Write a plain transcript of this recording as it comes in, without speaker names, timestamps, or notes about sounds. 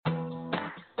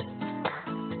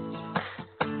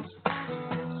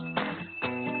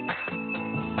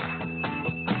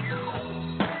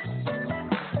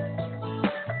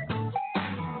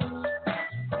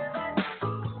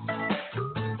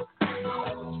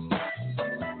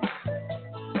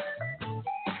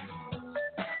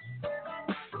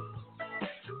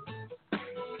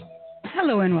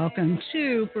Hello and welcome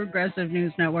to Progressive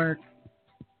News Network.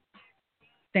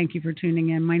 Thank you for tuning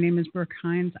in. My name is Brook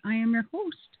Hines. I am your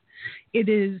host. It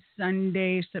is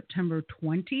Sunday, September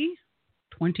 20,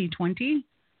 2020.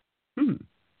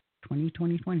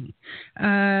 2020.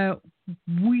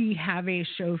 We have a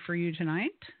show for you tonight.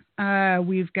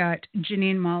 We've got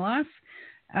Jeanine Molloff.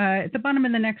 At the bottom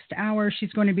of the next hour,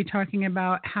 she's going to be talking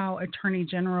about how Attorney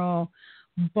General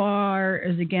Barr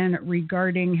is again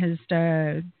regarding his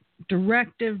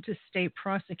directive to state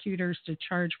prosecutors to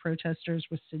charge protesters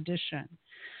with sedition.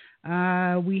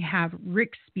 We have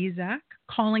Rick Spisak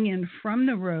calling in from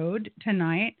the road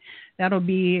tonight. That'll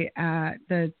be at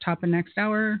the top of next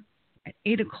hour at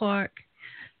 8 o'clock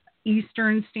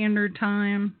Eastern Standard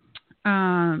Time.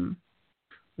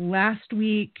 Last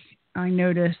week, I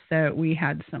noticed that we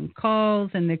had some calls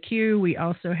in the queue. We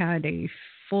also had a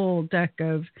full deck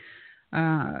of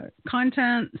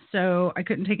content, so I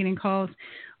couldn't take any calls.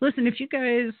 Listen, if you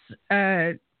guys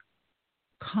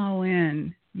call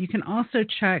in, you can also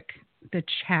check the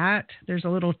chat. There's a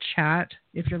little chat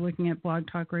if you're looking at Blog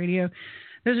Talk Radio.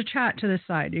 There's a chat to the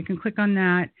side. You can click on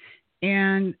that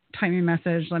and type me a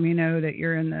message. Let me know that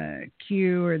you're in the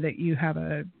queue or that you have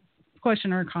a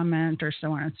question or a comment or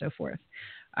so on and so forth.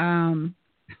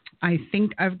 I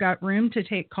think I've got room to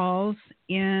take calls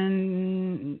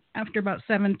in after about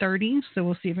 7:30, so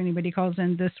we'll see if anybody calls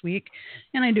in this week.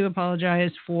 And I do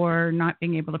apologize for not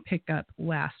being able to pick up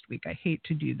last week. I hate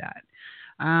to do that.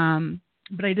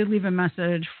 But I did leave a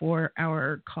message for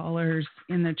our callers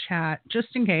in the chat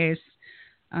just in case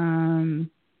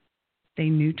they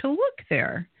knew to look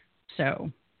there.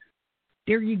 So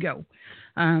there you go.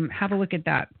 Have a look at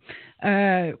that.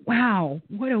 Wow,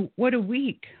 what a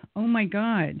week. Oh my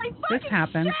God, this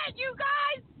happened. Shit, you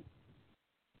guys!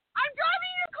 I'm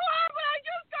driving your car, but I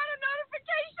just got a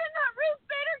notification that Ruth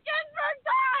Bader Ginsburg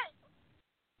died!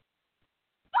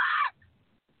 Fuck!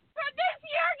 Could this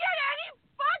year get any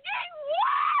fucking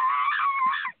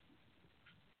worse?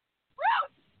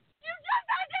 Ruth, you just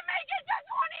had to make it to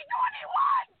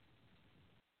 2021!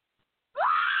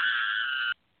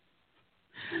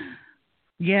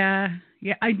 Yeah,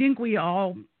 I think we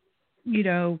all,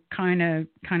 kind of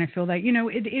feel that.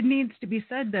 It needs to be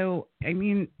said, though. I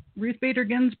mean, Ruth Bader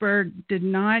Ginsburg did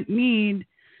not need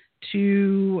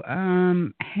to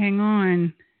hang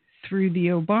on through the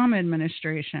Obama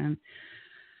administration.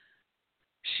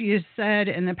 She has said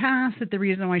in the past that the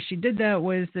reason why she did that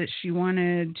was that she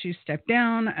wanted to step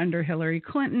down under Hillary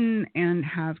Clinton and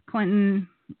have Clinton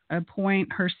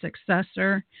appoint her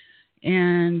successor.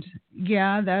 And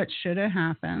yeah, that should have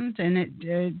happened, and it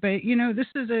did. But this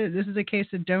is a case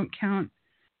of don't count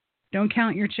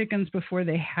your chickens before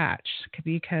they hatch,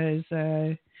 because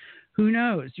who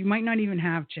knows? You might not even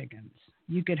have chickens.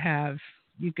 You could have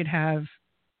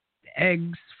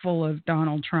eggs full of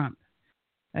Donald Trump,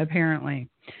 apparently.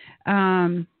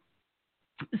 So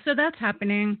that's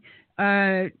happening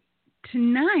tonight.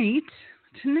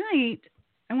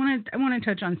 I want to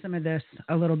touch on some of this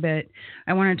a little bit.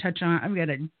 I've got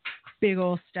a big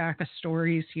old stack of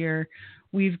stories here.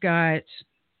 We've got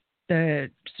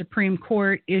the Supreme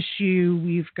Court issue.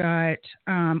 We've got,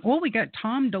 we got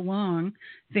Tom DeLonge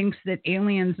thinks that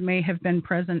aliens may have been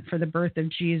present for the birth of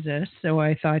Jesus. So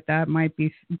I thought that might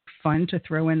be fun to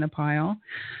throw in the pile.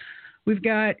 We've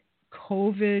got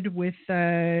COVID with,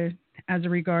 as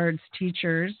regards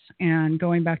teachers and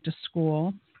going back to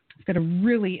school. I've got a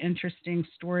really interesting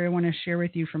story I want to share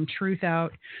with you from Truth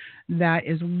Out that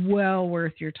is well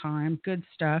worth your time. Good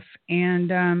stuff.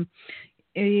 And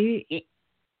you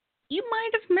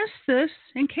might have missed this.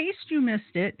 In case you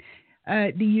missed it,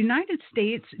 the United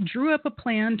States drew up a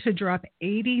plan to drop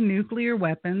 80 nuclear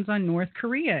weapons on North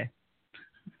Korea.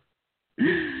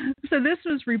 So this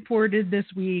was reported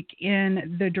this week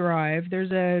in The Drive.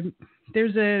 There's a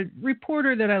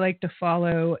reporter that I like to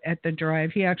follow at The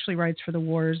Drive. He actually writes for the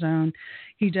War Zone.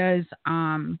 He does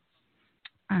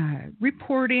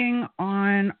reporting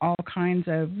on all kinds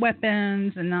of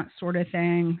weapons and that sort of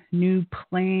thing, new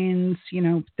planes,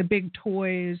 the big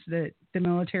toys that the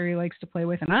military likes to play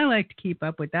with. And I like to keep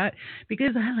up with that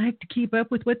because I like to keep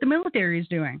up with what the military is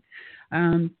doing.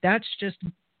 That's just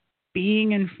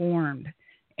being informed.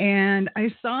 And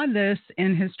I saw this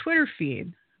in his Twitter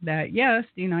feed that, yes,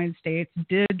 the United States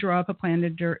did drop a plan to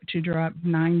drop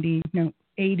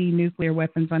 80 nuclear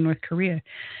weapons on North Korea.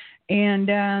 And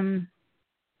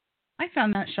I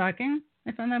found that shocking.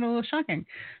 I found that a little shocking.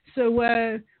 So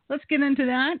let's get into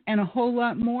that and a whole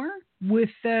lot more with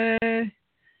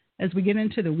as we get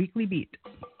into the Weekly Beat.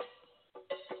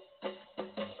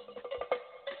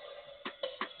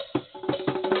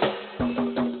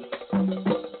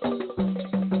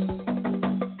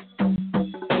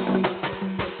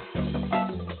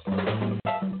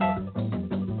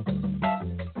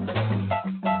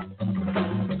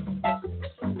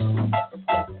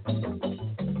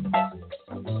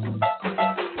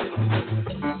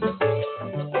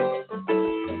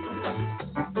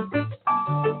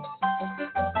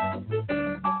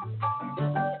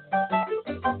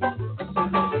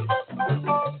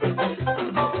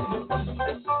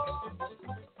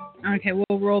 Okay,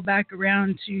 we'll roll back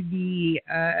around to the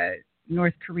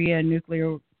North Korea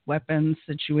nuclear weapons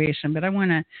situation, but I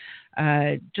want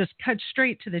to just cut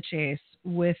straight to the chase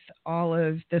with all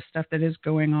of this stuff that is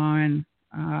going on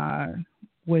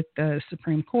with the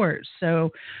Supreme Court. So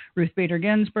Ruth Bader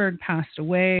Ginsburg passed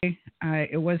away.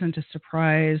 It wasn't a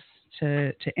surprise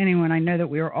to anyone. I know that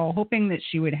we were all hoping that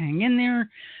she would hang in there.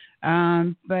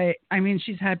 But I mean,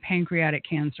 she's had pancreatic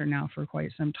cancer now for quite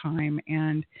some time.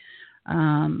 And,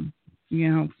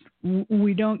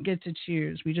 we don't get to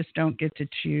choose. We just don't get to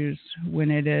choose when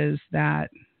it is that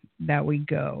we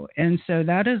go. And so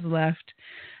that has left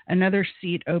another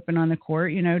seat open on the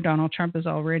court. Donald Trump has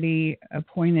already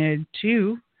appointed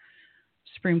 2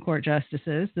 Supreme Court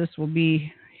justices. This will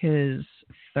be his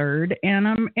third, and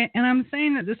I'm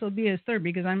saying that this will be his third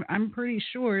because I'm pretty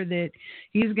sure that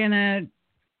he's gonna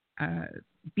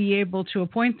be able to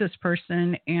appoint this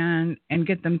person and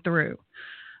get them through.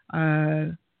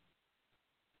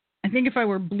 I think if I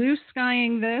were blue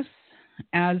skying this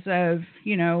as of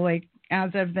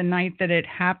as of the night that it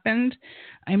happened,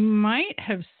 I might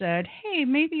have said,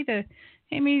 maybe the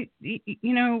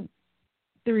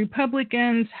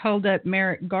Republicans held up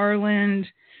Merrick Garland,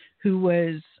 who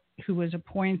was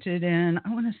appointed in, I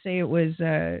want to say it was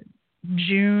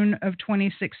June of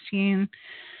 2016,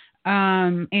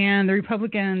 and the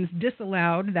Republicans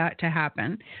disallowed that to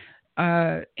happen.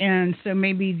 And so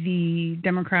maybe the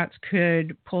Democrats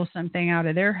could pull something out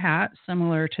of their hat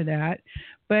similar to that.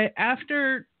 But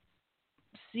after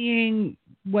seeing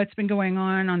what's been going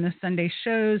on the Sunday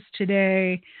shows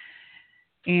today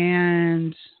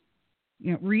and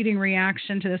reading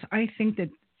reaction to this, I think that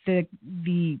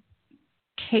the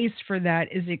case for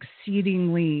that is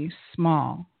exceedingly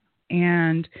small.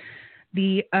 And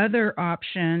the other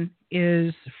option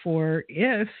is for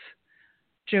if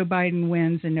Joe Biden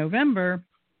wins in November,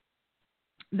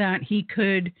 that he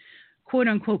could, quote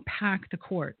unquote, pack the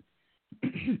court.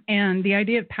 And the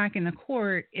idea of packing the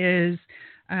court is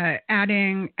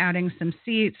adding some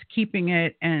seats, keeping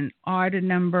it an odd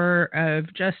number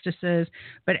of justices,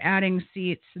 but adding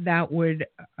seats that would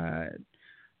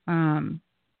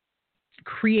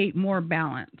create more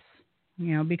balance.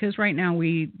 Because right now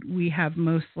we have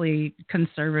mostly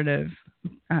conservative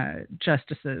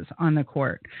justices on the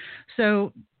court.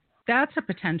 So that's a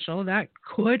potential that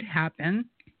could happen,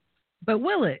 but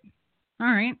will it? All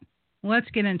right,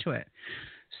 let's get into it.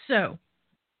 So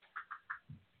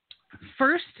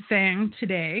first thing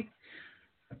today,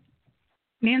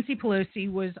 Nancy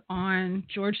Pelosi was on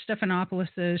George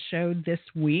Stephanopoulos' show this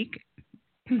week.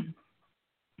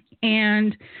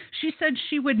 And she said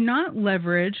she would not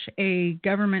leverage a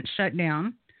government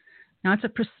shutdown. Now, it's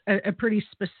a pretty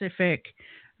specific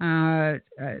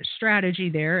strategy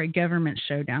there, a government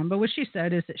shutdown. But what she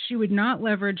said is that she would not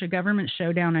leverage a government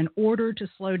shutdown in order to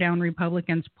slow down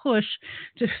Republicans' push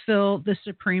to fill the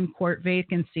Supreme Court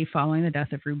vacancy following the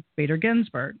death of Ruth Bader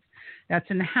Ginsburg.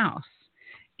 That's in the House.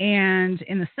 And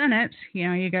in the Senate,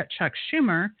 you got Chuck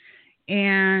Schumer,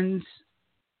 and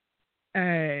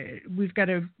we've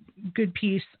got a good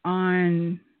piece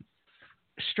on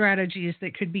strategies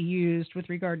that could be used with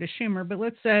regard to Schumer, but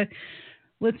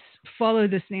let's follow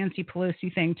this Nancy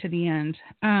Pelosi thing to the end.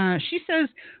 She says,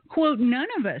 quote, "None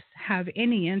of us have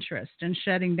any interest in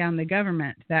shutting down the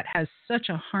government that has such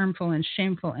a harmful and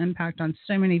shameful impact on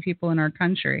so many people in our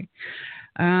country."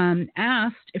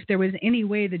 Asked if there was any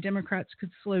way the Democrats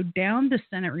could slow down the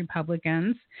Senate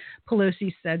Republicans,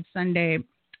 Pelosi said Sunday,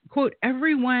 quote,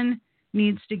 "Everyone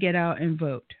needs to get out and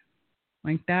vote."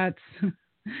 Like that's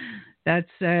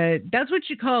what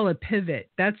you call a pivot.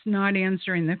 That's not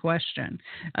answering the question.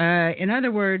 In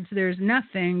other words, there's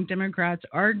nothing Democrats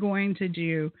are going to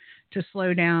do to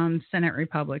slow down Senate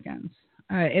Republicans,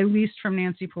 at least from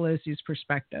Nancy Pelosi's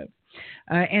perspective.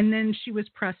 And then she was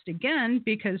pressed again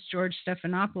because George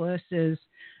Stephanopoulos is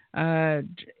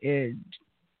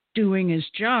doing his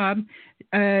job.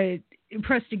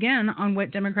 Pressed again on what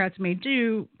Democrats may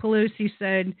do, Pelosi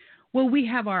said, "Well, we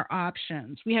have our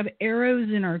options. We have arrows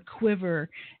in our quiver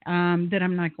that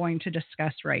I'm not going to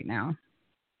discuss right now."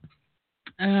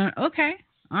 Okay,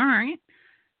 all right.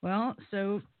 Well,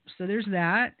 so there's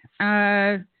that.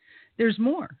 There's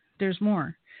more.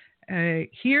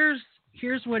 Here's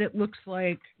what it looks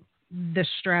like the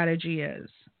strategy is.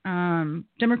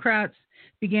 Democrats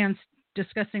began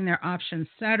discussing their options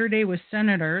Saturday with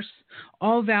senators,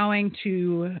 all vowing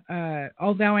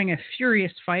a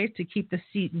furious fight to keep the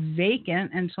seat vacant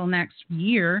until next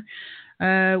year,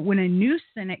 when a new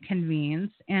Senate convenes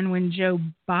and when Joe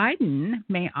Biden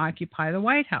may occupy the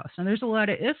White House. And there's a lot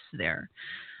of ifs there.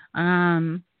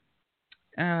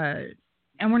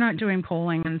 and we're not doing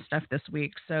polling and stuff this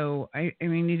week. So, I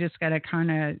mean, you just got to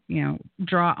kind of,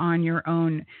 draw on your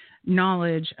own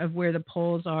knowledge of where the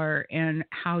polls are and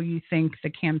how you think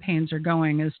the campaigns are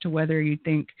going as to whether you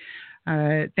think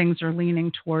things are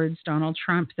leaning towards Donald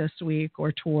Trump this week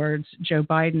or towards Joe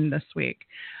Biden this week.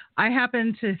 I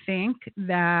happen to think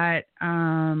that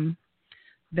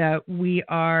that we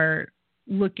are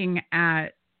looking at.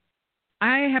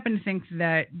 I happen to think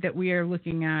that we are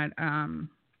looking at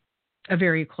a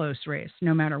very close race,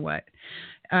 no matter what.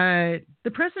 The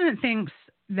president thinks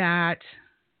that.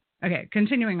 Okay,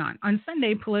 continuing on. On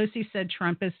Sunday, Pelosi said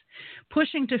Trump is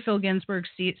pushing to fill Ginsburg's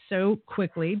seat so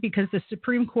quickly because the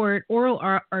Supreme Court oral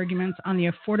arguments on the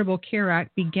Affordable Care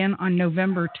Act begin on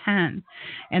November 10,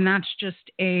 and that's just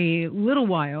a little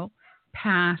while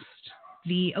past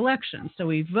the election. So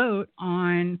we vote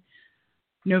on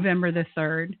November the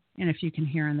 3rd, and if you can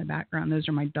hear in the background, those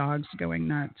are my dogs going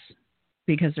nuts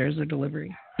because there's a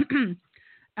delivery. The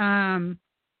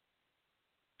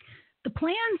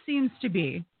plan seems to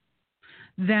be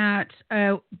that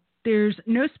there's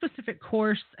no specific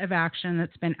course of action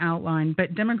that's been outlined,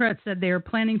 but Democrats said they are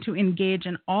planning to engage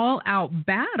in all-out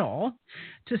battle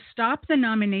to stop the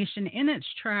nomination in its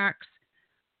tracks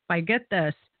by, get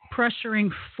this,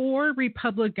 pressuring 4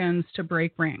 Republicans to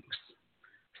break ranks.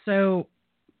 So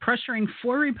pressuring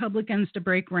 4 Republicans to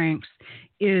break ranks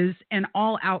is an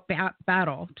all-out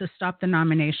battle to stop the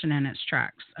nomination in its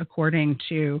tracks, according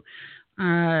to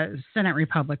Senate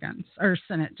Republicans or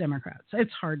Senate Democrats.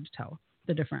 It's hard to tell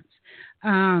the difference.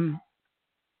 And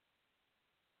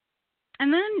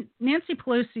then Nancy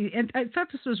Pelosi, and I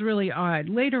thought this was really odd.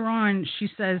 Later on, she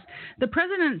says, the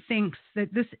president thinks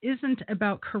that this isn't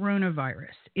about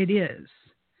coronavirus. It is.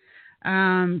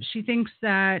 She thinks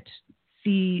that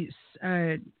the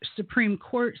Supreme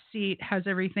Court seat has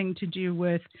everything to do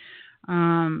with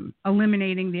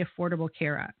eliminating the Affordable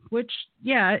Care Act, which,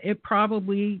 yeah, it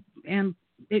probably and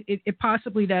it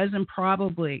possibly does and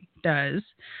probably does.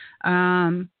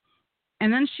 And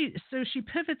then she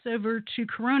pivots over to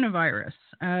coronavirus,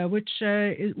 which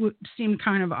seemed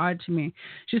kind of odd to me.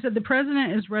 She said the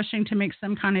president is rushing to make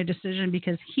some kind of decision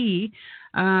because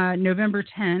November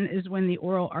 10 is when the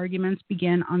oral arguments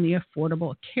begin on the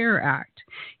Affordable Care Act.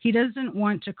 He doesn't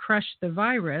want to crush the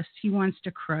virus. He wants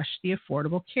to crush the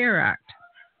Affordable Care Act.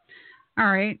 All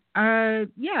right.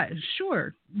 Yeah,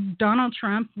 sure. Donald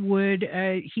Trump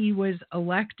he was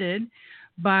elected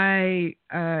by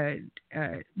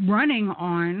running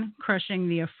on crushing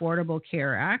the Affordable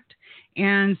Care Act.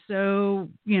 And so,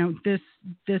 this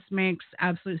makes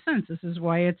absolute sense. This is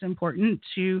why it's important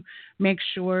to make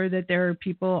sure that there are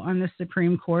people on the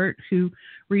Supreme Court who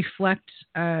reflect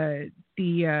the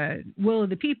will of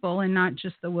the people and not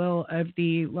just the will of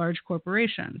the large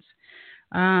corporations.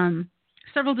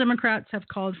 Several Democrats have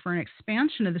called for an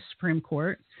expansion of the Supreme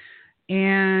Court,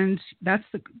 and that's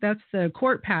the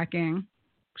court packing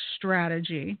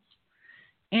strategy,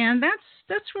 and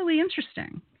that's really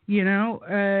interesting.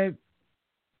 The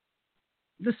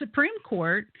Supreme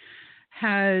Court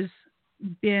has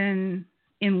been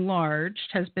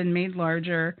made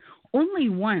larger only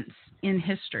once in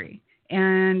history,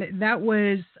 and that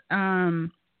was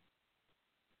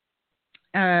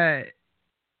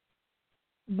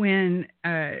when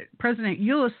President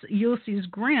Ulysses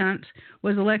Grant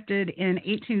was elected in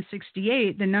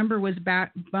 1868. The number was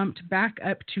bumped back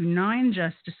up to 9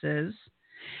 justices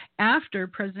after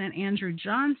President Andrew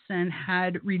Johnson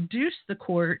had reduced the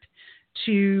court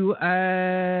to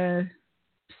 7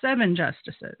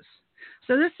 justices.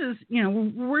 So this is,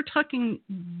 we're talking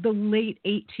the late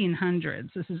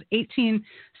 1800s. This is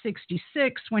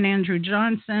 1866 when Andrew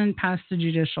Johnson passed the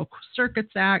Judicial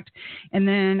Circuits Act, and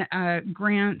then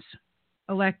Grant,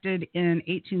 elected in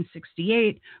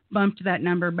 1868, bumped that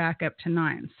number back up to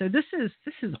 9. So this is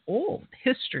old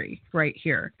history right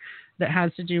here that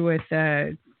has to do with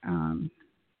things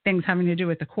having to do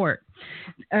with the court.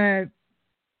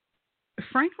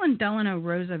 Franklin Delano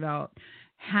Roosevelt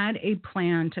had a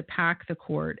plan to pack the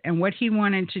court, and what he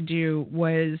wanted to do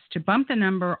was to bump the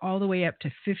number all the way up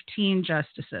to 15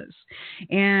 justices.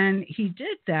 And he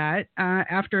did that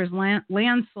after his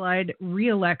landslide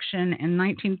re-election in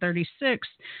 1936.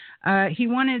 He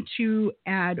wanted to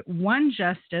add 1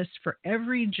 justice for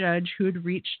every judge who had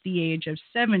reached the age of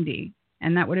 70,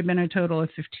 and that would have been a total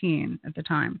of 15 at the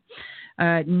time.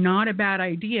 Not a bad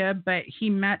idea, but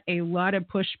he met a lot of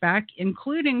pushback,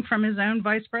 including from his own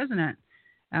vice president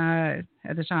at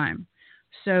the time.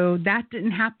 So that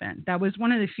didn't happen. That was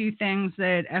one of the few things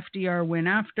that FDR went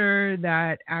after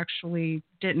that actually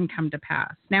didn't come to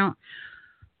pass. Now,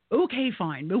 okay,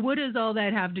 fine, but what does all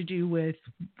that have to do with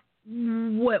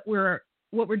what we're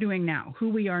we're doing now, who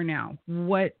we are now,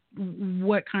 what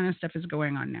kind of stuff is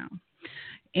going on now,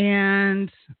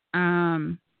 and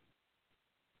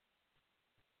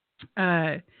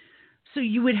so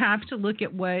you would have to look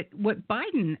at what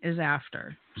Biden is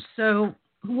after. So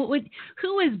who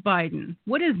is Biden?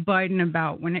 What is Biden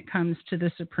about when it comes to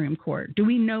the Supreme Court? Do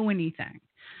we know anything?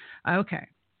 Okay,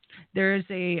 there's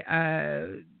a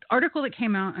article that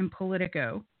came out in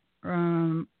Politico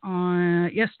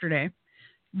on yesterday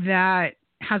that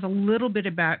has a little bit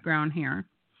of background here.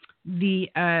 The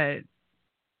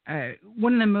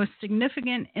one of the most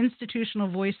significant institutional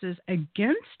voices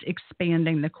against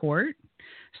expanding the court,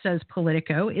 says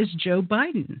Politico, is Joe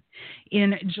Biden.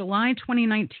 In July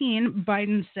 2019,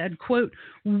 Biden said, quote,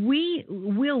 "We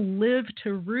will live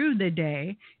to rue the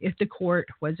day if the court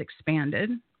was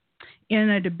expanded." In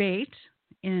a debate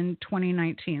in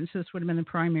 2019, so this would have been the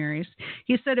primaries,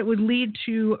 he said it would lead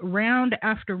to round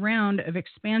after round of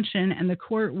expansion and the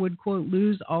court would, quote,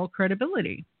 "lose all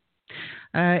credibility."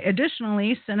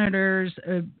 Additionally, Senator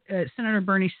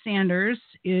Bernie Sanders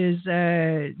is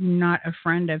not a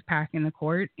friend of packing the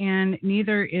court, and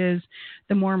neither is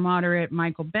the more moderate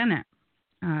Michael Bennet.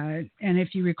 And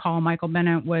if you recall, Michael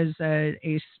Bennet was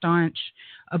a staunch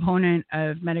opponent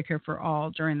of Medicare for All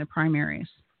during the primaries.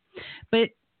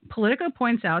 But Politico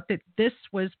points out that this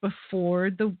was before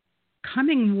the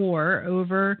coming war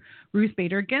over Ruth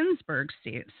Bader Ginsburg's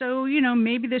seat. So,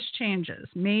 maybe this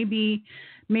changes. Maybe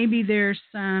there's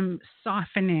some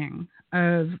softening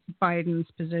of Biden's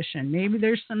position. Maybe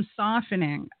there's some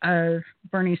softening of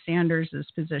Bernie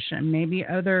Sanders' position. Maybe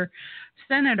other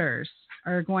senators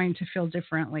are going to feel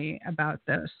differently about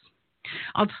this.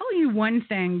 I'll tell you one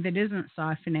thing that isn't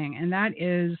softening, and that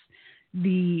is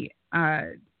the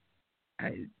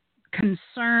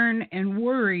concern and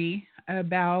worry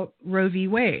about Roe v.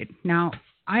 Wade. Now,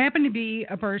 I happen to be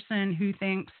a person who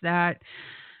thinks that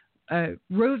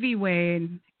Roe v.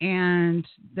 Wade and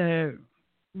the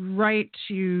right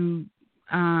to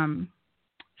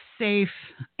safe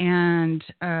and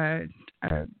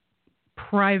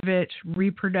private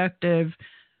reproductive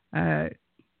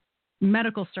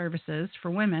medical services for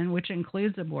women, which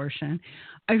includes abortion,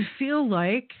 I feel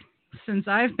like since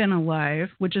I've been alive,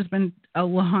 which has been a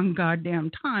long goddamn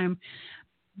time,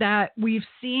 that we've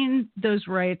seen those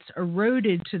rights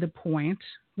eroded to the point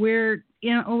where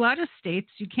in a lot of states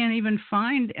you can't even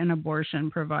find an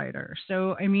abortion provider.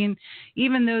 So, I mean,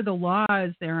 even though the law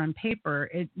is there on paper,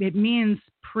 it means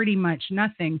pretty much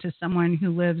nothing to someone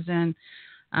who lives in,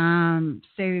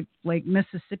 say, like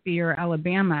Mississippi or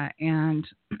Alabama and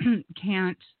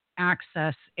can't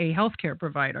access a healthcare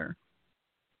provider.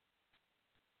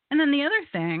 And then the other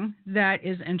thing that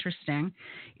is interesting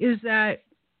is that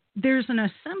there's an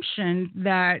assumption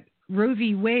that Roe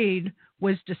v. Wade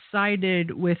was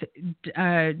decided with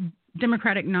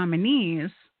Democratic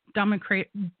nominees,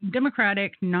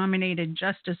 Democratic nominated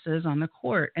justices on the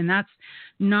court, and that's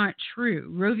not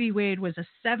true. Roe v. Wade was a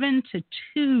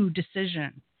 7-2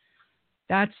 decision.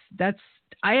 That's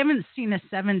I haven't seen a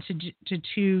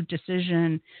 7-2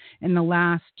 decision in the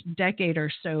last decade or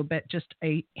so, but just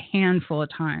a handful of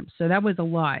times. So that was a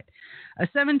lot. A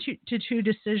 7-2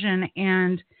 decision,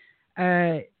 and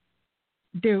the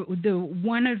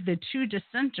one of the two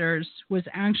dissenters was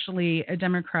actually a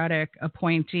Democratic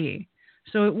appointee.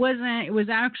 So it was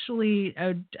actually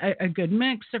a good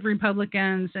mix of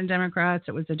Republicans and Democrats.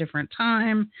 It was a different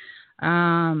time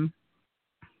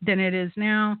than it is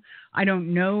now. I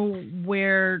don't know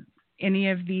where any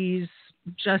of these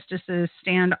justices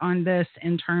stand on this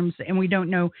in terms, and we don't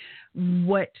know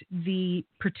what the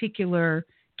particular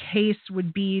case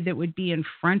would be that would be in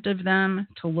front of them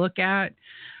to look at.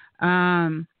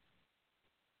 And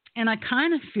I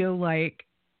kind of feel like,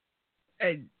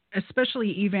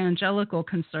 especially evangelical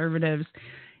conservatives,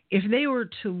 if they were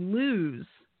to lose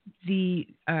the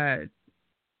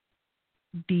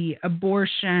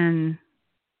abortion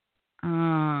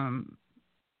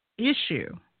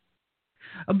issue,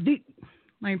 let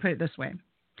me put it this way.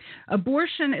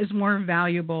 Abortion is more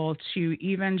valuable to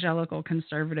evangelical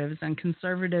conservatives and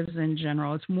conservatives in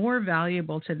general. It's more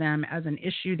valuable to them as an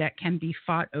issue that can be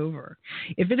fought over.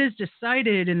 If it is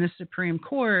decided in the Supreme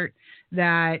Court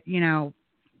that,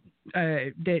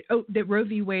 that Roe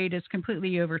v. Wade is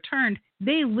completely overturned,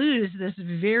 they lose this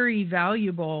very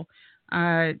valuable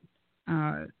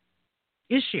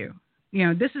issue.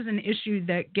 This is an issue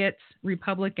that gets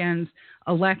Republicans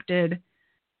elected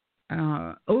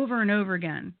over and over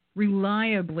again,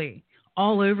 reliably,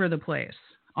 all over the place,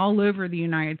 all over the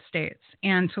United States.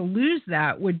 And to lose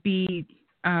that would be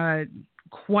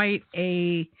quite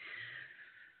a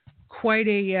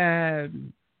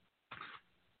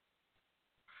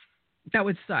That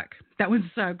would suck. That would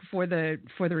suck for the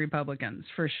Republicans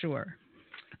for sure.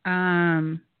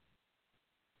 Um,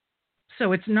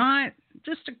 so it's not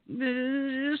just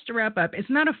to wrap up. It's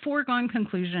not a foregone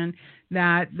conclusion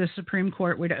that the Supreme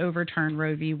Court would overturn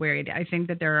Roe v. Wade. I think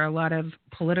that there are a lot of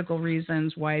political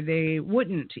reasons why they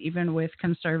wouldn't, even with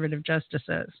conservative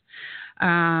justices.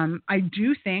 I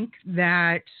do think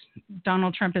that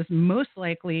Donald Trump is most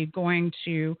likely going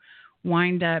to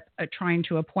wind up trying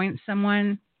to appoint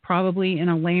someone, probably in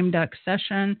a lame duck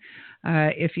session,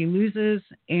 if he loses,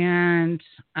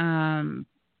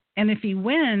 and if he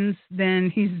wins,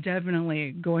 then he's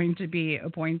definitely going to be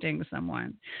appointing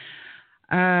someone.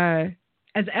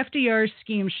 As FDR's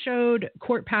scheme showed,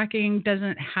 court packing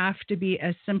doesn't have to be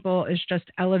as simple as just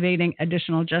elevating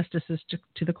additional justices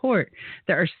to the court.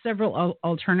 There are several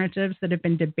alternatives that have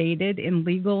been debated in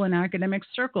legal and academic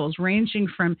circles, ranging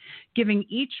from giving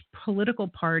each political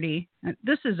party.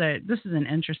 This is an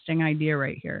interesting idea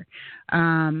right here.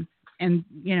 And,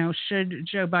 you know, should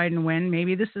Joe Biden win,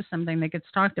 maybe this is something that gets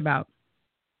talked about.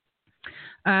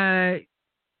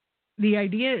 The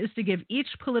idea is to give each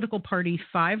political party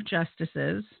 5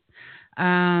 justices,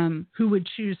 who would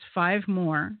choose 5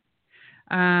 more,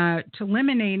 to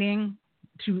limiting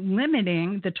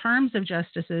the terms of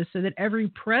justices so that every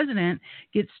president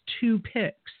gets 2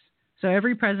 picks. So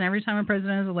every time a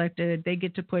president is elected, they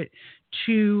get to put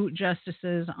 2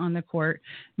 justices on the court,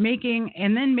 making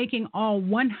all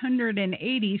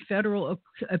 180 federal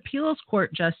appeals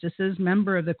court justices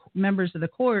members of the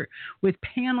court, with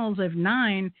panels of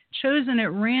 9 chosen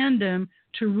at random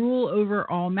to rule over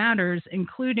all matters,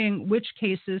 including which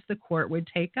cases the court would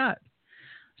take up.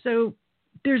 So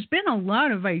there's been a lot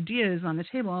of ideas on the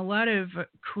table, a lot of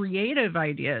creative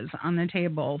ideas on the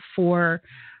table for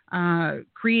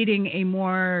creating a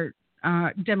more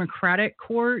democratic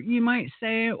court, you might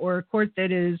say, or a court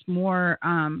that is more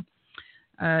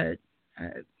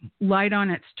light on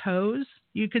its toes,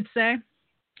 you could say.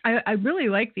 I really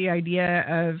like the idea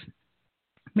of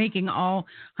making all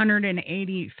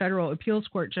 180 federal appeals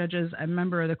court judges a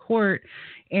member of the court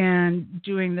and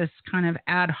doing this kind of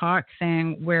ad hoc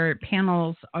thing where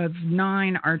panels of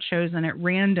 9 are chosen at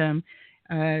random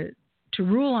to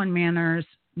rule on matters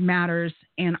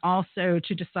and also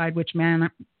to decide which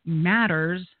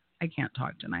matters, I can't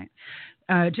talk tonight,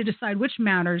 to decide which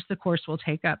matters the court will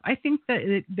take up. I think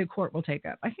that the court will take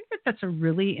up. I think that that's a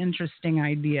really interesting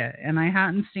idea, and I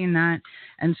hadn't seen that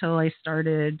until I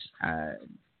started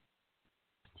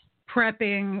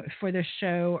prepping for the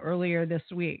show earlier this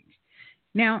week.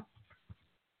 Now,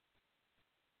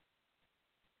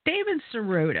 David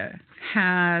Sirota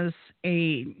has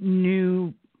a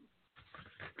new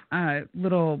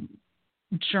little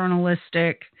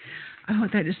journalistic,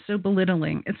 that is so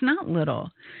belittling. It's not little.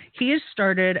 He has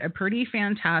started a pretty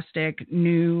fantastic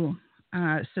new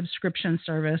subscription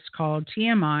service called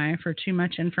TMI, for Too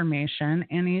Much Information,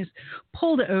 and he's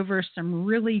pulled over some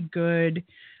really good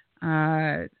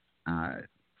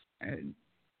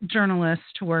journalists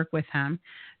to work with him.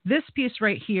 This piece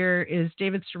right here is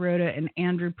David Sirota and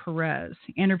Andrew Perez.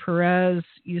 Andrew Perez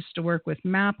used to work with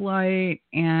Maplight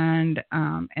and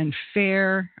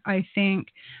FAIR, I think.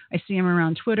 I see him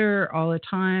around Twitter all the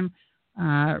time.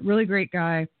 Really great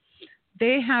guy.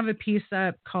 They have a piece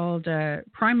up called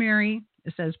Primary.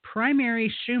 It says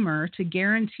Primary Schumer to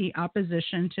guarantee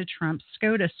opposition to Trump's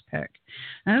SCOTUS pick.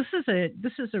 Now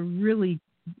this is a really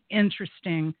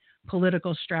interesting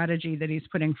political strategy that he's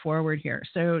putting forward here.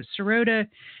 So Sirota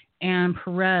and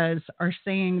Perez are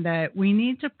saying that we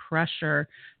need to pressure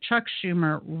Chuck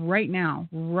Schumer right now,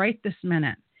 right this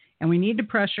minute, and we need to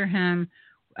pressure him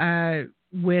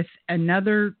with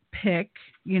another pick,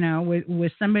 you know,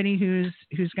 with somebody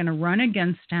who's going to run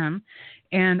against him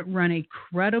and run a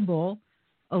credible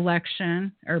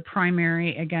election or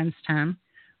primary against him.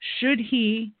 Should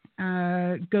he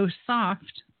go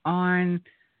soft on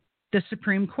the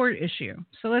Supreme Court issue?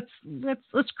 So let's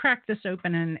crack this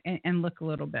open and look a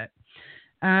little bit.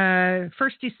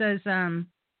 First, he says a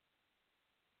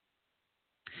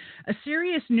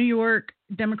serious New York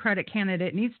Democratic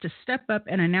candidate needs to step up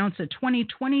and announce a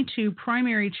 2022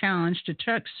 primary challenge to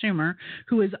Chuck Schumer,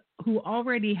 who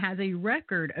already has a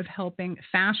record of helping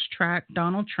fast-track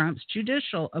Donald Trump's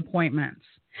judicial appointments.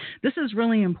 This is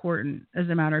really important, as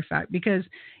a matter of fact, because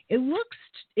it looks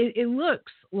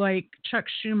like Chuck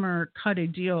Schumer cut a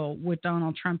deal with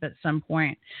Donald Trump at some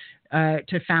point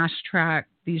to fast-track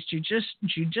these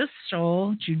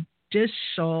judicial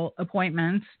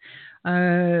appointments,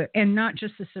 and not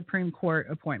just the Supreme Court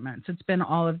appointments. It's been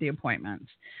all of the appointments.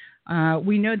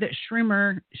 We know that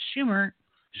Schumer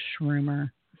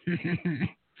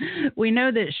We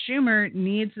know that Schumer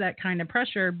needs that kind of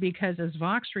pressure because, as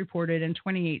Vox reported in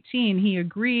 2018, he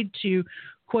agreed to,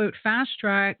 quote, fast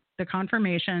track the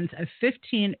confirmations of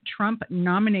 15 Trump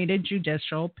nominated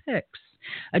judicial picks.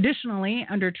 Additionally,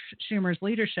 under Schumer's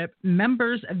leadership,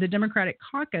 members of the Democratic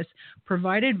caucus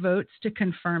provided votes to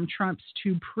confirm Trump's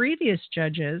two previous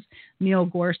judges, Neil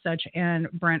Gorsuch and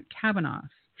Brett Kavanaugh.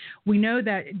 We know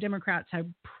that Democrats have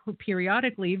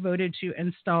periodically voted to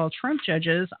install Trump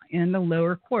judges in the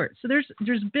lower court. So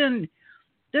there's been,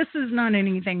 this is not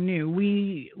anything new.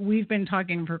 We've been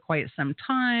talking for quite some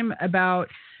time about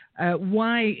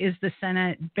why is the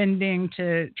Senate bending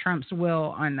to Trump's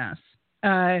will on this.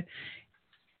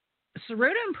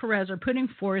 Sirota and Perez are putting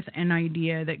forth an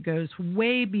idea that goes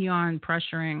way beyond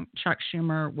pressuring Chuck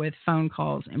Schumer with phone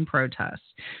calls and protests,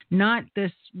 not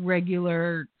this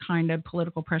regular kind of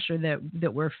political pressure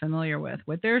that we're familiar with.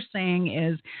 What they're saying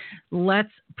is,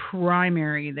 let's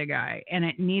primary the guy, and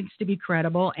it needs to be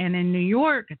credible. And in New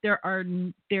York, there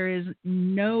is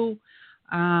no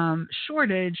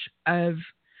shortage of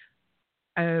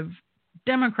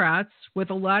Democrats with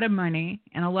a lot of money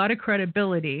and a lot of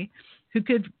credibility who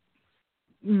could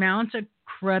mount a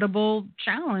credible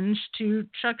challenge to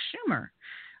Chuck Schumer.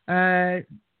 Schumer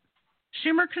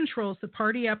controls the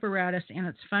party apparatus and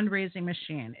its fundraising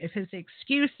machine. If his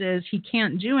excuse is he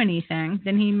can't do anything,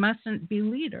 then he mustn't be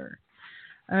leader.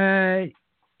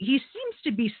 He seems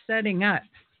to be setting up,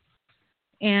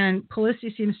 and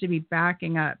Pelosi seems to be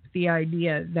backing up the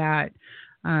idea that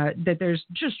there's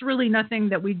just really nothing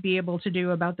that we'd be able to do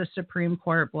about the Supreme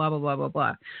Court, blah, blah, blah, blah,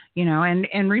 blah.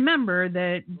 And remember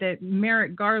that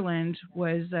Merrick Garland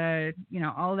was,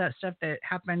 all that stuff that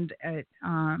happened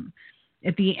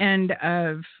at the end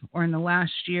of, or in the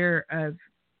last year of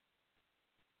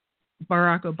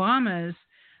Barack Obama's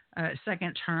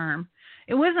second term.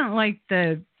 It wasn't like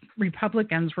the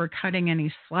Republicans were cutting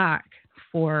any slack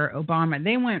for Obama.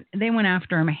 They went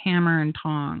after him hammer and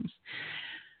tongs.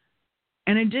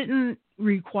 And it didn't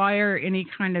require any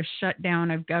kind of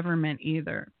shutdown of government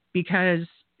either, because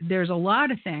there's a lot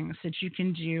of things that you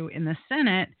can do in the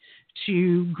Senate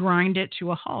to grind it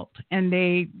to a halt. And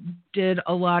they did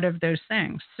a lot of those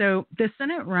things. So the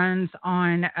Senate runs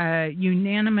on a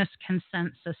unanimous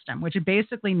consent system, which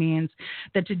basically means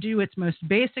that to do its most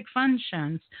basic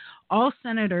functions, all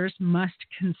senators must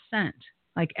consent.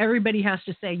 Like everybody has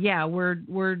to say, yeah, we're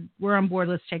on board.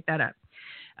 Let's take that up.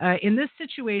 In this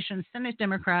situation, Senate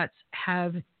Democrats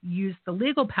have used the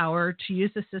legal power to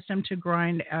use the system to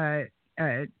grind,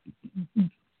 in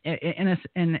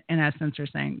essence, are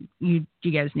saying, you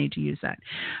guys need to use that.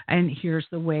 And here's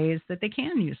the ways that they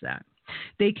can use that.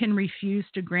 They can refuse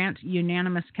to grant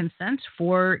unanimous consent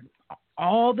for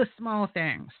all the small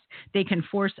things. They can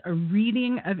force a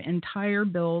reading of entire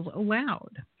bills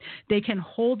aloud. They can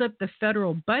hold up the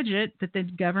federal budget that the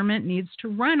government needs to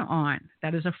run on.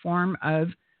 That is a form of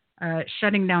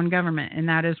shutting down government, and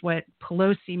that is what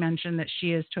Pelosi mentioned that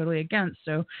she is totally against.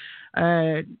 So,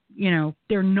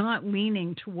 they're not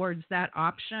leaning towards that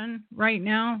option right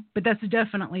now, but that's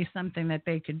definitely something that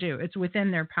they could do. It's within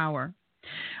their power.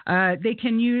 They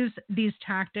can use these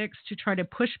tactics to try to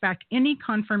push back any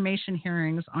confirmation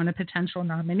hearings on a potential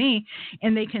nominee,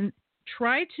 and they can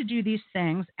try to do these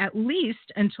things at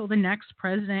least until the next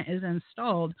president is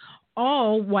installed,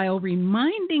 all while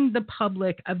reminding the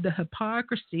public of the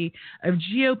hypocrisy of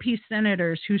GOP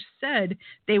senators who said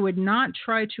they would not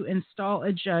try to install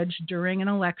a judge during an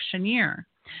election year.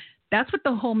 That's what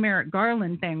the whole Merrick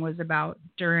Garland thing was about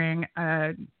during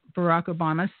Barack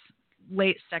Obama's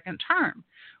late second term,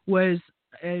 was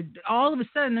all of a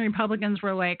sudden the Republicans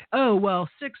were like, oh, well,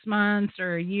 6 months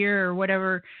or a year or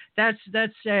whatever, that's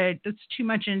too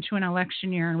much into an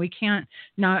election year, and we can't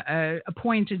not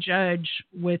appoint a judge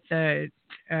with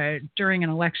during an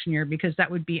election year because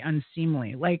that would be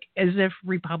unseemly. Like as if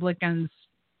Republicans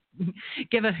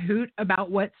give a hoot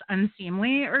about what's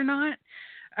unseemly or not.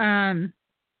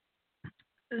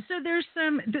 So there's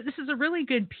this is a really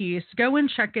good piece. Go and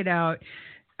check it out.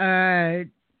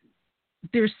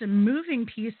 There's some moving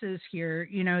pieces here.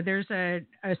 There's a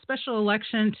special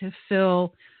election to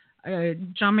fill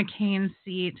John McCain's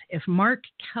seat. If Mark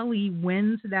Kelly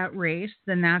wins that race,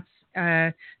 then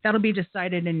that'll be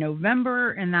decided in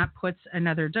November, and that puts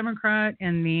another Democrat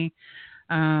in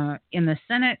the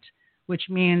Senate, which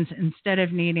means instead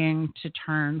of needing to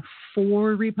turn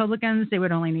 4 Republicans, they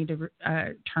would only need to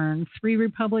turn 3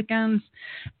 Republicans.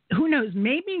 Who knows?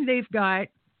 Maybe they've got.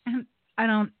 I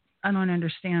don't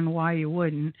understand why you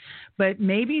wouldn't, but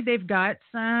maybe they've got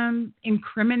some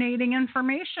incriminating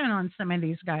information on some of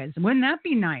these guys. Wouldn't that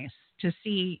be nice to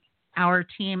see our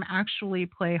team actually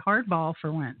play hardball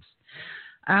for once?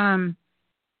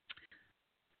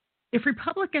 if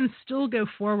Republicans still go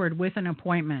forward with an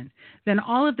appointment, then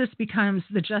all of this becomes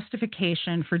the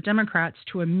justification for Democrats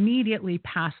to immediately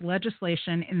pass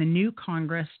legislation in the new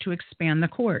Congress to expand the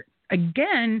court.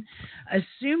 Again,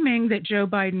 assuming that Joe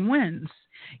Biden wins.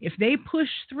 If they push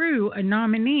through a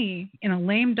nominee in a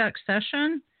lame duck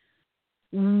session,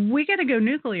 we got to go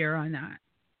nuclear on that.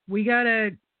 We got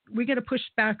to push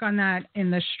back on that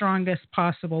in the strongest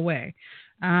possible way.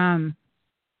 And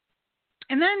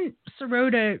then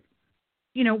Sirota,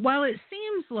 while it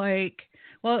seems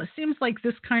like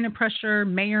this kind of pressure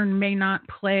may or may not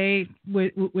play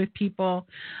with people,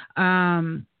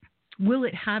 will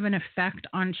it have an effect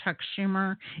on Chuck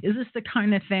Schumer? Is this the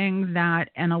kind of thing that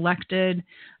an elected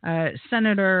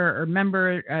senator or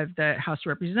member of the House of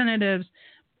Representatives,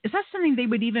 is that something they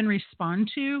would even respond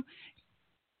to?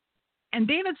 And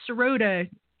David Sirota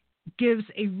gives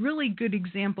a really good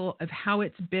example of how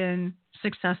it's been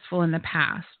successful in the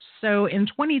past. So in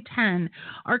 2010,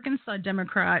 Arkansas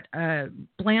Democrat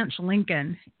Blanche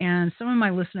Lincoln, and some of my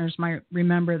listeners might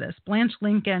remember this, Blanche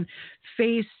Lincoln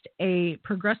faced a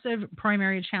progressive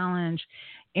primary challenge,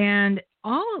 and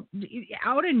all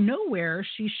out of nowhere,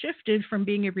 she shifted from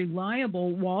being a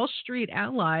reliable Wall Street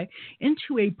ally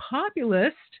into a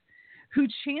populist who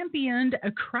championed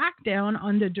a crackdown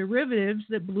on the derivatives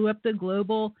that blew up the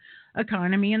global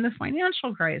economy in the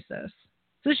financial crisis.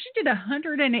 So she did a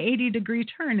 180-degree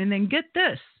turn. And then get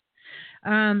this.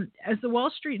 As the Wall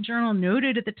Street Journal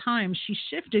noted at the time, she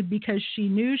shifted because she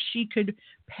knew she could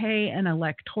pay an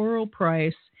electoral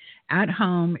price at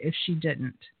home if she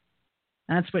didn't.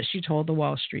 That's what she told the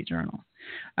Wall Street Journal.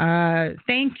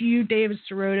 Thank you, David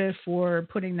Sirota, for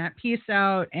putting that piece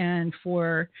out and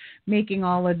for making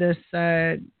all of this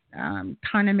kind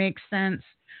of make sense.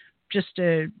 Just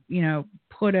to,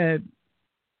 put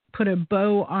a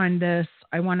bow on this,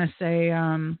 I want to say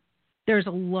there's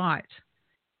a lot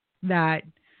that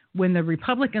when the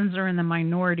Republicans are in the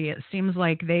minority, it seems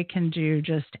like they can do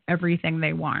just everything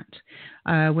they want.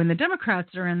 When the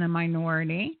Democrats are in the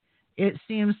minority, it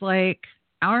seems like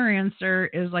our answer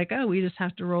is like, oh, we just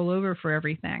have to roll over for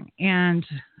everything. And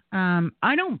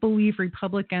I don't believe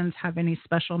Republicans have any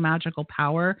special magical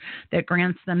power that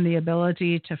grants them the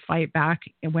ability to fight back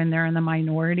when they're in the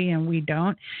minority and we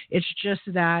don't. It's just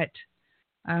that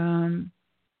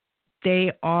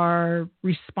they are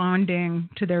responding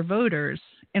to their voters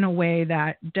in a way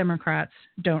that Democrats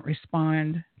don't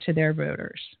respond to their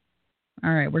voters.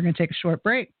 All right, we're going to take a short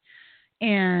break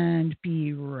and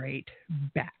be right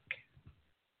back.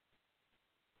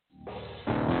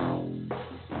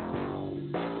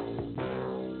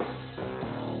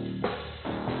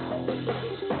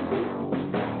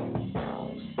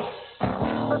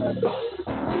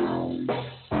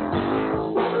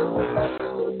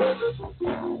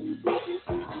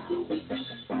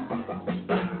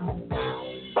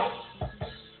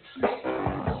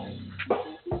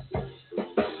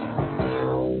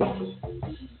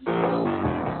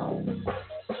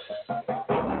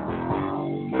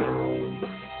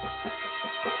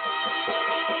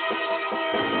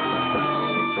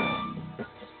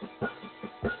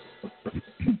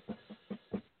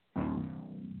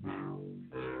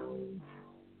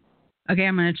 Okay,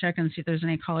 I'm going to check and see if there's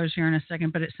any callers here in a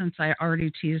second, but since I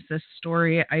already teased this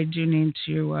story, I do need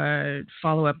to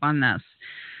follow up on this.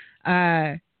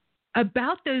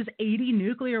 About those 80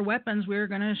 nuclear weapons we were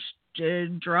going to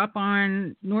drop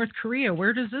on North Korea,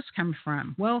 where does this come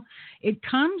from? Well, it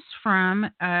comes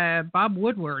from Bob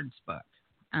Woodward's book.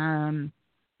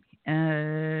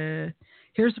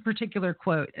 Here's a particular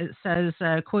quote. It says,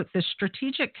 quote, "The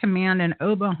Strategic Command in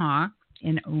Omaha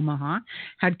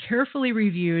had carefully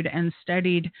reviewed and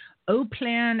studied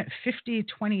O-Plan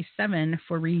 5027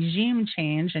 for regime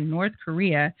change in North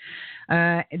Korea,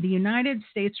 the United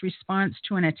States response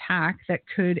to an attack that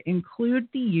could include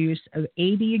the use of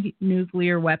 80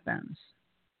 nuclear weapons."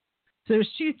 So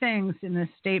there's two things in this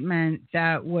statement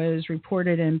that was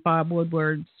reported in Bob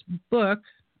Woodward's book,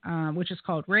 which is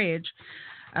called Rage.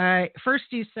 First,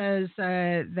 he says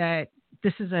that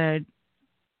this is a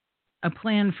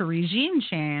plan for regime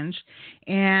change,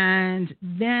 and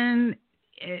then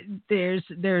there's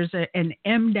an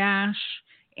M dash,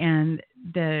 and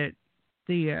the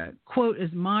quote is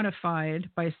modified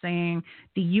by saying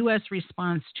the U.S.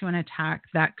 response to an attack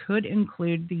that could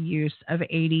include the use of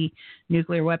 80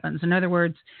 nuclear weapons. In other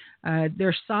words,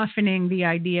 they're softening the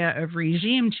idea of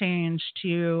regime change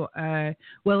to,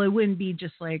 well, it wouldn't be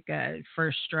just like a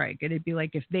first strike. It'd be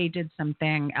like if they did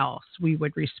something else, we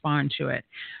would respond to it.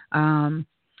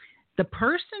 The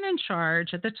person in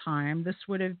charge at the time, this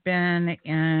would have been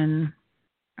in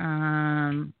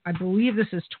I believe this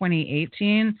is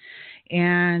 2018,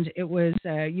 and it was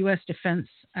U.S. Defense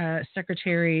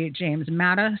Secretary James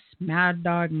Mattis, Mad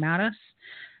Dog Mattis.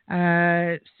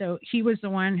 So he was the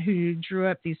one who drew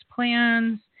up these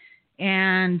plans,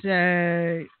 and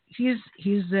he's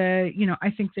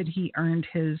I think that he earned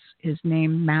his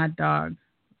name Mad Dog.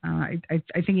 I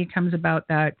think he comes about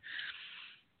that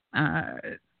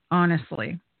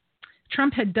honestly.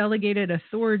 Trump had delegated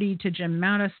authority to Jim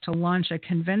Mattis to launch a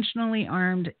conventionally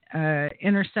armed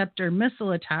interceptor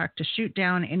missile attack to shoot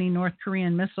down any North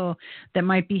Korean missile that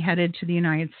might be headed to the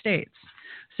United States.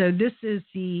 So this is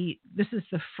the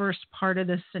first part of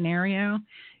this scenario.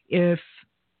 If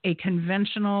a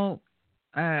conventional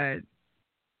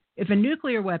if a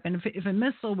nuclear weapon, if a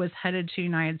missile was headed to the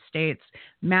United States,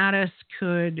 Mattis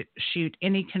could shoot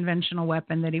any conventional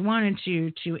weapon that he wanted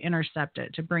to intercept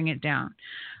it, to bring it down.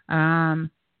 Mattis,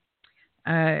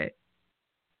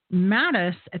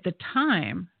 at the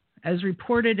time, as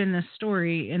reported in this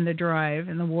story in The Drive,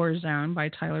 in the War Zone by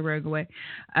Tyler Rogoway.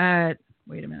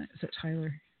 Wait a minute. Is it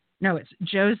Tyler? No, it's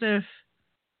Joseph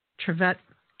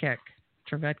Trevetkick.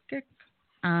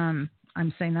 I'm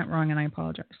saying that wrong, and I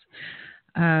apologize.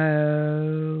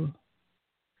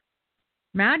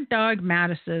 Mad Dog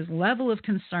Mattis's level of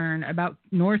concern about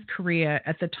North Korea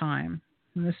at the time,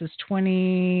 and this is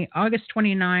August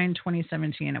 29,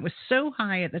 2017. It was so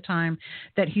high at the time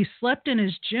that he slept in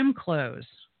his gym clothes,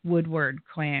 Woodward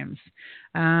claims.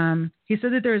 He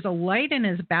said that there was a light in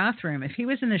his bathroom. If he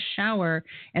was in the shower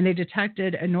and they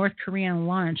detected a North Korean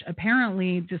launch,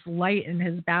 apparently this light in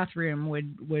his bathroom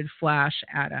would flash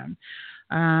at him.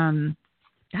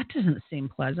 That doesn't seem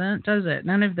pleasant, does it?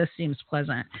 None of this seems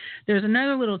pleasant. There's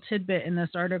another little tidbit in this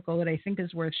article that I think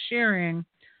is worth sharing,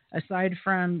 aside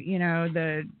from,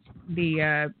 the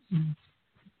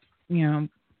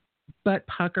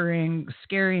butt-puckering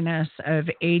scariness of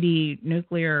 80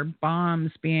 nuclear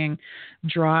bombs being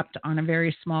dropped on a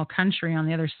very small country on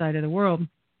the other side of the world.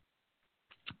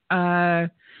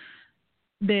 That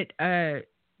the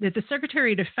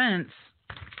Secretary of Defense,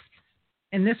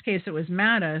 in this case it was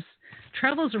Mattis,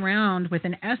 travels around with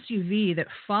an SUV that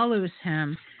follows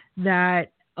him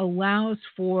that allows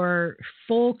for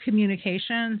full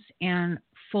communications and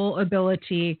full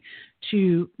ability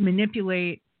to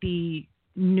manipulate the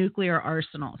nuclear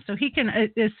arsenal. So he can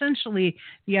essentially,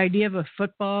 the idea of a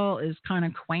football is kind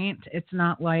of quaint. It's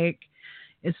not like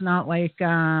it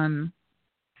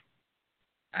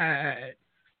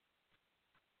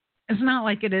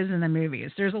is in the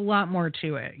movies. There's a lot more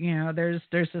to it.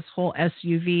 There's this whole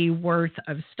SUV worth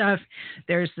of stuff.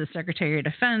 There's the Secretary of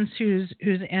Defense who's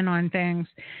in on things.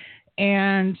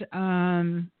 And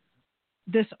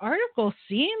this article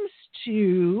seems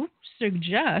to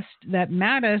suggest that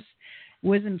Mattis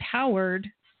was empowered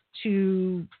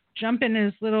to jump in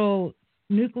his little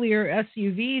nuclear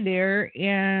SUV there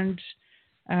and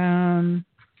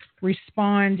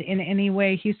respond in any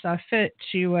way he saw fit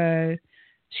to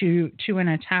an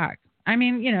attack. I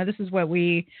mean, this is why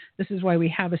we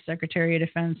have a Secretary of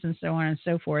Defense and so on and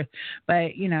so forth.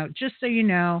 But just so you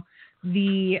know,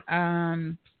 the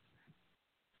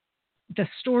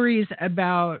stories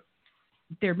about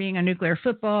there being a nuclear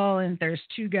football and there's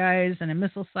two guys in a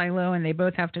missile silo and they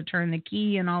both have to turn the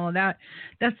key and all of that,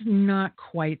 that's not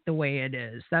quite the way it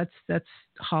is. That's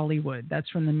Hollywood. That's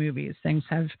from the movies. Things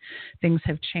have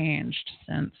changed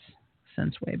since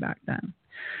way back then.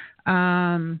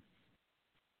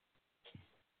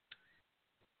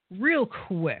 Real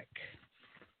quick,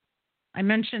 I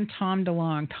mentioned Tom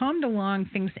DeLonge. Tom DeLonge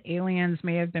thinks aliens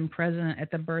may have been present at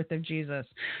the birth of Jesus.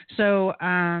 So,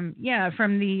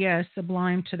 from the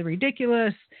sublime to the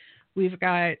ridiculous, we've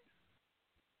got,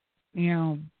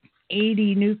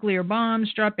 80 nuclear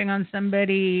bombs dropping on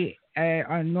somebody,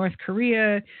 on North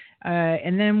Korea.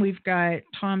 And then we've got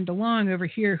Tom DeLonge over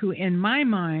here, who in my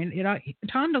mind,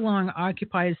 Tom DeLonge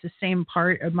occupies the same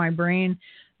part of my brain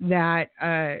that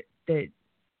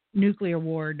nuclear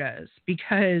war does,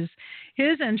 because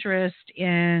his interest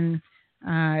in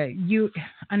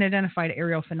unidentified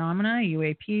aerial phenomena,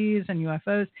 UAPs and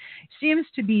UFOs, seems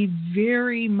to be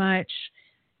very much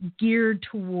geared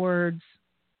towards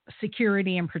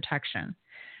security and protection.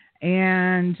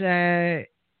 And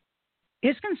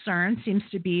his concern seems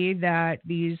to be that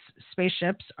these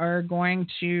spaceships are going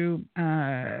to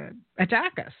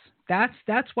attack us.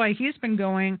 That's why he's been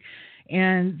going,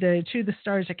 and the To the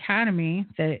Stars Academy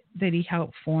that he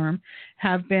helped form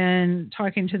have been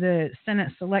talking to the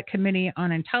Senate Select Committee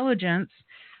on Intelligence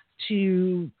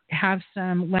to have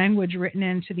some language written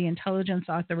into the Intelligence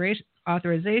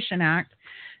Authorization Act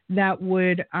that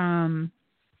would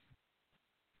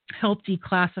help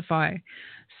declassify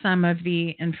some of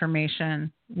the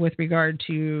information with regard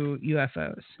to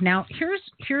UFOs. Now,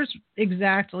 here's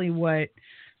exactly what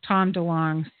Tom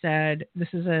DeLonge said. This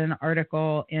is an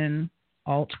article in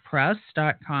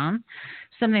altpress.com,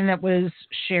 something that was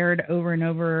shared over and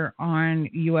over on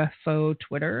UFO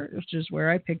Twitter, which is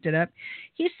where I picked it up.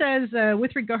 He says,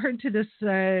 with regard to this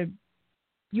UFOs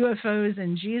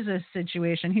and Jesus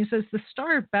situation, he says, the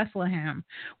Star of Bethlehem,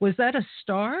 was that a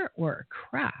star or a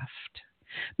craft?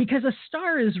 Because a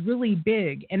star is really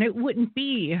big and it wouldn't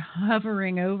be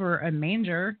hovering over a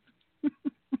manger.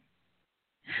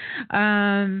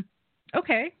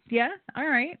 Okay, yeah, all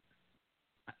right.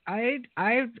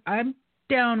 I'm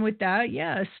down with that.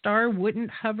 Yeah, a star wouldn't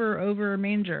hover over a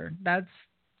manger. That's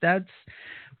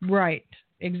right.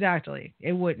 Exactly.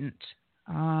 It wouldn't.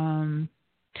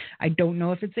 I don't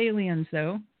know if it's aliens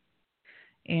though.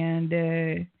 And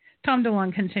Tom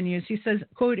DeLonge continues. He says,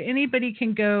 quote, anybody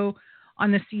can go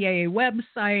on the CIA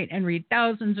website and read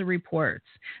thousands of reports.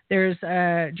 There's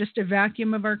just a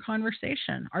vacuum of our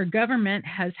conversation. Our government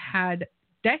has had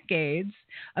decades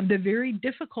of the very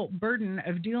difficult burden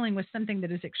of dealing with something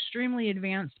that is extremely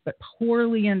advanced but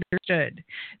poorly understood.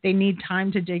 They need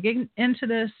time to dig into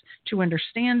this, to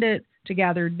understand it, to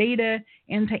gather data,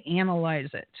 and to analyze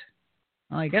it.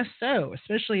 Well, I guess so,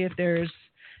 especially if there's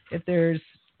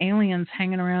aliens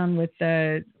hanging around with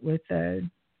JC.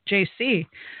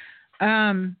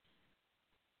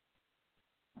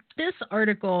 This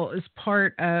article is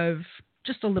part of,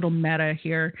 just a little meta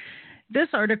here, this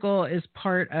article is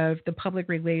part of the public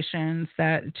relations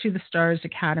that To the Stars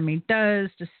Academy does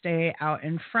to stay out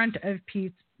in front of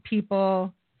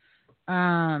people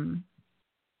and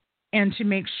to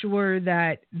make sure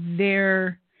that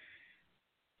their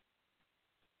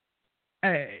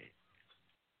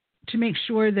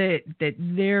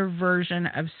version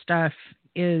of stuff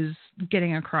is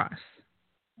getting across.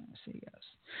 Let's see, yes.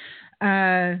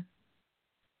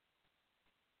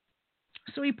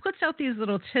 So he puts out these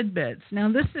little tidbits.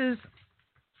 Now this is,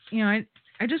 I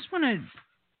just want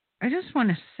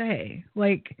to say,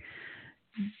 like,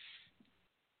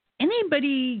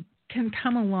 anybody can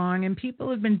come along, and people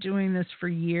have been doing this for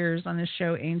years on the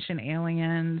show Ancient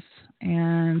Aliens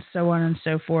and so on and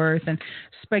so forth, and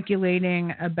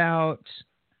speculating about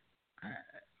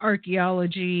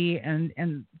archaeology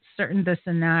and certain this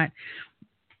and that.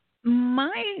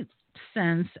 My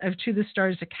sense of To the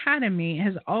Stars Academy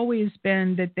has always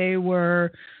been that they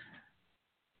were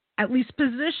at least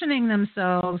positioning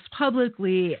themselves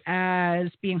publicly as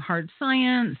being hard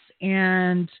science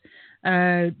and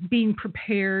being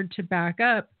prepared to back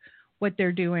up what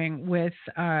they're doing with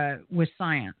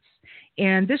science.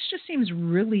 And this just seems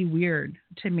really weird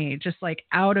to me, just like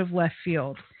out of left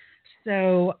field.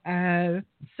 So I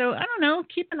don't know,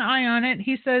 keep an eye on it.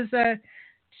 He says,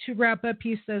 to wrap up,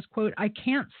 he says, quote, I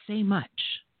can't say much.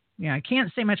 Yeah, I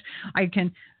can't say much. I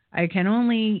can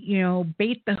only,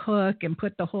 bait the hook and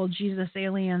put the whole Jesus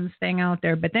aliens thing out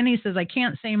there. But then he says, I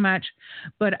can't say much,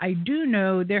 but I do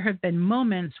know there have been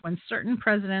moments when certain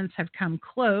presidents have come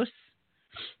close.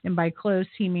 And by close,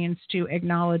 he means to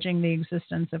acknowledging the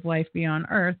existence of life beyond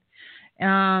Earth.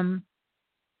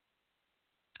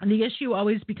 The issue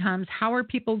always becomes, how are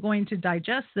people going to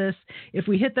digest this if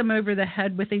we hit them over the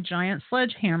head with a giant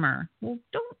sledgehammer? Well,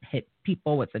 don't hit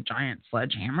people with a giant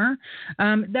sledgehammer.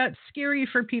 That's scary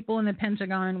for people in the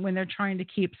Pentagon when they're trying to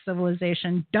keep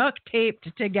civilization duct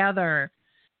taped together.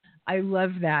 I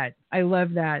love that. I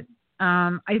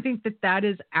think that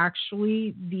is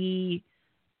actually the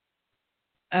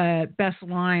best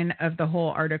line of the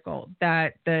whole article,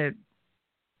 that the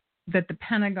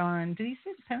Pentagon, did he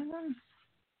say the Pentagon?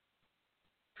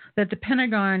 That the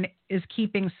Pentagon is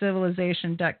keeping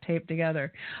civilization duct taped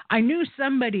together. I knew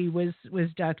somebody was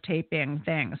duct taping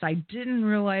things. I didn't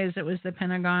realize it was the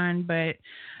Pentagon, but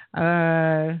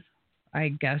I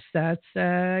guess that's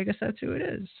who it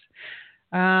is.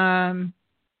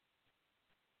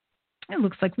 It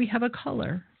looks like we have a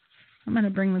caller. I'm going to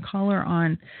bring the caller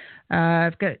on.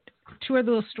 I've got two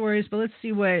other little stories, but let's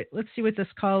see what this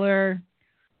caller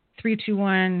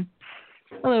 321.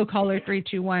 Hello, caller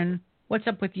 321. What's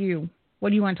up with you? What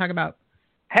do you want to talk about?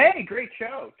 Hey, great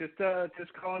show. Just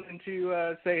calling in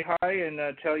to say hi and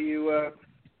tell you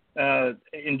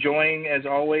enjoying, as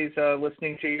always,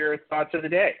 listening to your thoughts of the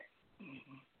day.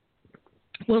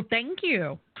 Well, thank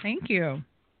you.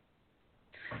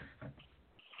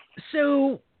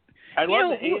 So, I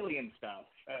love the alien stuff.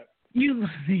 You love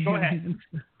the go alien ahead.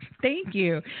 stuff. Thank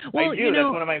you. Well, I do. That's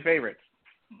one of my favorites.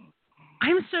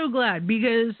 I'm so glad,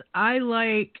 because I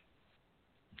like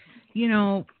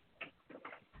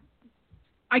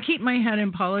I keep my head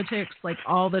in politics like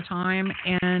all the time,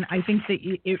 and I think that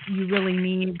you really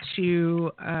need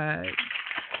to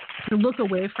look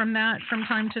away from that from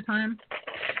time to time.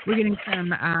 We're getting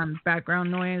some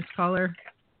background noise, caller.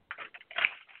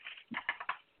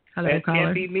 Hello, It caller.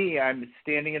 can't be me. I'm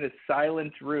standing in a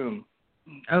silent room.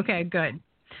 Okay, good.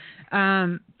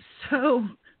 So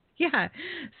yeah,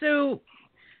 so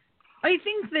I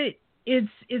think that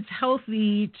it's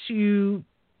healthy to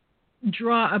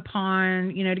draw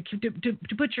upon,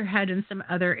 to put your head in some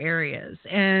other areas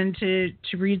and to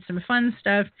read some fun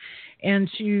stuff and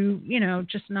to,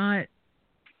 just not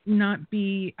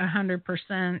be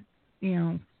 100%,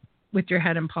 with your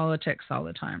head in politics all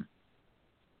the time.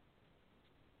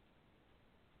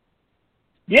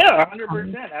 Yeah,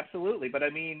 100%, absolutely. But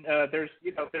I mean, there's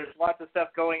lots of stuff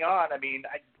going on. I mean,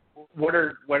 what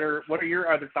are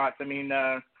your other thoughts? I mean,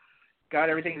 God,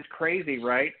 everything is crazy,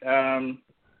 right?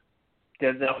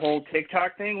 The whole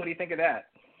TikTok thing. What do you think of that?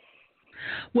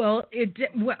 Well,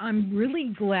 I'm really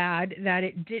glad that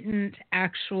it didn't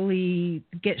actually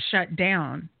get shut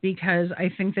down, because I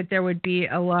think that there would be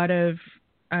a lot of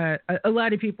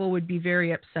people would be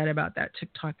very upset about that.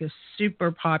 TikTok is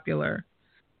super popular,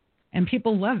 and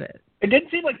people love it. It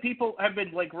didn't seem like people have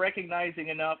been recognizing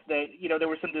enough that there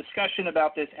was some discussion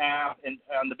about this app, and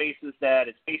on the basis that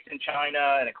it's based in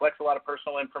China and it collects a lot of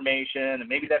personal information, and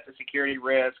maybe that's a security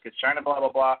risk. It's China, blah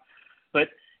blah blah. But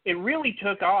it really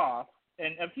took off,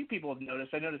 and a few people have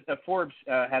noticed. I noticed that Forbes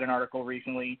had an article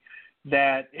recently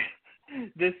that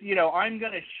this I'm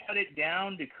going to shut it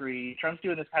down decree. Trump's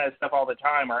doing this kind of stuff all the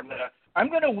time, or I'm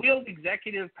going to wield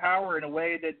executive power in a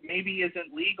way that maybe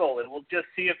isn't legal, and we'll just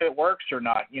see if it works or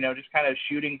not. Just kind of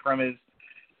shooting from his,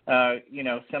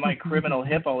 semi-criminal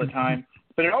hip all the time.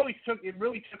 But it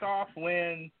really took off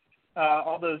when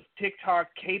all those TikTok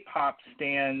K-pop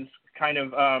stans kind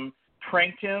of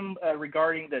pranked him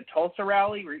regarding the Tulsa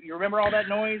rally. You remember all that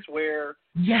noise where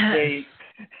yes.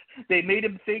 They made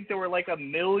him think there were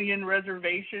 1 million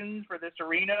reservations for this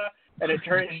arena, and it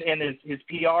turned, and his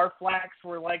PR flacks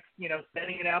were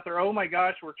sending it out there. Oh my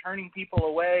gosh, we're turning people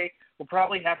away. We'll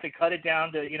probably have to cut it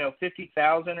down to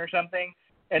 50,000 or something.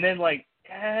 And then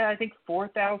I think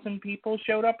 4,000 people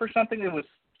showed up or something. It was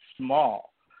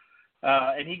small,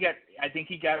 and I think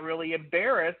he got really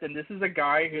embarrassed. And this is a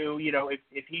guy who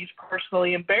if he's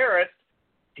personally embarrassed,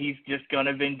 he's just going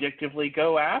to vindictively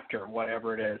go after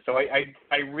whatever it is. So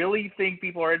I really think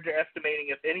people are underestimating,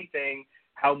 if anything,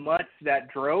 how much that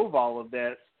drove all of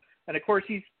this. And, of course,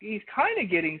 he's kind of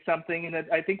getting something, and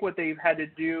I think what they've had to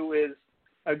do is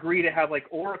agree to have,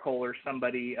 Oracle or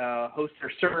somebody host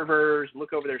their servers,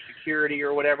 look over their security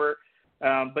or whatever.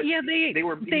 But yeah, he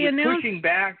was pushing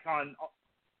back on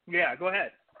 – yeah, go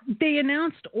ahead. They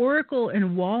announced Oracle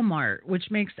and Walmart,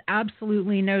 which makes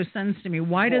absolutely no sense to me.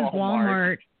 Why does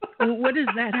Walmart what does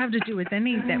that have to do with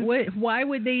anything? Why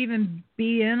would they even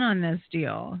be in on this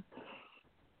deal?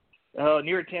 Oh,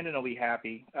 Near Attendant will be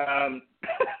happy. Yeah,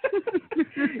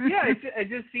 it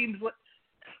just seems like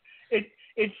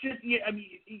it's just, I mean,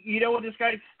 what this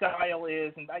guy's style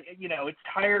is, and it's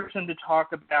tiresome to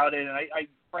talk about it, and I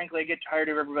frankly get tired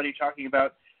of everybody talking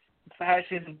about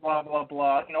fashion, blah blah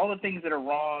blah. All the things that are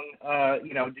wrong,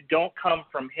 don't come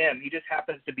from him. He just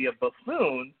happens to be a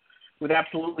buffoon with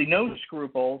absolutely no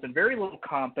scruples and very little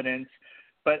competence.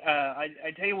 But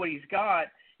I tell you what he's got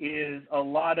is a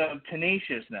lot of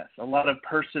tenaciousness, a lot of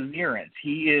perseverance.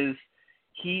 He is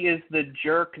the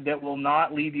jerk that will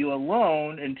not leave you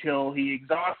alone until he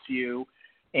exhausts you.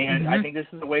 And I think this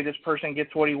is the way this person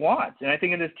gets what he wants. And I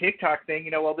think in this TikTok thing,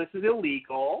 this is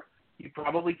illegal. You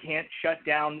probably can't shut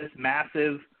down this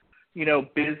massive,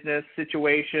 business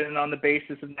situation on the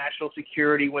basis of national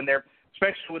security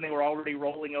especially when they were already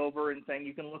rolling over and saying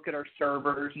you can look at our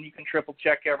servers and you can triple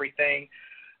check everything.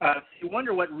 So you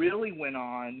wonder what really went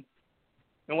on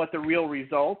and what the real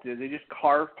result is. They just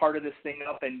carve part of this thing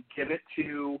up and give it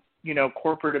to,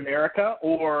 corporate America,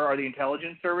 or are the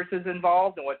intelligence services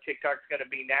involved? And what TikTok's going to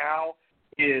be now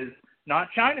is not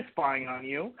China spying on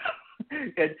you.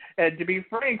 And to be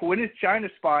frank, when is China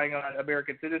spying on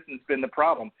American citizens been the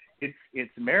problem?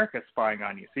 It's America spying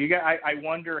on you. So I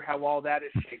wonder how all that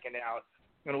is shaken out,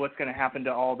 and what's going to happen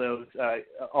to all those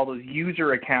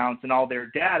user accounts and all their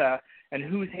data, and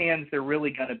whose hands they're really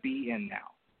going to be in now.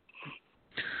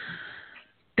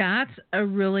 That's a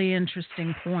really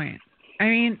interesting point. I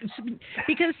mean,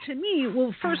 because to me,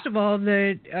 well, first of all,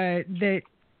 that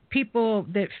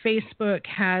Facebook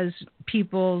has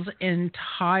people's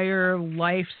entire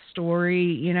life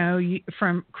story,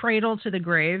 from cradle to the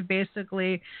grave,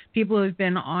 basically. People who've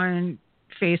been on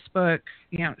Facebook,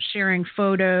 sharing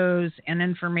photos and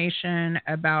information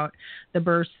about the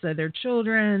births of their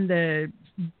children, the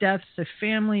deaths of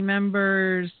family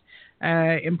members,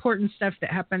 important stuff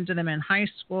that happened to them in high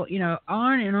school,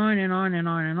 on and on and on and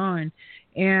on and on.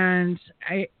 And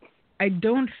I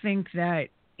don't think that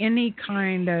any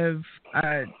kind of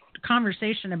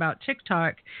conversation about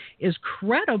TikTok is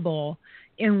credible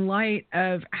in light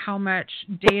of how much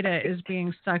data is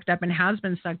being sucked up and has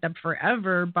been sucked up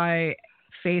forever by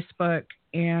Facebook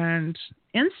and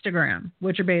Instagram,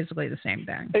 which are basically the same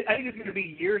thing. I think it's going to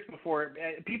be years before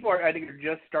people are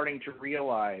just starting to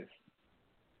realize,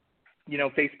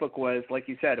 Facebook was, like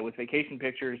you said, it was vacation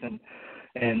pictures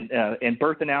and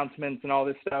birth announcements and all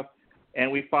this stuff.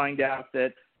 And we find out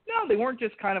that, no, they weren't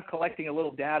just kind of collecting a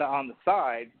little data on the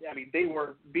side. I mean, they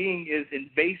were being as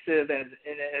invasive and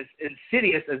as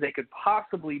insidious as they could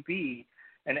possibly be,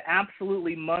 and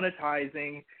absolutely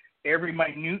monetizing every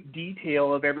minute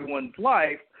detail of everyone's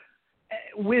life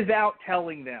without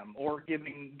telling them or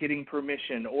getting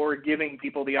permission or giving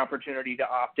people the opportunity to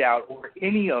opt out or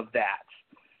any of that.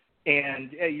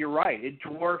 And you're right, it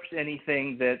dwarfs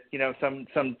anything that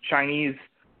some Chinese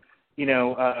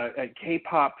a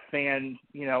K-pop fan,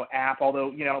 app,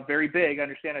 although, very big. I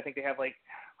understand. I think they have like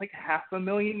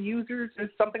 500,000 users or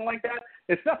something like that.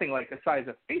 It's nothing like the size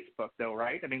of Facebook, though,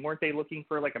 right? I mean, weren't they looking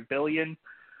for like 1 billion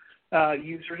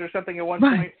users or something at one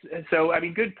point? So, I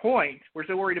mean, good point. We're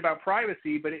so worried about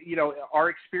privacy, but our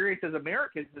experience as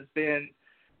Americans has been,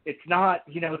 it's not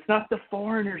the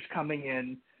foreigners coming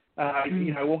in.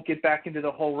 I won't get back into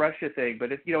the whole Russia thing,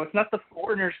 but it's not the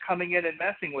foreigners coming in and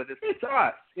messing with us. It's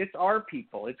us. It's our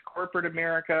people. It's corporate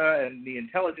America and the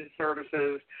intelligence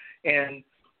services, and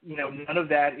none of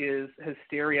that is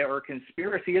hysteria or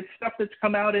conspiracy. It's stuff that's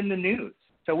come out in the news.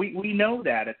 So we know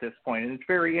that at this point, and it's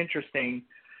very interesting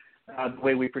the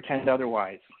way we pretend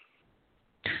otherwise.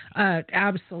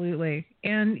 Absolutely,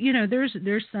 and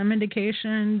there's some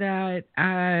indication that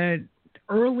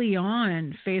early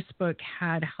on, Facebook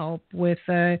had help with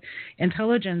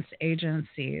intelligence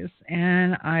agencies,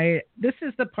 and this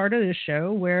is the part of the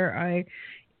show where I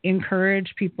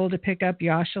encourage people to pick up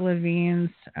Yasha Levine's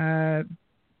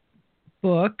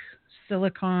book,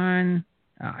 Silicon.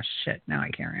 Oh shit! Now I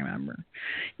can't remember.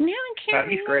 Now I can't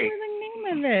remember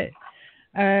the name of it.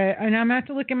 And I'm gonna have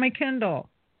to look at my Kindle.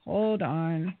 Hold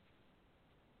on.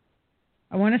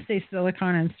 I want to say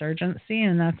Silicon Insurgency,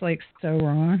 and that's like so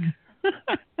wrong.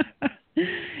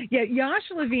 Yeah,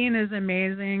 Yasha Levine is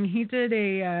amazing. He did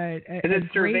a is it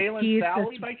Surveillance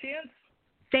Valley by chance?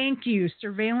 Thank you,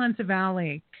 Surveillance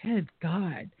Valley. Good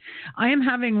God. I am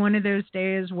having one of those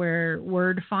days where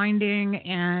word finding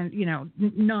and,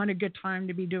 not a good time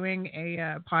to be doing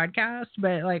a podcast,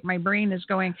 but like my brain is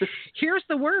going, here's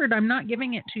the word. I'm not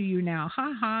giving it to you now.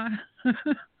 Ha ha.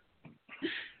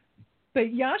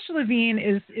 But Yasha Levine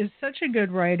is such a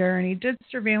good writer, and he did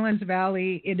Surveillance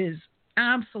Valley. It is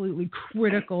absolutely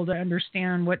critical to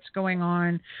understand what's going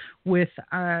on with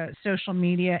social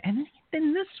media. And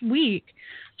then this week,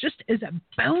 just as a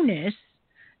bonus,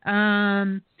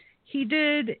 he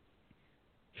did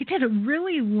a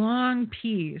really long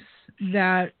piece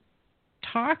that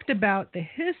talked about the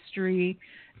history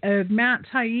of Matt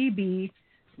Taibbi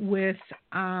with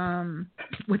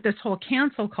this whole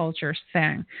cancel culture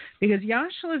thing, because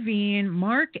Yasha Levine,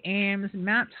 Mark Ames,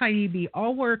 Matt Taibbi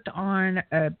all worked on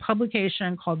a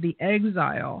publication called The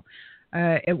Exile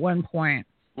at one point.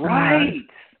 Right.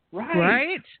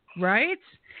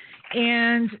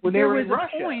 And when there was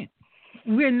a point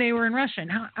when they were in Russia.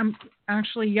 Now,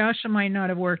 actually, Yasha might not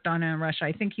have worked on it in Russia.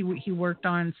 I think he worked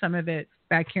on some of it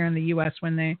back here in the U.S.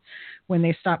 when they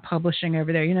stopped publishing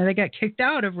over there. They got kicked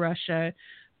out of Russia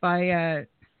by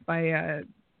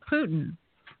Putin.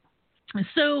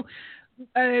 So,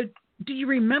 do you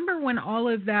remember when all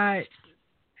of that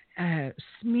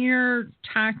smear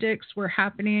tactics were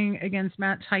happening against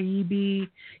Matt Taibbi?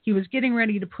 He was getting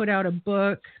ready to put out a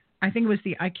book. I think it was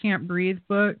the I Can't Breathe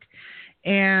book.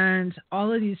 And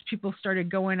all of these people started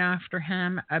going after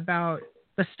him about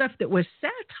the stuff that was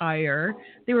satire.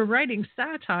 They were writing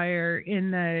satire in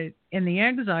the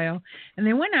Exile, and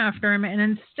they went after him.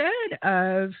 And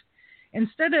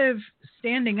instead of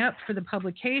standing up for the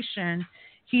publication,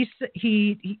 he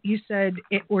said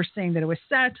it, or saying that it was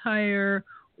satire,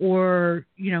 or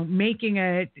making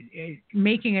a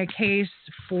case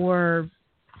for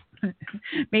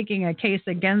making a case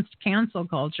against cancel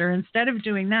culture. Instead of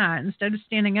doing that, instead of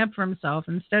standing up for himself,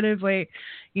 instead of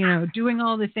doing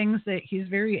all the things that he's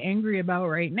very angry about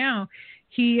right now,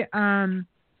 he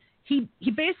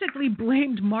he basically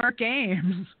blamed Mark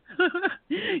Ames.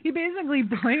 He basically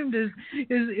blamed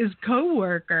his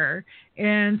coworker,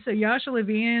 and so Yasha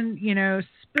Levine,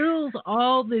 spills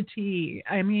all the tea.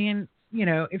 I mean,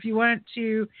 if you want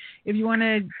to, if you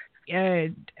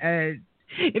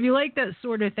like that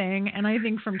sort of thing, and I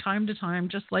think from time to time,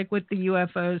 just like with the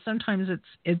UFOs, sometimes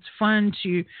it's fun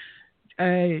to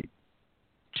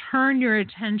turn your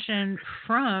attention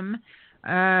from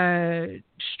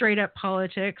straight up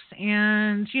politics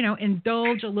and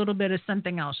indulge a little bit of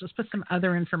something else. Just put some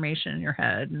other information in your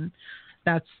head, and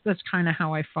that's kind of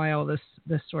how I file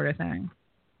this sort of thing.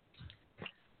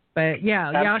 But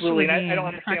yeah, absolutely. Yasha Levine, I don't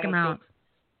understand check him out.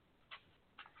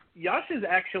 Yash is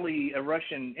actually a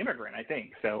Russian immigrant, I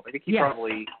think. So I think he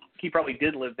probably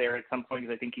did live there at some point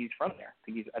because I think he's from there.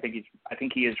 I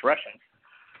think he is Russian.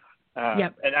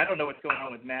 Yep. And I don't know what's going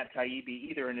on with Matt Taibbi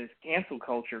either in his cancel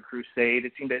culture crusade.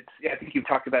 It seemed I think you've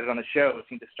talked about it on the show. It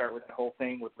seemed to start with the whole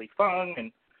thing with Li Feng,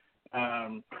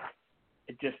 and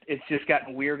it's just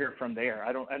gotten weirder from there.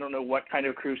 I don't know what kind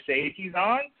of crusade he's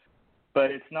on, but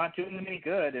it's not doing him any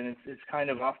good, and it's kind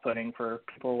of off-putting for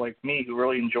people like me who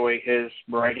really enjoy his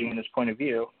writing and his point of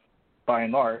view, by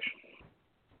and large.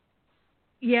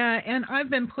 Yeah, and I've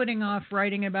been putting off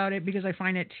writing about it because I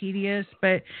find it tedious,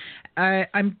 but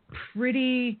I'm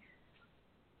pretty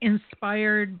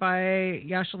inspired by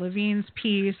Yasha Levine's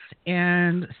piece,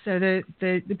 and so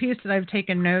the piece that I've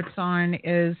taken notes on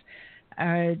is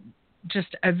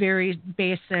just a very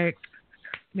basic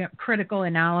critical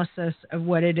analysis of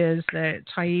what it is that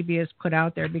Taibbi has put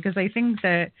out there, because I think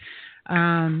that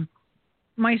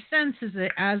my sense is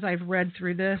that as I've read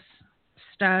through this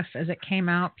stuff as it came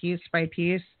out piece by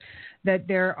piece, that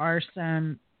there are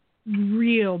some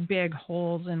real big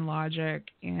holes in logic,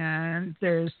 and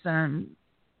there's some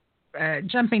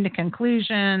jumping to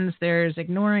conclusions, there's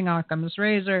ignoring Occam's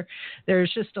razor,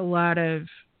 there's just a lot of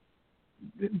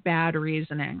bad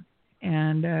reasoning.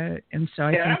 And so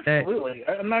I think that absolutely.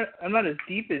 I'm not as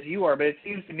deep as you are, but it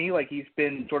seems to me like he's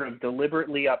been sort of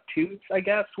deliberately obtuse, I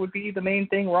guess, would be the main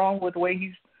thing wrong with the way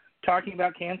he's talking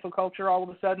about cancel culture all of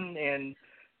a sudden, and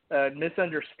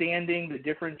misunderstanding the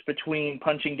difference between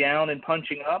punching down and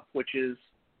punching up, which is,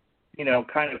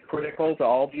 kind of critical to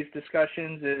all these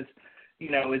discussions. Is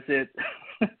it,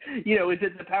 is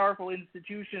it the powerful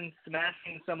institutions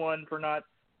smashing someone for not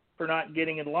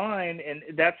getting in line, and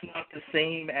that's not the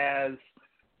same as,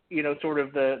 sort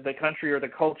of the country or the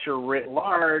culture writ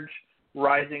large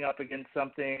rising up against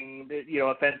something,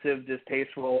 offensive,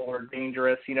 distasteful, or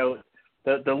dangerous.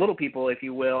 The little people, if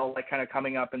you will, like kind of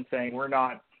coming up and saying we're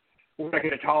not going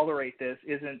to tolerate this.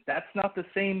 That's not the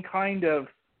same kind of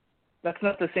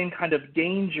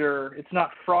danger. It's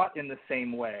not fraught in the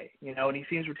same way, And he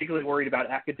seems particularly worried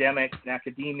about academics and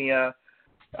academia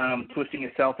twisting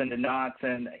itself into knots,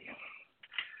 and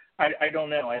I don't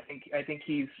know. I think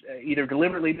he's either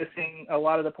deliberately missing a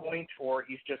lot of the point, or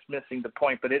he's just missing the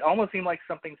point. But it almost seemed like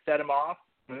something set him off.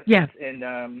 Yeah.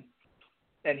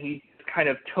 And he kind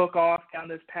of took off down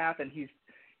this path, and he's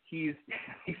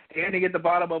standing at the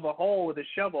bottom of a hole with a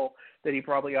shovel that he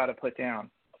probably ought to put down.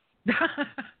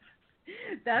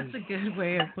 That's a good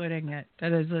way of putting it.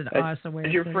 That is an awesome way.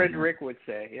 As your friend Rick would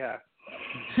say, yeah.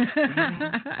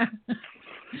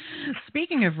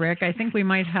 Speaking of Rick, I think we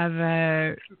might have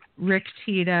Rick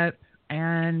teed up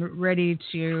and ready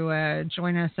to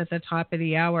join us at the top of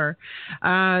the hour.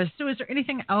 So is there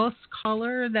anything else,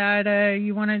 caller, that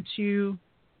you wanted to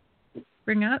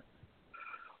bring up?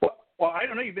 Well, I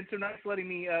don't know. You've been so nice letting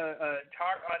me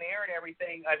talk on air and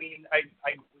everything. I mean,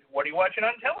 what are you watching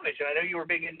on television? I know you were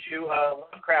big into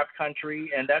Lovecraft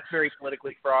Country, and that's very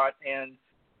politically fraught and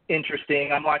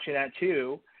interesting. I'm watching that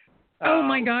too. Oh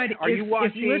my God!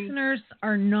 If listeners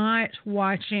are not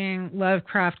watching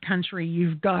Lovecraft Country,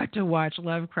 you've got to watch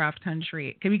Lovecraft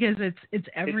Country, because it's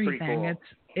everything. Cool.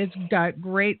 It's got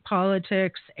great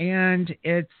politics, and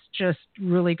it's just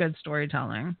really good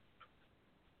storytelling.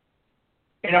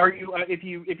 And are you,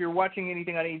 if you're watching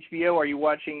anything on HBO, are you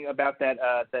watching about that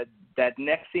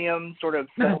NXIVM sort of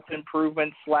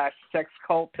self-improvement / sex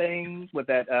cult thing with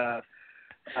that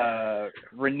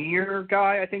Rainier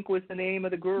guy, I think was the name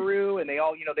of the guru, and they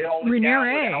all went down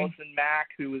with Allison Mack,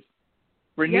 who was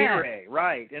Rainier,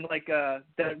 right? And like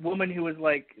that woman who was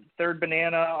like third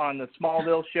banana on the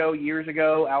Smallville show years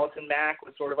ago, Allison Mack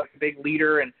was sort of like a big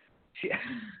leader, and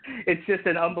it's just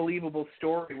an unbelievable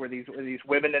story where these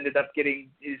women ended up getting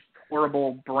these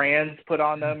horrible brands put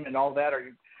on them and all that.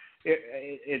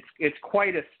 It's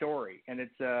quite a story, and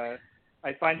it's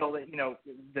I find all that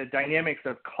the dynamics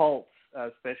of cults,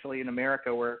 especially in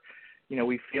America, where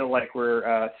we feel like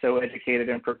we're so educated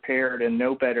and prepared and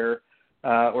know better,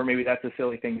 Or maybe that's a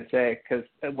silly thing to say because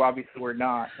obviously we're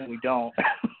not and we don't.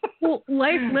 Well,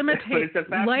 life imitates but it's a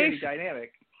fascinating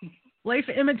dynamic. Life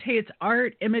imitates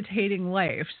art, imitating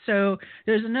life. So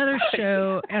there's another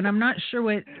show, and I'm not sure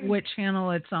what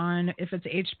channel it's on, if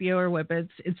it's HBO or what, but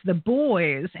it's The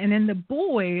Boys. And in The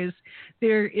Boys,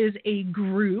 there is a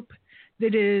group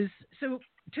that is, so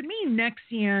to me,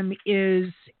 NXIVM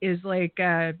is like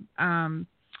a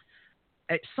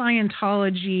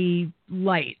Scientology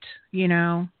light, you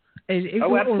know?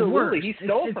 Absolutely. He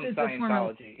stole from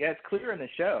Scientology. Yeah, it's clear in the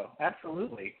show.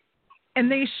 Absolutely. And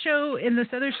they show in this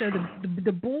other show,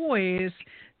 the Boys.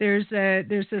 There's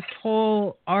this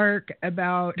whole arc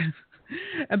about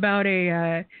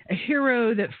a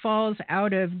hero that falls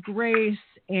out of grace,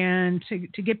 and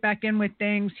to get back in with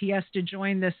things, he has to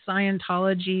join this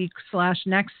Scientology /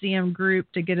 NXIVM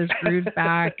group to get his groove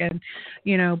back, and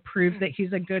prove that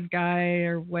he's a good guy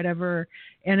or whatever.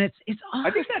 And it's all.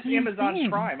 I think that's Amazon thing.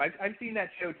 Prime. I've seen that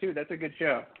show too. That's a good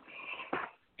show.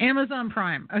 Amazon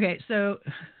Prime. Okay, so.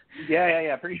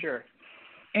 Yeah, pretty sure.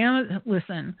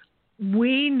 Listen,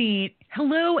 we need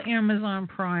hello Amazon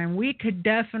Prime. We could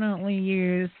definitely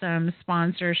use some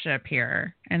sponsorship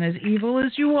here. And as evil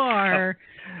as you are,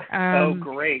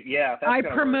 great, yeah. I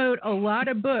promote a lot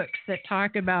of books that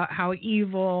talk about how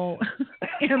evil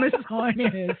Amazon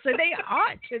is, so they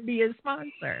ought to be a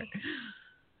sponsor.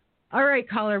 All right,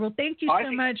 caller. Well, thank you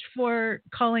so much for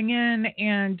calling in,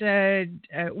 and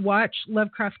watch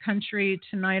Lovecraft Country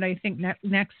tonight. I think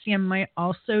NXIVM might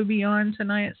also be on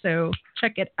tonight, so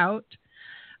check it out.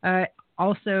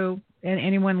 Also, and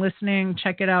anyone listening,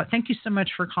 check it out. Thank you so much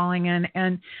for calling in.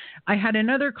 And I had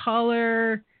another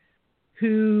caller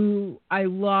who I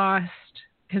lost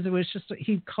because it was just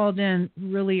he called in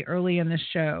really early in the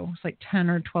show. It was like 10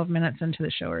 or 12 minutes into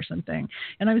the show or something.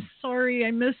 And I'm sorry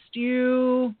I missed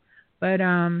you. But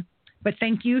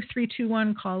thank you,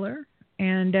 321 caller.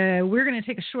 And we're going to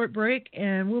take a short break,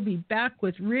 and we'll be back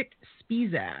with Rick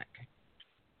Spisak.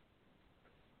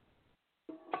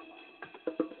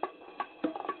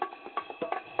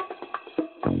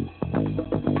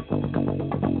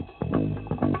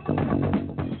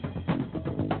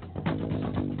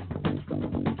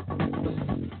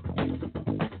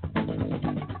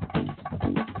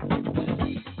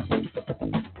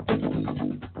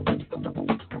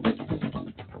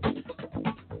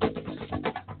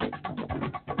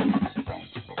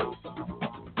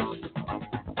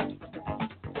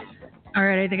 All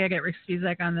right, I think I got Rick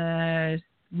Spisak on the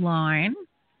line.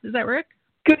 Is that Rick?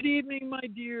 Good evening, my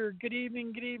dear. Good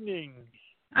evening, good evening.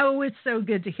 Oh, it's so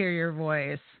good to hear your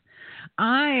voice.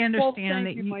 I understand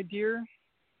thank you, my dear.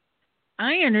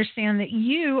 I understand that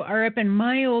you are up in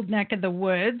my old neck of the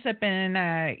woods, up in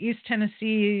East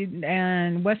Tennessee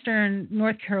and Western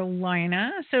North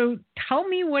Carolina. So tell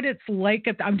me what it's like.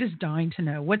 I'm just dying to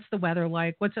know. What's the weather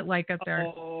like? What's it like up there?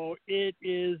 Oh, it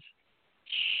is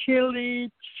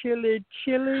chilly. It's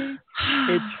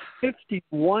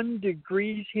 51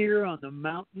 degrees here on the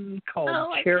mountain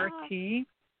called Cherokee.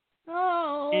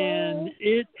 Oh. And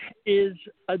it is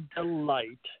a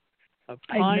delight. A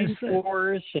pine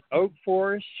forest and oak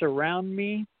forest surround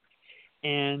me.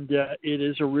 And it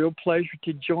is a real pleasure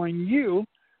to join you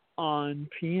on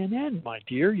PNN, my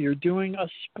dear. You're doing a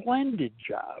splendid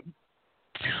job.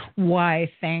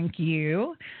 Why, thank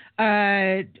you.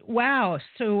 Wow.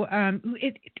 So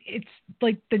it's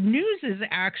like the news is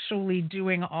actually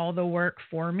doing all the work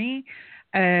for me.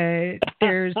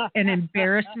 There's an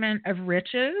embarrassment of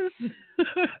riches.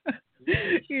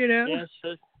 You know?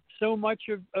 Yes, so much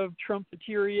of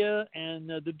Trumpeteria and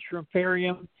the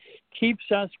Trumparium keeps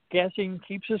us guessing,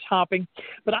 keeps us hopping.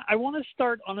 But I want to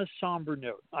start on a somber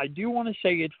note. I do want to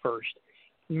say it first.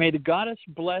 May the goddess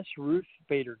bless Ruth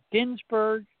Bader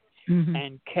Ginsburg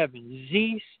and Kevin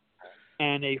Zeese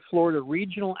and a Florida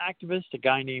regional activist, a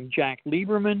guy named Jack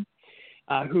Lieberman,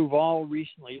 who've all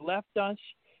recently left us.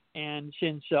 And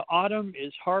since autumn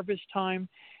is harvest time,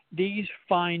 these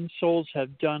fine souls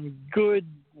have done good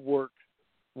work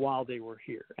while they were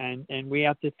here, and we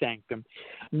have to thank them.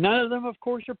 None of them, of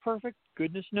course, are perfect,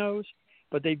 goodness knows,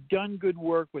 but they've done good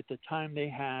work with the time they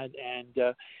had,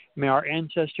 and may our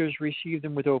ancestors receive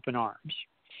them with open arms.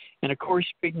 And, of course,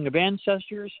 speaking of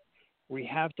ancestors, we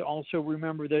have to also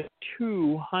remember the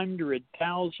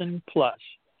 200,000 plus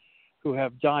who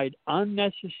have died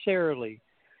unnecessarily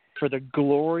for the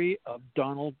glory of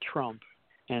Donald Trump,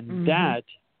 and that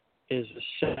is a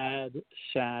sad,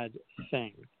 sad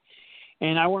thing.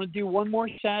 And I want to do one more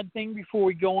sad thing before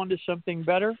we go on to something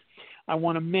better. I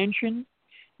want to mention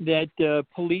that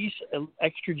police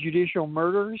extrajudicial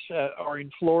murders are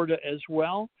in Florida as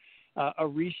well.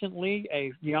 Recently,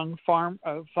 a young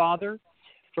father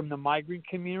from the migrant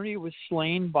community was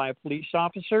slain by a police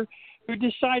officer who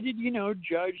decided,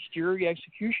 judge, jury,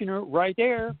 executioner, right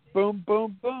there, boom,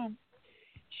 boom, boom.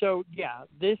 So, yeah,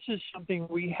 this is something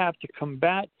we have to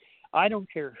combat. I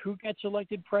don't care who gets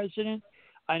elected president.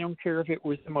 I don't care if it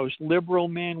was the most liberal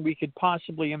man we could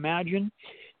possibly imagine,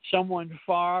 someone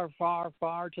far, far,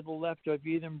 far to the left of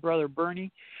even Brother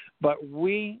Bernie. But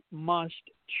we must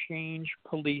change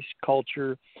police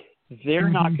culture. They're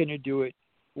not going to do it.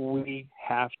 We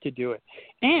have to do it.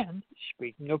 And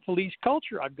speaking of police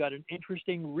culture, I've got an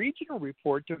interesting regional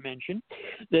report to mention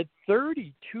that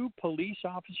 32 police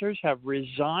officers have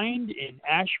resigned in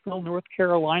Asheville, North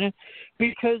Carolina,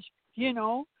 because,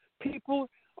 people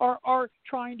are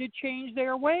trying to change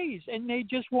their ways and they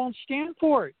just won't stand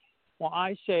for it. Well,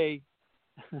 I say,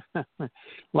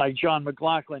 like John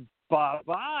McLaughlin,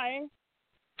 bye-bye.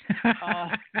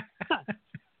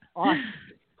 On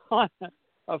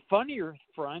a funnier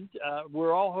front,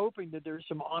 we're all hoping that there's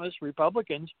some honest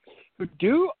Republicans who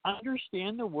do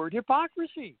understand the word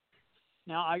hypocrisy.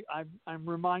 Now, I'm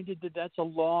reminded that that's a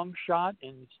long shot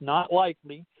and it's not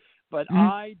likely, but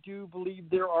I do believe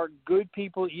there are good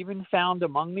people even found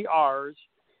among the R's,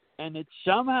 and that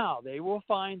somehow they will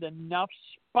find enough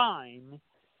spine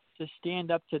to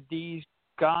stand up to these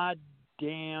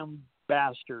goddamn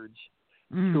bastards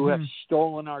who have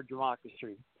stolen our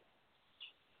democracy.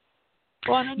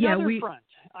 Well, on another front,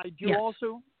 I do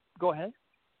also – go ahead.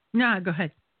 No, go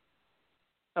ahead.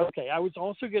 Okay, I was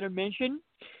also going to mention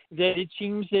that it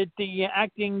seems that the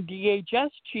acting DHS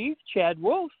chief, Chad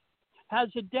Wolf, has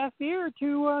a deaf ear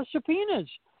to subpoenas.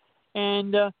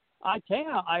 And I tell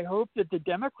you, I hope that the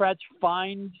Democrats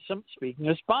find some – speaking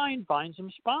of spine, find some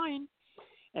spine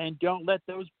and don't let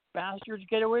those bastards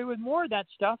get away with more of that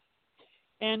stuff.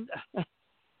 And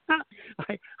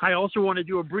I also want to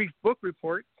do a brief book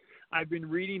report. I've been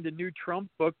reading the new Trump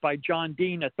book by John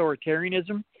Dean,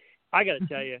 Authoritarianism. I got to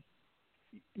tell you,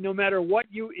 no matter what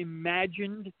you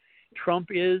imagined Trump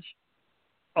is,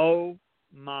 oh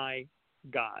my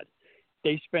God.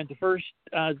 They spent the first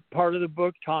part of the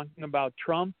book talking about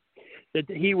Trump, that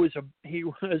he was a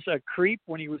creep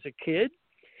when he was a kid.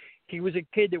 He was a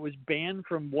kid that was banned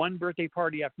from one birthday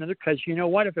party after another because, you know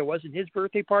what, if it wasn't his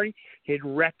birthday party, he'd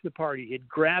wreck the party. He'd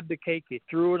grab the cake, he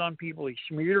threw it on people, he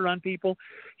smeared it on people.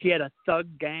 He had a thug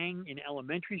gang in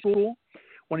elementary school.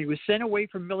 When he was sent away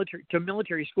from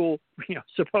military school,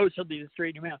 supposedly to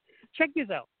straighten him out. Check this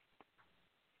out.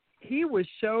 He was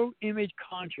so image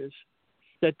conscious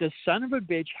that the son of a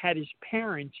bitch had his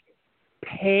parents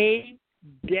pay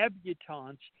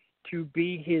debutantes to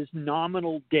be his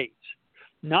nominal dates.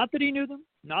 Not that he knew them,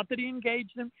 not that he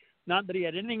engaged them, not that he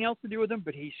had anything else to do with them,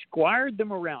 but he squired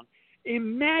them around.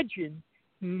 Imagine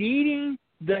needing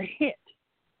the hit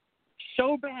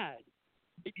so bad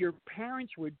that your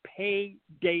parents would pay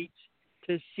dates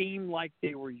to seem like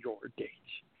they were your dates.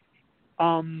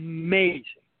 Amazing.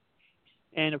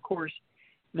 And, of course,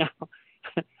 now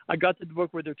I got to the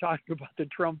book where they're talking about the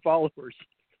Trump followers.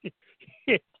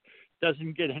 It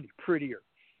doesn't get any prettier.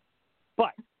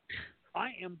 But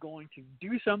I am going to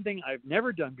do something I've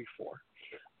never done before.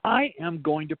 I am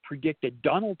going to predict that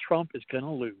Donald Trump is going to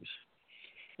lose.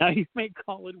 Now, you may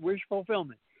call it wish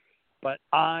fulfillment, but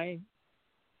I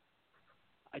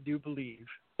do believe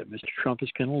that Mr. Trump is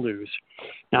going to lose.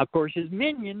 Now, of course, his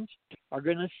minions are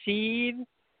going to seethe,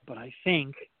 but I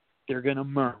think they're going to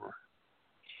murmur.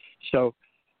 So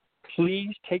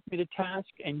please take me to task,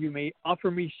 and you may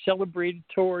offer me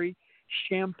celebratory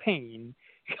champagne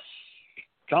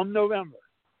come November,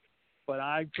 but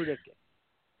I predict it.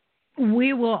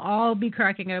 We will all be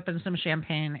cracking open some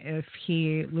champagne if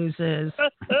he loses,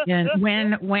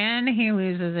 when he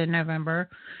loses in November,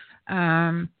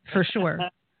 for sure,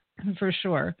 for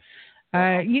sure.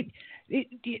 That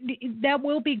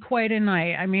will be quite a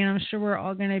night. I mean, I'm sure we're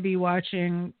all going to be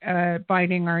watching,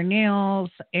 biting our nails,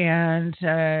 and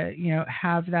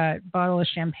have that bottle of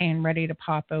champagne ready to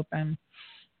pop open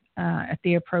at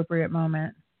the appropriate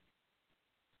moment.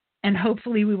 And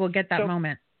hopefully we will get that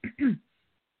moment.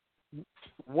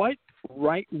 What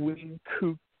right-wing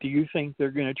kook do you think they're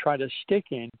going to try to stick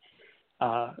in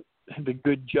the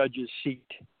good judge's seat?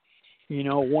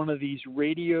 One of these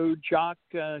radio shock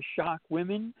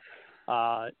women,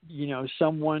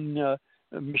 someone,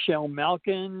 Michelle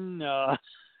Malkin,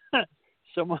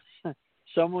 someone.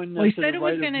 Well, he said it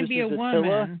was going to be a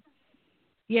woman.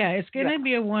 Yeah, it's going to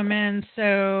be a woman.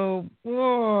 So,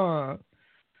 whoa.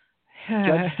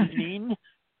 Judge Jeanine.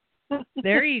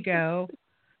 There you go.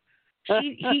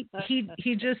 He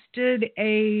just did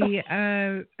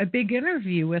a big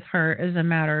interview with her, as a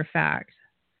matter of fact.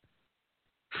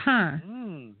 Huh.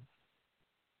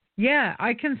 Yeah,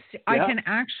 I can I can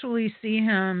actually see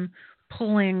him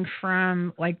pulling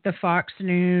from like the Fox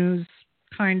News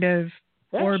kind of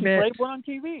orbit. She played one on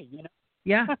TV,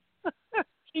 Yeah,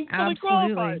 She's fully absolutely.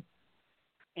 qualified.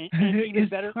 And even as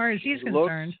better, far as he's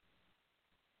concerned.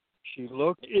 She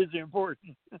look is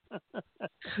important.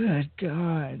 Good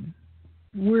God.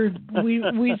 The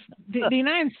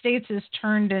United States has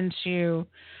turned into,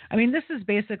 I mean, this is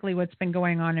basically what's been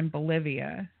going on in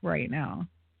Bolivia right now.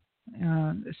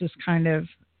 This is kind of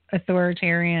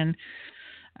authoritarian,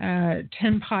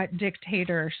 tin pot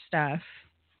dictator stuff.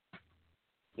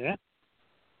 Yeah.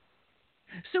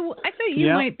 So I thought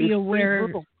you might be aware.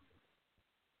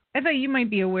 I thought you might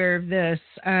be aware of this.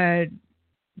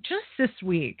 Just this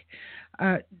week,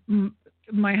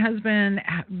 my husband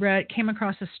came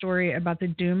across a story about the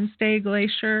Doomsday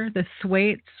Glacier, the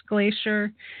Thwaites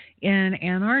Glacier in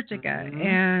Antarctica. Mm-hmm.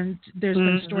 And there's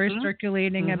been stories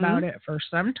circulating about it for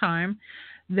some time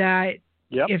that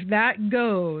if that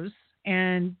goes,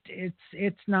 and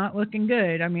it's not looking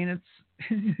good. I mean,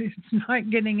 it's not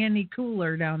getting any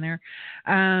cooler down there.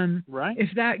 Right.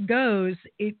 If that goes,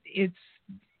 it's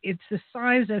the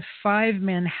size of 5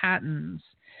 Manhattans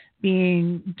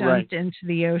being dumped into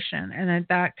the ocean, and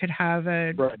that could have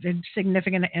a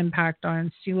significant impact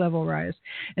on sea level rise.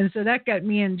 And so that got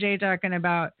me and Jay talking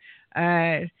about,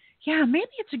 maybe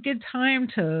it's a good time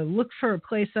to look for a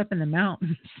place up in the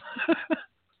mountains.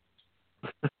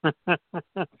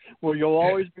 Well, you'll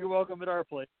always be welcome at our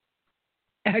place.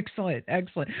 Excellent.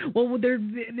 Well,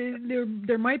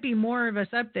 there might be more of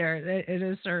us up there at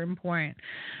a certain point.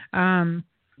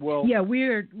 We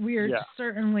are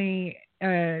certainly.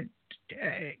 I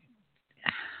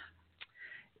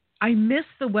miss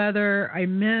the weather. I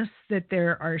miss that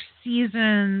there are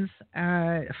seasons.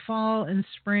 Fall and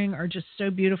spring are just so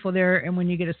beautiful there, and when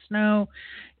you get a snow,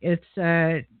 it's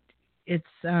a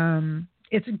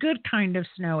good kind of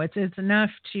snow. It's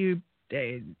enough to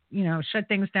shut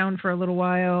things down for a little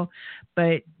while,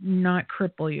 but not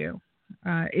cripple you.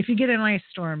 If you get an ice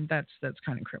storm, that's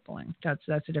kind of crippling. That's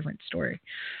a different story.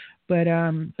 But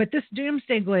this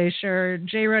Doomsday Glacier,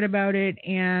 Jay read about it,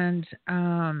 and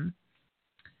then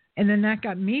that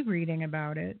got me reading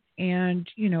about it. And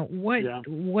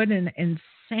what an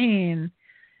insane,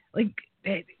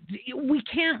 we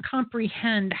can't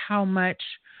comprehend how much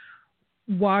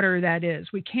water that is.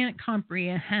 We can't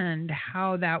comprehend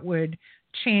how that would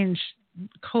change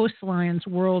coastlines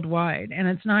worldwide. And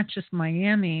it's not just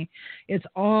Miami; it's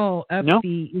all up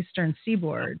the eastern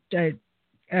seaboard.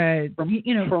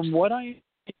 From what I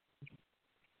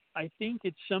think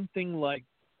it's something like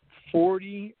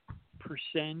 40%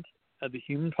 of the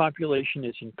human population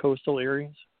is in coastal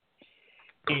areas,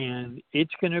 and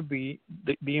it's going to be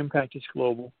the impact is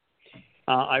global.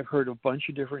 I've heard a bunch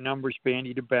of different numbers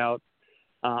bandied about.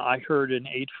 I heard an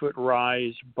 8-foot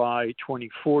rise by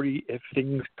 2040 if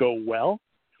things go well,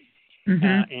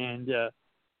 and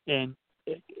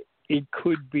it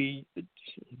could be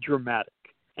dramatic.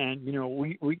 And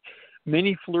we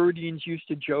many Floridians used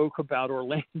to joke about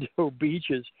Orlando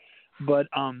beaches, but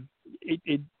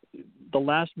the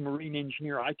last marine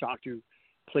engineer I talked to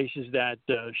places that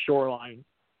shoreline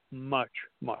much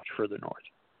further north.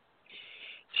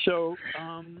 So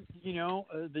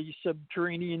the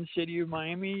subterranean city of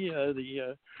Miami,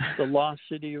 the lost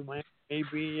city of Miami, may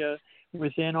be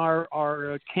within our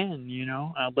ken.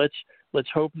 Let's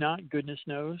hope not. Goodness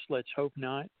knows. Let's hope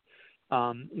not.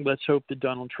 Let's hope that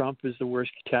Donald Trump is the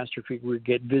worst catastrophe we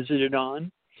get visited on.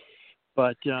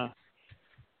 But,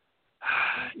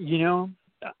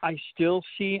 I still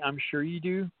see, I'm sure you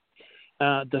do,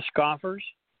 the scoffers,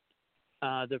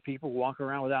 the people walk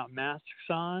around without masks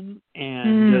on.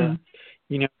 And,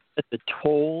 the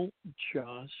toll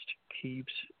just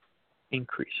keeps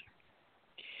increasing.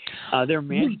 They're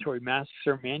mandatory. Masks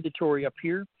are mandatory up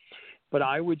here. But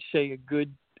I would say a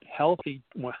good healthy,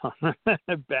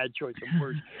 bad choice of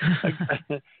words.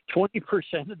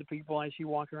 20% of the people I see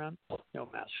walk around, no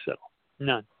masks at all.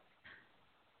 None.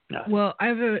 Well, I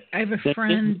have a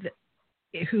friend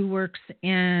who works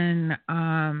in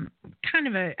kind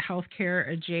of a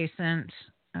healthcare adjacent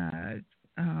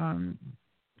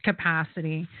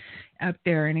capacity up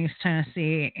there in East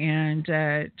Tennessee, and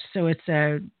so it's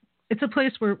a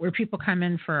place where people come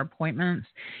in for appointments,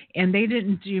 and they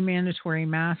didn't do mandatory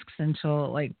masks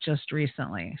until just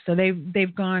recently. So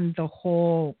they've gone the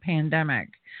whole pandemic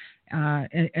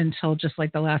until just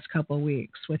the last couple of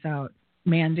weeks without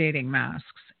mandating masks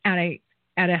at a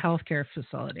healthcare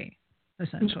facility,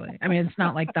 essentially. I mean, it's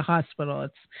not like the hospital;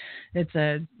 it's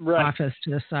a office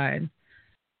to the side.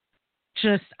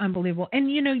 just unbelievable.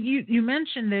 And you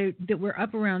mentioned that we're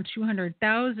up around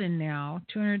 200,000 now,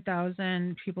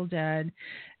 200,000 people dead.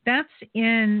 That's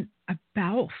in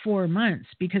about 4 months,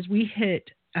 because we hit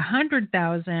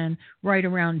 100,000 right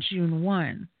around June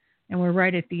 1, and we're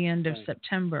right at the end of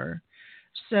September.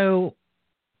 So,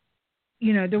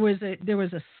 there was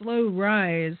a slow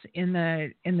rise in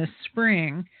the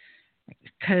spring,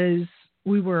 because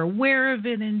we were aware of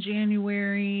it in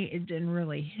January. It didn't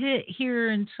really hit here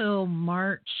until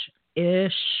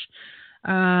March-ish.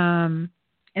 And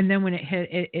then when it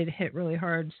hit, it hit really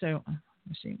hard. So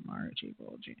let's see, March,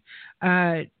 April, June.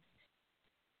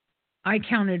 I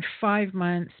counted 5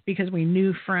 months, because we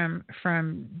knew from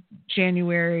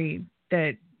January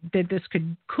that this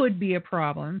could be a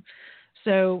problem.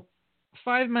 So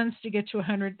 5 months to get to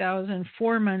 100,000,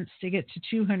 4 months to get to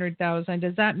 200,000.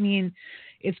 Does that mean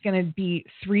it's going to be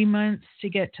 3 months to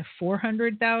get to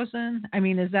 400,000? I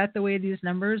mean, is that the way these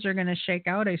numbers are going to shake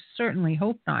out? I certainly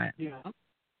hope not. Yeah. The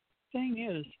thing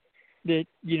is that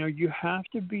you have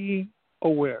to be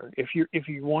aware, if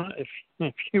you want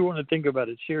to think about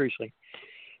it seriously,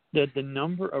 that the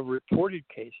number of reported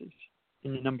cases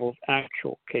and the number of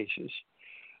actual cases,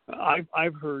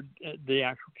 I've heard the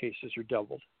actual cases are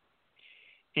doubled.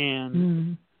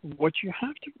 And what you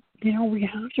have to, we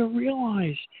have to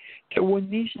realize that when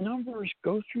these numbers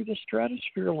go through the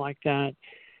stratosphere like that,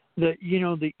 the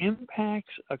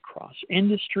impacts across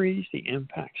industries, the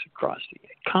impacts across the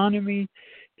economy,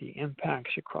 the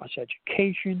impacts across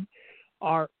education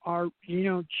are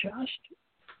just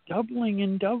doubling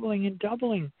and doubling and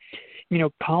doubling.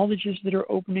 Colleges that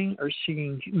are opening are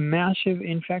seeing massive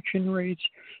infection rates.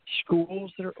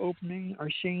 Schools that are opening are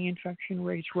seeing infection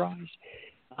rates rise.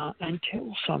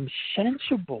 Until some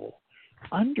sensible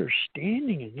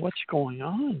understanding of what's going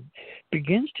on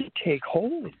begins to take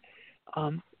hold,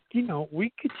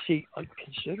 we could see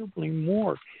considerably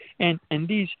more. And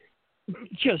these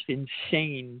just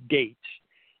insane dates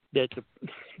that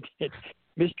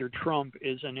Mr. Trump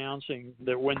is announcing,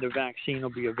 that when the vaccine will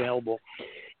be available.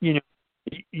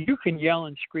 You can yell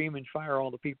and scream and fire all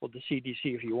the people at the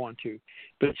CDC if you want to,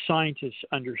 but scientists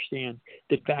understand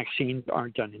that vaccines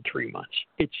aren't done in 3 months.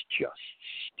 It's just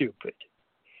stupid.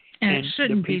 And it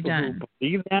shouldn't be done. The people who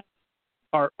believe that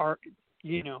are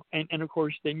and of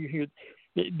course then you hear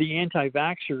the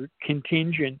anti-vaxxer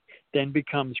contingent then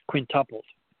becomes quintupled,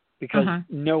 because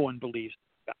no one believes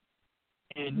that.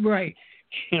 And right.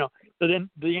 So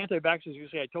then the anti-vaxxers who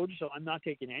say, "I told you so, I'm not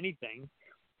taking anything."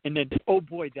 And then, oh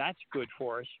boy, that's good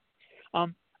for us.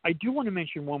 I do want to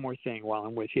mention one more thing while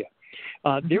I'm with you.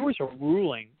 There was a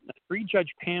ruling, a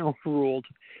 3-judge panel ruled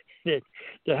that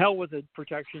to hell with the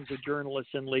protections of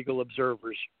journalists and legal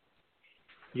observers.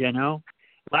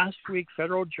 Last week,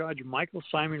 federal judge Michael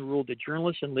Simon ruled that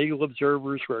journalists and legal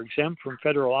observers were exempt from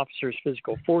federal officers'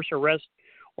 physical force arrest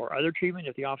or other treatment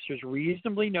if the officers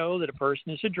reasonably know that a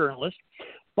person is a journalist.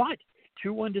 But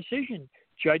 2-1 decision.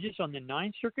 Judges on the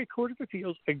Ninth Circuit Court of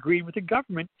Appeals agreed with the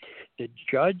government that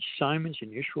Judge Simon's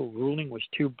initial ruling was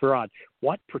too broad.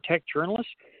 What? Protect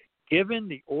journalists? Given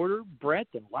the order,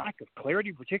 breadth, and lack of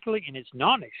clarity, particularly in its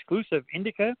non-exclusive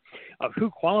indica of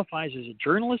who qualifies as a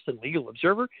journalist and legal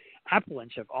observer,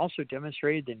 appellants have also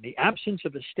demonstrated that in the absence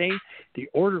of a stay, the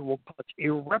order will cause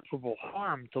irreparable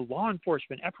harm to law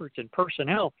enforcement efforts and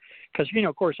personnel, because,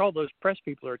 of course, all those press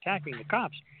people are attacking the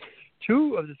cops.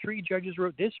 2 of the 3 judges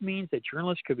wrote, this means that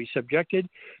journalists could be subjected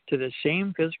to the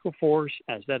same physical force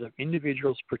as that of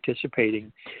individuals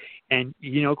participating. And,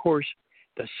 of course,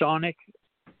 the sonic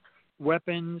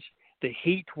weapons, the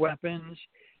heat weapons,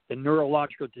 the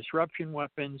neurological disruption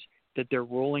weapons that they're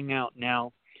rolling out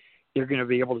now, they're going to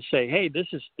be able to say, hey, this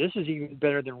is even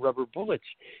better than rubber bullets.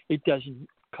 It doesn't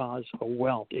cause a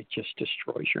welt. It just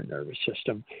destroys your nervous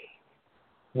system.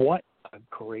 What a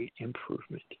great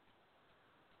improvement.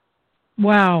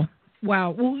 Wow.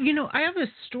 Well, I have a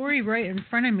story right in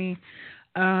front of me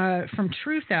from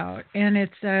Truthout, and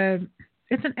it's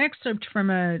an excerpt from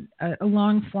a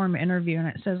long-form interview, and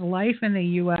it says, life in the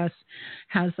U.S.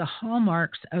 has the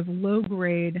hallmarks of a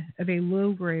low-grade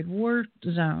war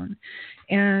zone.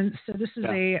 And so this is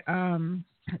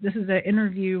an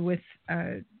interview with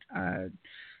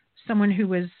someone who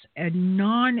was a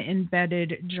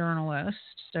non-embedded journalist.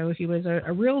 So he was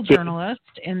a real journalist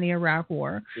in the Iraq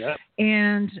War. Yeah.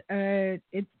 And they're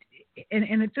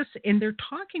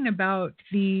talking about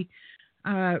the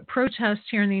protests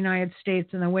here in the United States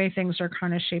and the way things are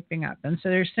kind of shaping up. And so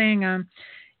they're saying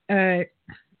let's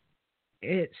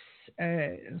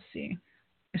see.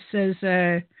 It says,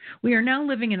 we are now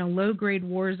living in a low-grade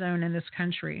war zone in this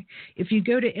country. If you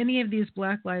go to any of these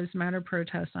Black Lives Matter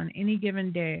protests on any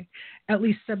given day, at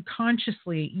least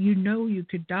subconsciously, you know you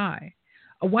could die.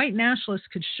 A white nationalist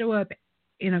could show up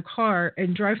in a car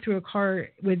and drive through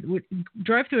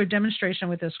a demonstration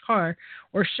with his car,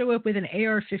 or show up with an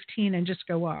AR-15 and just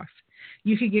go off.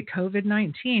 You could get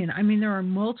COVID-19. I mean, there are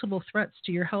multiple threats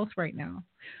to your health right now.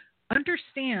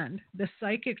 Understand the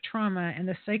psychic trauma and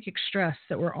the psychic stress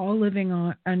that we're all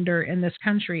living under in this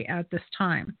country at this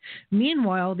time.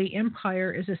 Meanwhile, the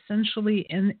empire is essentially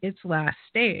in its last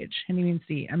stage, and he means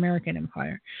the American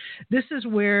empire. This is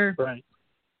where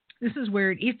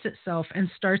it eats itself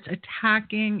and starts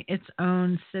attacking its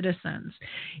own citizens,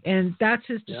 and that's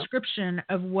his description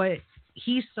of what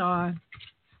he saw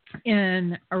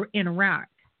in Iraq,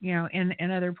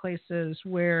 in other places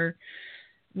where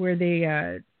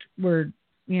they were,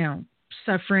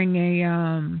 suffering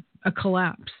a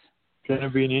collapse. Going to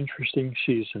be an interesting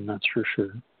season, that's for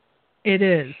sure. It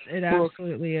is. It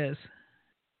absolutely is.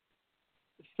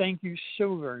 Thank you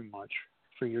so very much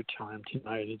for your time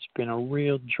tonight. It's been a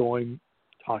real joy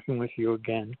talking with you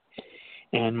again.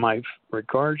 And my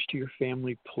regards to your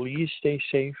family. Please stay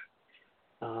safe.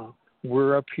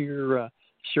 We're up here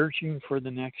searching for the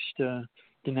next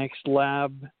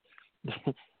lab,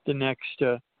 the next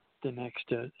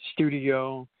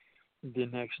studio, the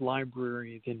next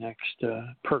library, the next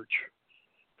perch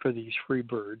for these free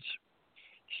birds.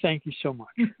 Thank you so much.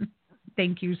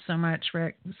 Thank you so much,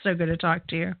 Rick. So good to talk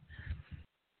to you.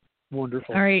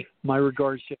 Wonderful. All right. My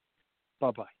regards to you.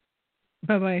 Bye-bye.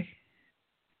 Bye-bye.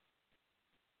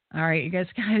 All right, you guys,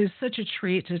 it's such a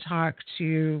treat to talk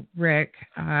to Rick.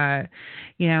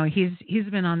 He's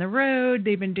been on the road.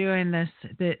 They've been doing this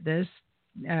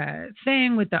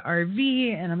thing with the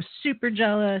RV, and I'm super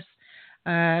jealous.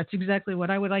 It's exactly what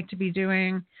I would like to be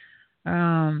doing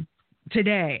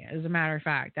today, as a matter of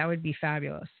fact. That would be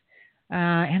fabulous.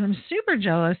 And I'm super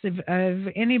jealous of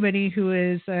anybody who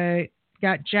is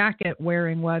got jacket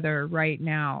wearing weather right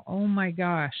now. Oh my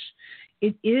gosh.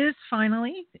 It is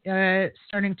finally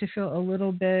starting to feel a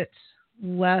little bit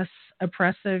less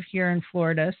oppressive here in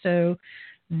Florida, so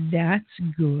that's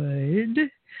good.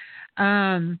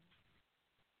 I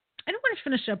don't want to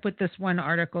finish up with this one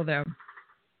article, though.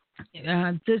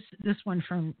 This one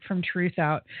from Truth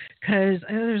Out, because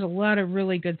there's a lot of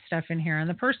really good stuff in here. And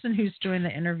the person who's doing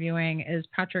the interviewing is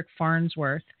Patrick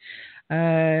Farnsworth,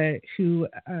 who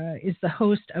is the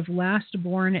host of Last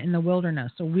Born in the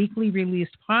Wilderness, a weekly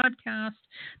released podcast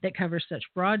that covers such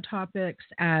broad topics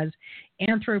as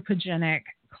anthropogenic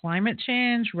climate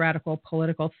change, radical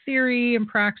political theory and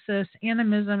praxis,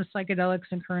 animism,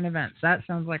 psychedelics, and current events. That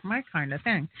sounds like my kind of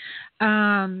thing.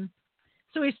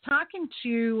 So he's talking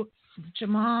to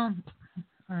Jamal.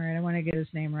 All right, I want to get his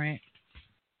name right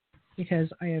because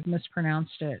I have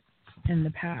mispronounced it in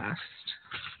the past.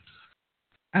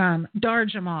 Dar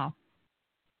Jamal.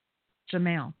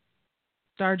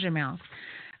 Dar Jamal.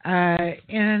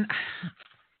 And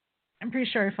I'm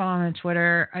pretty sure I follow him on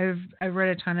Twitter. I've read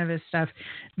a ton of his stuff.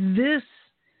 This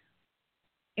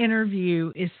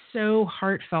interview is so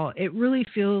heartfelt. It really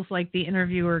feels like the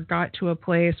interviewer got to a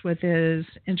place with his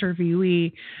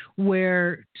interviewee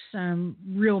where some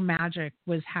real magic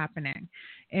was happening.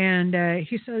 And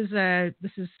he says,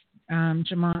 this is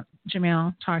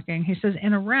Jamal talking. He says,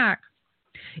 in Iraq,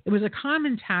 it was a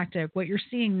common tactic, what you're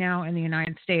seeing now in the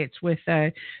United States with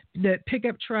the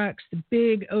pickup trucks, the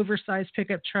big oversized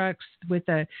pickup trucks with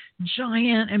a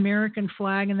giant American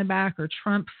flag in the back, or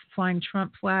flying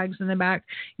Trump flags in the back.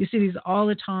 You see these all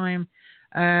the time,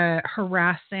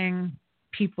 harassing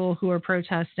people who are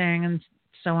protesting and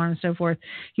so on and so forth.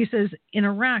 He says, in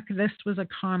Iraq, this was a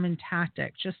common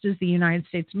tactic, just as the United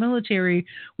States military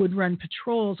would run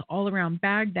patrols all around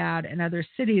Baghdad and other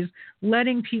cities,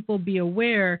 letting people be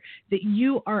aware that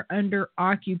you are under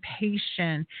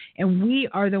occupation and we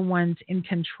are the ones in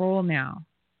control now.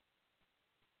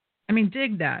 I mean,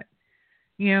 dig that.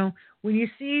 When you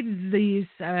see these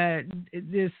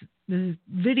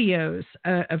videos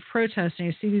of protests and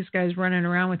you see these guys running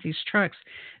around with these trucks,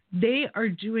 they are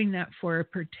doing that for a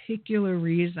particular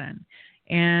reason.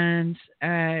 And,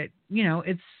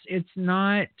 it's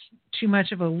not too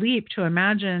much of a leap to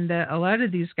imagine that a lot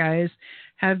of these guys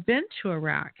have been to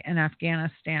Iraq and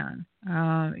Afghanistan,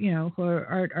 who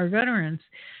are veterans.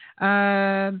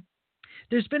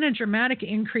 There's been a dramatic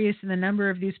increase in the number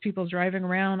of these people driving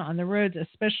around on the roads,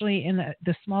 especially in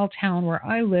the small town where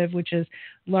I live, which is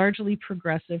largely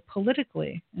progressive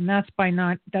politically. And that's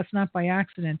not by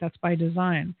accident. That's by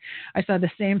design. I saw the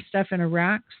same stuff in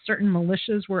Iraq. Certain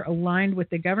militias were aligned with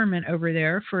the government over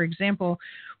there. For example,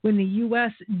 When the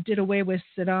U.S. did away with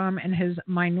Saddam and his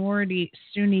minority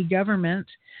Sunni government,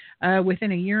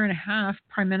 within a year and a half,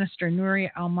 Prime Minister Nouri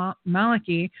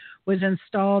al-Maliki was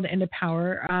installed into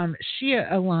power.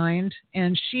 Shia-aligned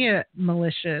and Shia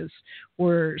militias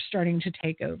were starting to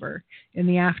take over. In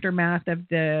the aftermath of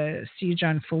the siege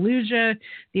on Fallujah,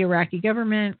 the Iraqi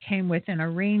government came with an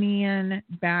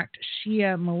Iranian-backed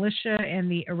Shia militia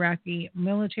and the Iraqi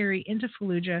military into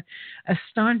Fallujah, a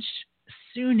staunch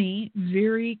Sunni,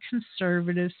 very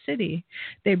conservative city.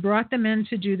 They brought them in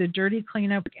to do the dirty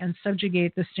cleanup and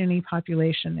subjugate the Sunni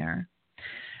population there.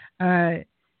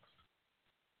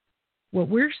 What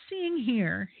we're seeing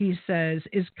here, he says,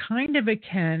 is kind of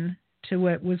akin to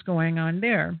what was going on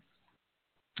there,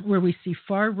 where we see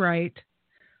far-right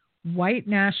white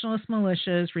nationalist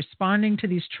militias responding to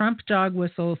these Trump dog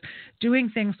whistles, doing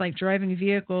things like driving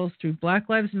vehicles through Black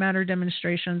Lives Matter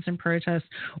demonstrations and protests,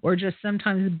 or just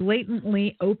sometimes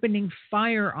blatantly opening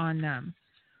fire on them.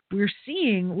 We're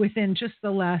seeing within just the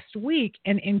last week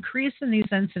an increase in these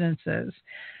incidences.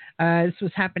 This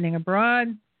was happening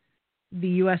abroad. The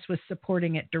U.S. was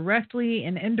supporting it directly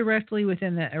and indirectly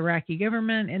within the Iraqi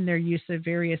government in their use of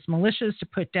various militias to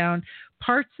put down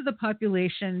parts of the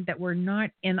population that were not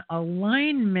in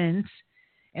alignment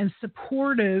and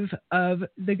supportive of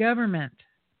the government.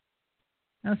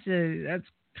 That's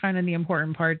kind of the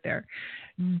important part there.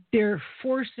 They're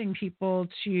forcing people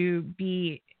to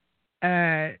be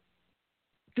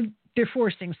they're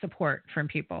forcing support from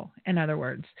people, in other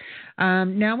words.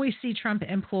 Now we see Trump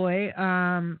employ,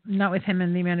 not with him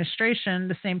in the administration,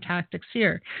 the same tactics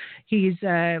here. He's,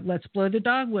 let's blow the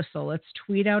dog whistle. Let's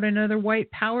tweet out another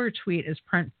white power tweet, as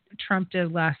Trump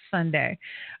did last Sunday.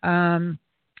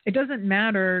 It doesn't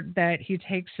matter that he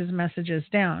takes his messages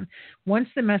down. Once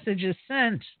the message is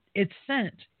sent, it's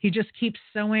sent. He just keeps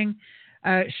showing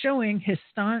his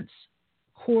staunch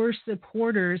core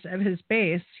supporters of his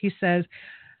base. He says,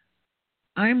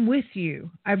 I'm with you.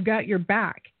 I've got your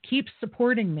back. Keep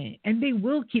supporting me. And they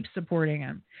will keep supporting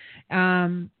him.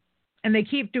 And they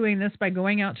keep doing this by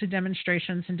going out to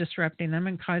demonstrations and disrupting them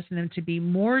and causing them to be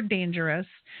more dangerous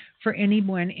for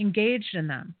anyone engaged in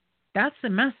them. That's the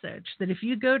message, that if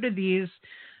you go to these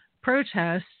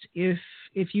protests, if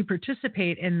you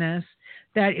participate in this,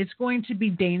 that it's going to be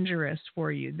dangerous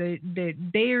for you.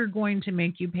 They are going to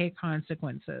make you pay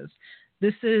consequences.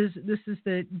 This is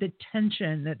the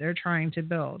tension that they're trying to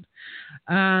build.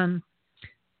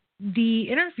 The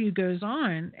interview goes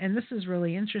on, and this is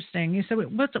really interesting. He said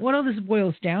what all this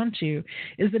boils down to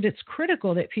is that it's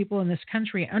critical that people in this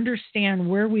country understand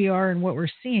where we are and what we're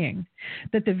seeing,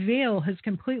 that the veil has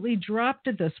completely dropped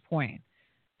at this point,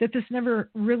 that this never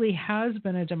really has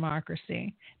been a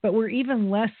democracy, but we're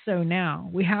even less so now.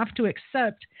 We have to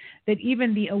accept that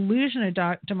even the illusion of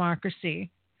democracy,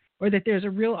 or that there's a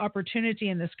real opportunity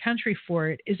in this country for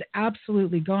it, is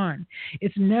absolutely gone.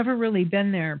 It's never really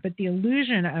been there, but the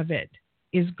illusion of it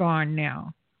is gone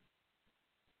now.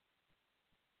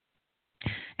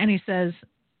 And he says,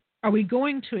 are we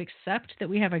going to accept that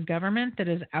we have a government that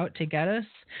is out to get us?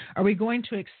 Are we going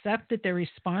to accept that their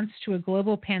response to a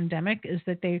global pandemic is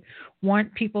that they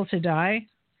want people to die?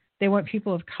 They want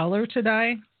people of color to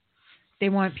die? They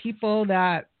want people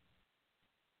that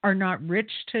are not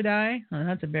rich to die? Oh,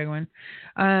 that's a big one.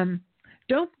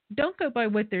 Don't go by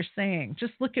what they're saying.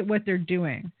 Just look at what they're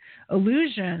doing.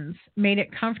 Illusions made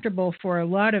it comfortable for a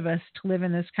lot of us to live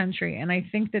in this country, and I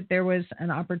think that there was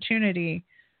an opportunity.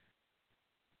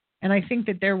 And I think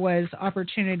that there was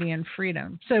opportunity and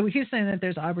freedom. So he's saying that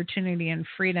there's opportunity and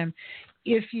freedom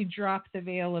if you drop the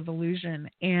veil of illusion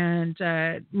and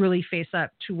really face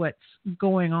up to what's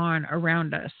going on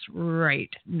around us right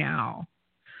now.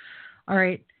 All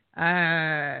right.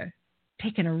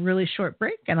 Taking a really short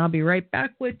break, and I'll be right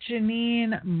back with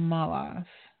Jeanine Molloff.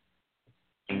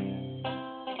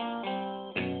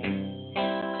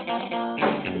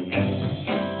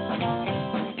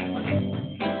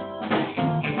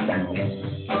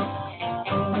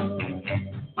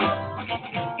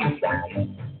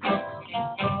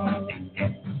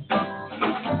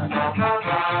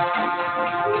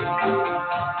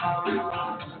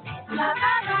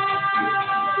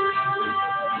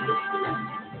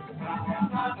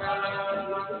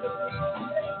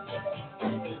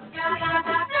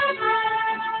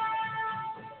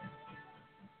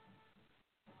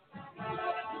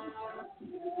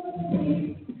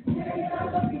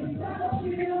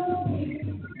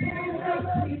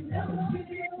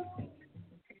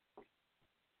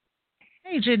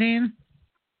 Hey, Jeanine.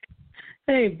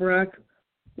 Hey, Brooke.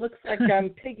 Looks like I'm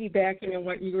piggybacking on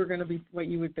what you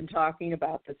had been talking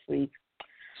about this week.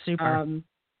 Super.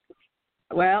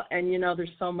 Well, and there's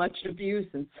so much abuse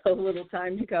and so little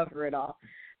time to cover it all.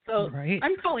 So Right.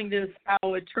 I'm calling this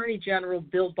how Attorney General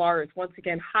Bill Barr is once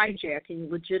again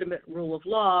hijacking legitimate rule of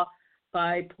law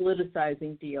by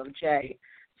politicizing DOJ.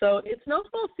 So it's no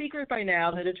small secret by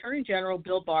now that Attorney General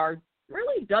Bill Barr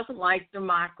really doesn't like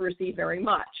democracy very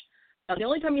much. Now, the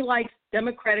only time he likes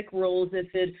democratic rules is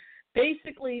if it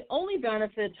basically only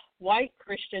benefits white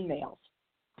Christian males.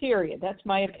 Period. That's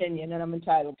my opinion, and I'm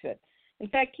entitled to it. In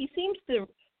fact, he seems to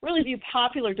really view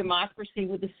popular democracy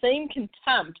with the same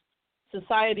contempt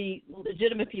society,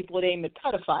 legitimate people would aim at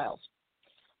pedophiles.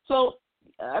 So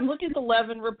I'm looking at the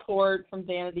Levin report from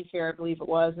Vanity Fair, I believe it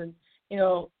was, and,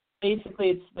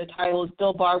 basically the title is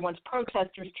Bill Barr Wants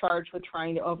Protesters Charged with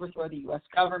Trying to Overthrow the U.S.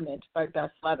 Government by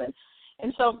Beth Levin.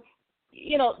 And so,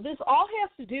 this all has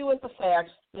to do with the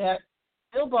fact that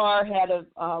Bill Barr had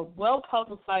a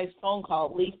well-publicized phone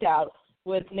call leaked out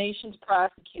with nation's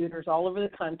prosecutors all over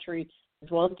the country,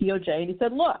 as well as DOJ, and he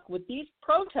said, look, with these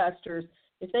protesters,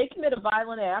 if they commit a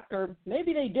violent act, or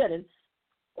maybe they didn't,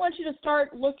 I want you to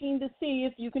start looking to see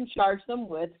if you can charge them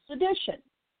with sedition.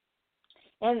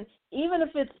 And even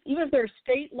if there are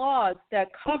state laws that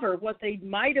cover what they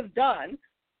might have done,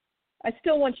 I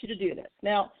still want you to do this.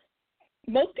 Now,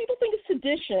 most people think of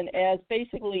sedition as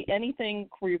basically anything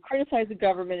where you criticize the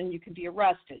government and you can be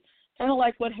arrested, kind of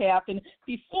like what happened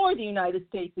before the United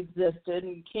States existed.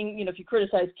 And if you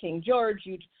criticize King George,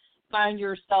 you'd find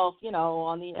yourself,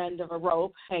 on the end of a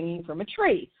rope hanging from a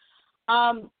tree.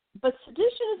 But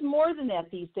sedition is more than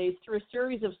that these days through a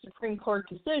series of Supreme Court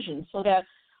decisions, so that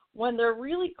when they're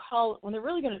really going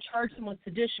to charge them with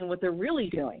sedition, what they're really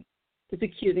doing is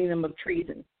accusing them of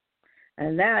treason.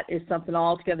 And that is something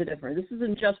altogether different. This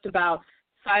isn't just about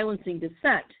silencing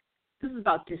dissent. This is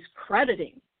about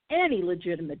discrediting any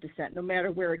legitimate dissent, no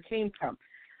matter where it came from.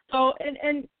 So,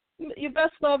 and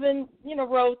Beth Levin,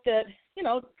 wrote that,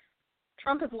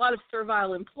 Trump has a lot of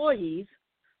servile employees,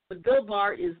 but Bill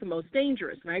Barr is the most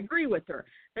dangerous. And I agree with her.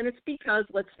 And it's because,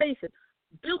 let's face it,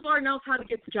 Bill Barr knows how to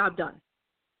get the job done.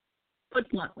 Put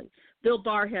bluntly, Bill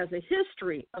Barr has a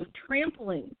history of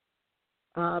trampling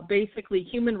basically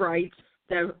human rights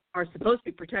that are supposed to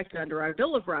be protected under our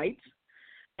Bill of Rights,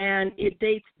 and it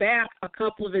dates back a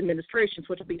couple of administrations,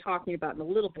 which I'll be talking about in a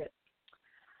little bit.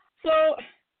 So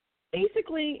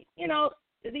basically,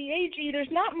 the AG, there's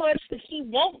not much that he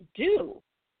won't do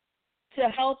to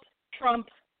help Trump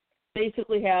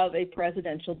basically have a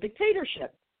presidential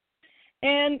dictatorship.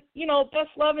 And, Beth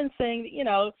Levin saying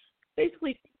that,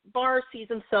 basically Barr sees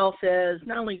himself as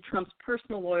not only Trump's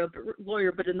personal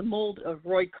lawyer, but in the mold of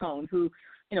Roy Cohn, who,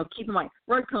 keep in mind,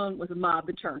 Roy Cohn was a mob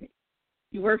attorney.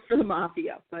 He worked for the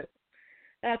mafia, but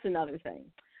that's another thing.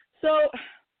 So,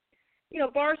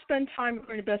 Barr spent time,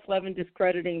 according to Beth Levin,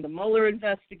 discrediting the Mueller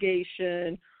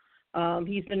investigation.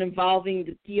 He's been involving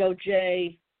the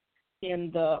DOJ in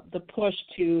the push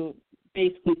to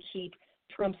basically keep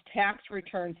Trump's tax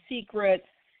return secret.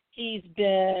 He's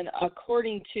been,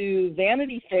 according to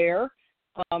Vanity Fair,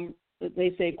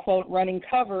 they say, quote, running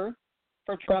cover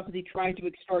for Trump as he tried to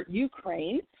extort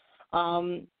Ukraine.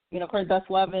 According to Beth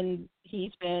Levin,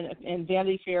 he's been, and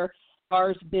Vanity Fair,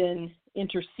 Barr's been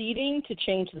interceding to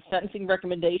change the sentencing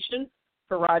recommendation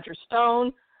for Roger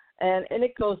Stone, and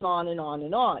it goes on and on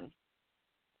and on.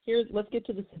 Let's get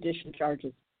to the sedition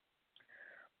charges.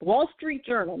 The Wall Street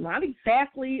Journal, not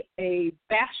exactly a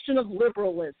bastion of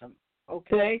liberalism,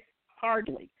 okay?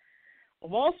 Hardly. The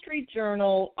Wall Street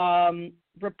Journal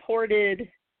reported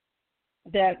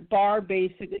that Barr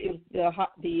basically,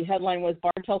 the headline was,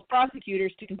 Barr tells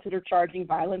prosecutors to consider charging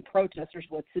violent protesters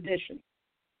with sedition,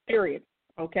 period,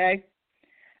 okay?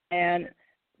 And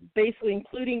basically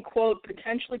including, quote,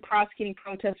 potentially prosecuting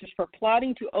protesters for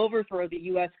plotting to overthrow the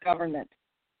U.S. government.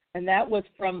 And that was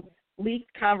from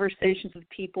leaked conversations with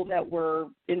people that were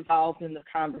involved in the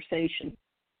conversation.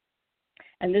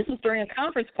 And this was during a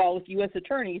conference call with U.S.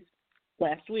 attorneys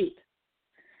last week.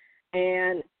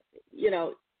 And,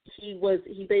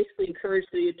 he basically encouraged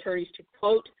the attorneys to,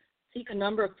 quote, seek a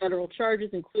number of federal charges,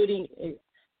 including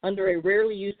under a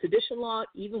rarely used sedition law,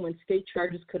 even when state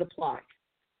charges could apply.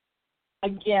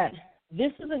 Again,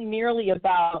 this isn't merely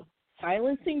about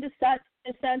silencing dissent.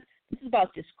 This is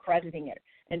about discrediting it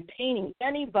and painting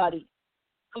anybody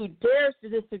who dares to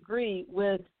disagree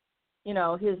with,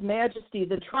 His Majesty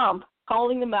the Trump,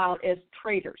 calling them out as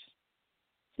traitors.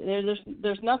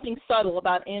 There's nothing subtle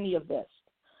about any of this.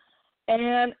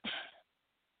 And,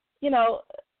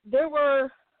 there were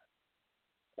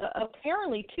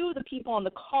apparently two of the people on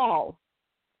the call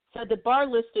said that Barr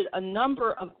listed a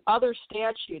number of other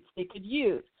statutes they could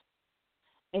use,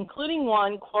 including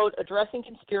one, quote, addressing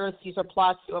conspiracies or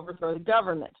plots to overthrow the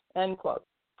government, end quote.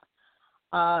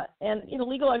 And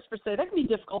legal experts say that can be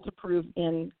difficult to prove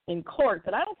in court,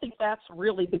 but I don't think that's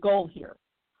really the goal here.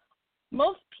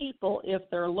 Most people, if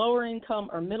they're lower income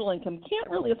or middle income, can't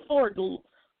really afford to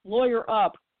lawyer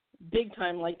up big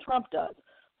time like Trump does.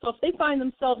 So if they find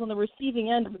themselves on the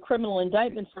receiving end of a criminal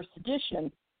indictment for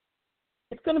sedition,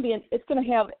 it's going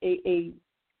to have a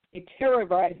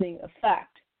terrorizing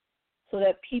effect, so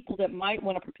that people that might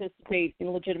want to participate in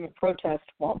legitimate protest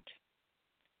won't.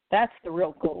 That's the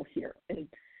real goal here,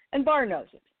 and Barr knows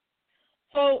it.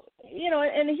 So,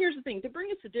 and here's the thing. To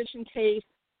bring a sedition case,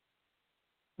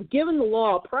 given the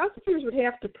law, prosecutors would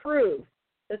have to prove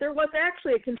that there was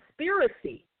actually a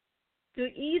conspiracy to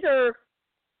either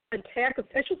attack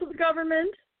officials of the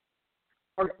government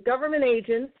or government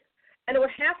agents, and it would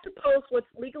have to pose what's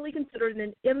legally considered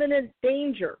an imminent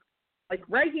danger, like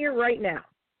right here, right now.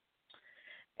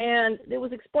 And it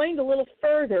was explained a little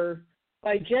further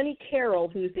by Jenny Carroll,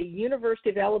 who's a University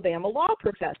of Alabama law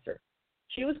professor.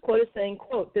 She was quoted saying,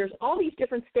 quote, "There's all these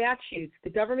different statutes the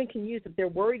government can use if they're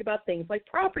worried about things like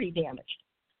property damage."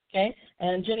 Okay?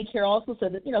 And Jenny Carroll also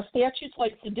said that, statutes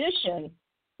like sedition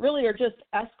really are just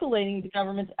escalating the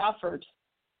government's efforts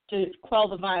to quell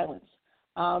the violence.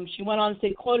 She went on to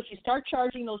say, quote, "If you start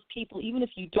charging those people, even if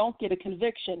you don't get a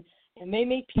conviction, it may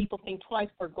make people think twice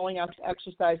before going out to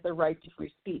exercise their right to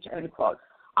free speech," end quote.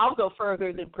 I'll go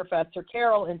further than Professor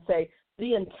Carroll and say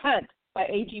the intent by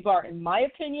A.G. Barr, in my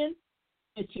opinion,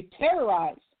 is to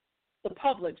terrorize the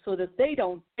public so that they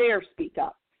don't dare speak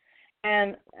up.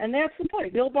 And that's the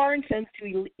point. Bill Barr intends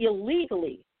to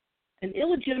illegally and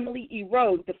illegitimately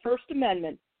erode the First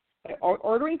Amendment by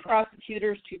ordering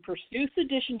prosecutors to pursue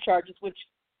sedition charges, which,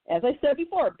 as I said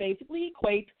before, basically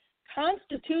equates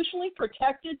constitutionally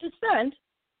protected dissent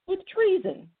with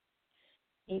treason.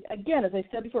 Again, as I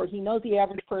said before, he knows the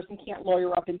average person can't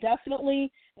lawyer up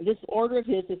indefinitely, and this order of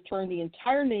his has turned the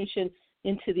entire nation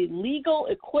into the legal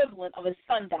equivalent of a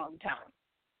sundown town.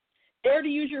 Dare to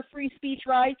use your free speech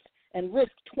rights and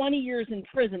risk 20 years in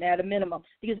prison at a minimum,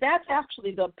 because that's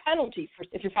actually the penalty for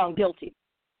if you're found guilty.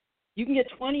 You can get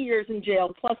 20 years in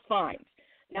jail plus fines.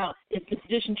 Now, if the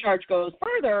sedition charge goes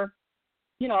further,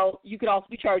 you could also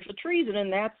be charged with treason,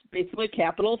 and that's basically a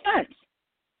capital offense.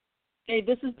 Okay,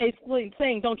 this is basically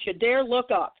saying, don't you dare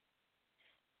look up.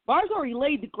 Barr's already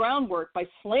laid the groundwork by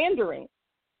slandering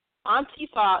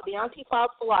Antifa, the Antifa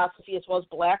philosophy, as well as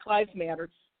Black Lives Matter.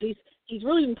 He's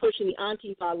really been pushing the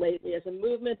Antifa lately as a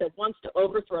movement that wants to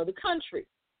overthrow the country.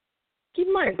 Keep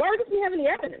in mind, Barr doesn't have any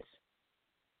evidence.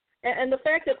 And the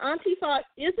fact that Antifa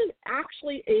isn't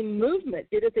actually a movement,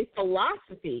 it is a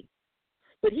philosophy.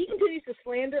 But he continues to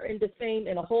slander and defame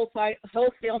in a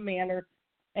wholesale manner,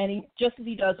 and just as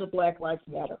he does with Black Lives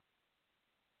Matter.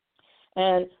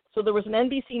 And so there was an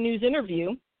NBC News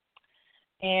interview,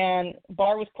 and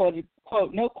Barr was quoted,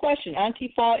 quote, "No question,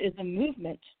 Antifa is a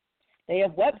movement. They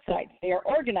have websites. They are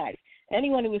organized.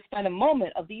 Anyone who has spent a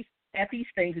moment at these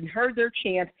things and heard their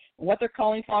chant and what they're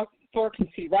calling for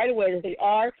can see right away that they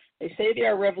say they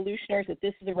are revolutionaries, that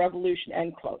this is a revolution,"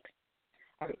 end quote.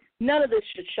 All right. None of this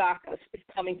should shock us. It's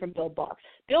coming from Bill Barr.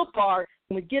 Bill Barr,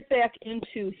 when we get back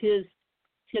into his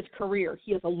career,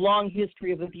 he has a long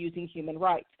history of abusing human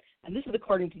rights. And this is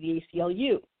according to the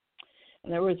ACLU.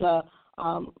 And there was a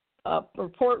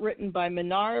report written by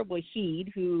Manar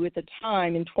Wahid, who at the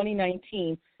time in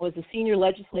 2019 was the senior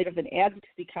legislative and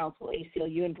advocacy counsel at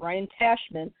ACLU, and Brian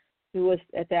Tashman, who was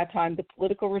at that time the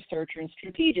political researcher and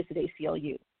strategist at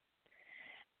ACLU.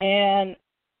 And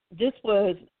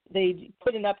they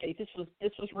put an update. This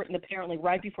was written apparently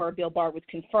right before Bill Barr was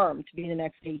confirmed to be the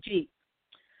next AG.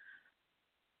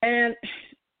 And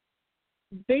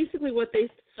basically what they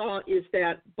saw is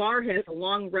that Barr has a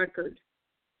long record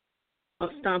of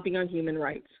stomping on human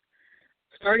rights,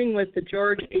 starting with the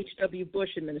George H.W.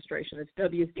 Bush administration. That's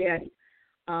W's daddy.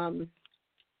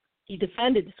 He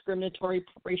defended discriminatory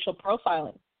racial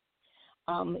profiling.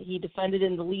 He defended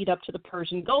in the lead up to the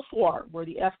Persian Gulf War, where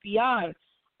the FBI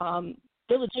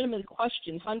illegitimately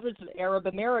questioned hundreds of Arab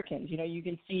Americans. You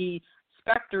can see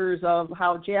specters of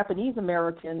how Japanese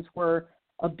Americans were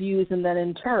abused and then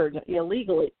interred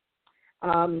illegally.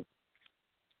 And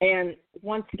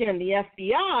once again, the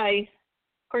FBI,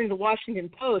 according to the Washington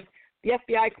Post, the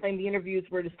FBI claimed the interviews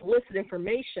were to solicit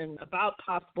information about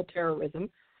possible terrorism.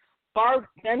 Barr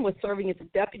then was serving as a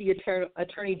deputy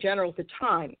attorney general at the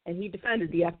time, and he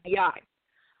defended the FBI.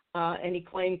 And he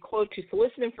claimed, quote, to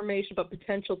solicit information about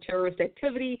potential terrorist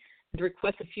activity and to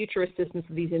request the future assistance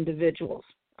of these individuals.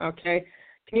 Okay?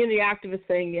 Community activists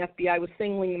saying the FBI was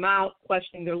singling them out,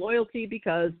 questioning their loyalty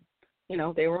because,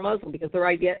 they were Muslim, because of their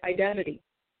identity.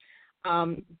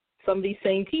 Some of these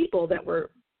same people that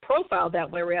were profiled that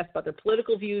way, were asked about their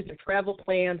political views, their travel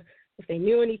plans, if they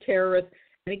knew any terrorists.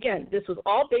 And again, this was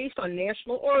all based on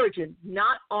national origin,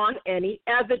 not on any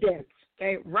evidence.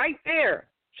 Okay, right there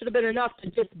should have been enough to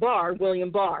disbar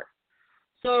William Barr.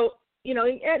 So,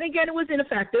 and again, it was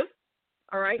ineffective,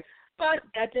 all right, but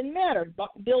that didn't matter.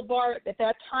 Bill Barr, at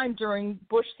that time during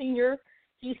Bush Sr.,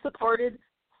 he supported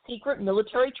secret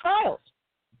military trials.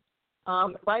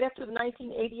 Right after the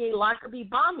 1988 Lockerbie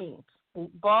bombing,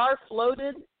 Barr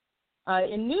floated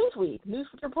in Newsweek.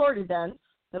 Newsweek reported then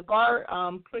that Barr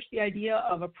pushed the idea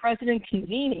of a president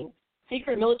convening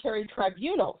secret military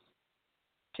tribunals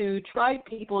to try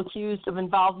people accused of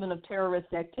involvement of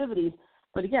terrorist activities.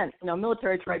 But again,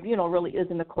 military tribunal really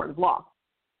isn't a court of law.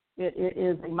 It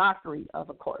is a mockery of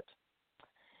a court.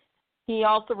 He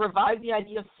also revived the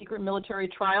idea of secret military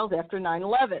trials after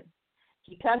 9/11.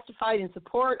 He testified in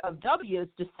support of W's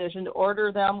decision to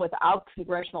order them without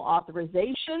congressional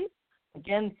authorization.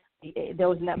 Again, there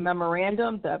was in that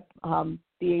memorandum that the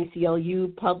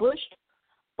ACLU published.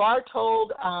 Barr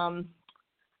told,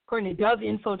 according to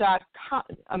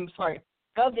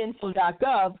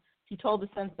govinfo.gov, he told the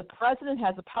Senate the president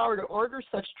has the power to order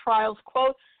such trials,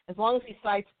 quote, as long as he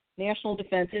cites national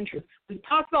defense interests. We've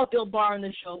talked about Bill Barr on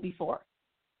this show before.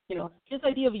 His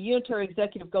idea of a unitary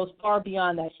executive goes far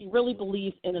beyond that. He really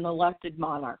believes in an elected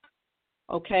monarch,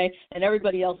 okay? And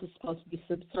everybody else is supposed to be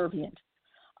subservient.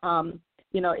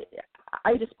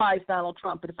 I despise Donald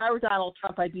Trump, but if I were Donald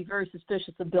Trump, I'd be very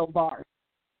suspicious of Bill Barr,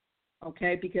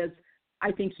 okay? Because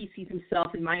I think he sees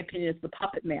himself, in my opinion, as the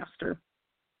puppet master.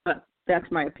 But that's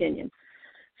my opinion.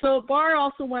 So Barr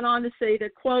also went on to say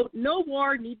that, quote, no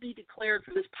war need be declared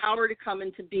for this power to come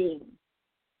into being.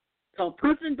 So a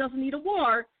president doesn't need a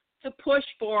war to push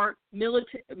for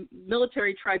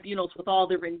military tribunals with all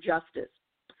their injustice.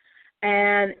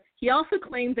 And he also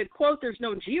claimed that, quote, there's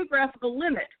no geographical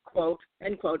limit, quote,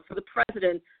 end quote, for the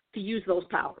president to use those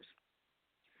powers.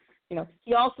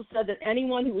 He also said that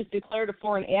anyone who was declared a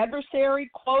foreign adversary,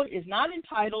 quote, is not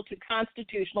entitled to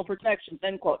constitutional protections,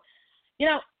 end quote.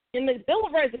 In the Bill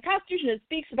of Rights, the Constitution, it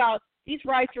speaks about these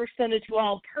rights are extended to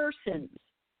all persons,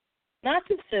 not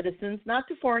to citizens, not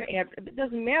to foreign adversaries. It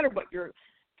doesn't matter what your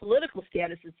political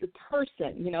status is, the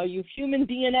person, you have human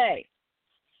DNA.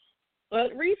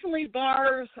 But recently,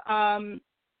 Barr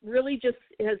really just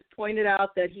has pointed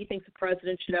out that he thinks the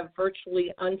president should have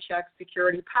virtually unchecked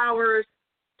security powers.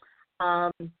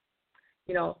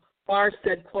 Barr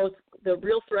said, quote, the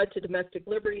real threat to domestic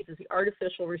liberties is the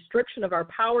artificial restriction of our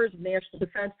powers of national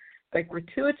defense by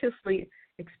gratuitously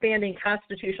expanding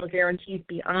constitutional guarantees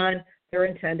beyond their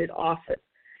intended office.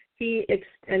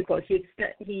 End quote.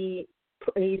 He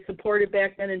supported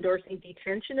back then endorsing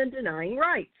detention and denying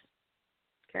rights.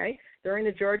 Okay, during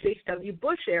the George H.W.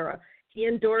 Bush era, he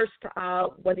endorsed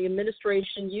when the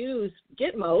administration used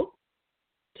Gitmo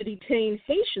to detain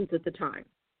Haitians at the time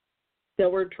that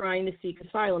were trying to seek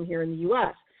asylum here in the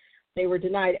U.S. They were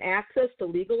denied access to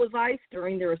legal advice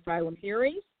during their asylum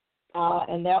hearings,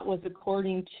 and that was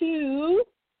according to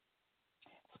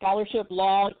Scholarship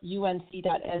Law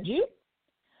UNC.edu.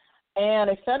 And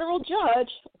a federal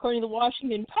judge, according to the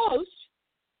Washington Post,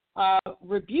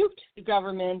 rebuked the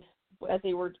government as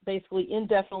they were basically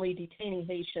indefinitely detaining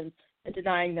Haitians and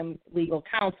denying them legal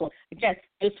counsel. Again,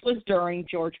 this was during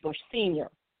George Bush Sr.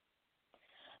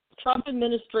 The Trump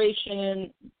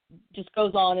administration just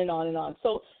goes on and on and on.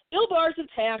 So Bill Barr's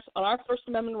attacks on our First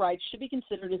Amendment rights should be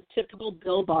considered as typical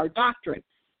Bill Barr doctrine.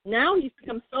 Now he's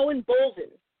become so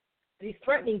emboldened that he's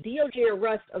threatening DOJ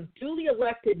arrest of duly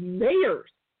elected mayors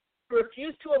who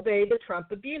refuse to obey the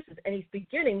Trump abuses. And he's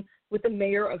beginning with the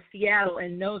mayor of Seattle.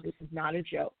 And no, this is not a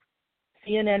joke.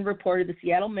 CNN reported the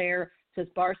Seattle mayor says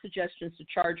Barr's suggestions to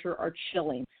charge her are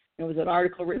chilling. It was an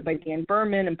article written by Dan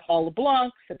Berman and Paul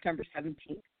LeBlanc, September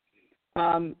 17th.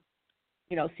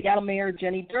 Seattle Mayor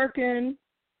Jenny Durkin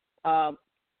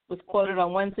was quoted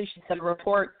on Wednesday. She said a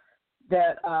report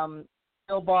that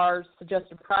Bill Barr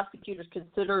suggested prosecutors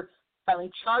consider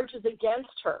filing charges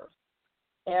against her,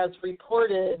 as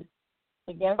reported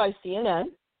again by CNN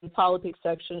in the politics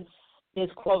section, is,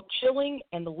 quote, chilling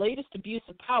and the latest abuse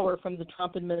of power from the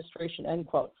Trump administration, end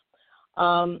quote.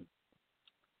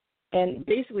 And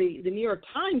basically, the New York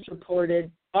Times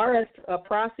reported Barr asked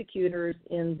prosecutors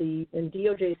in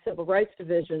DOJ Civil Rights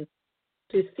Division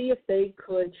to see if they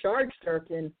could charge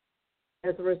Durkin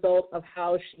as a result of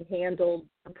how she handled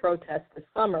the protests this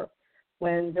summer,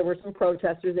 when there were some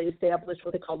protesters. They established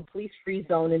what they called a police-free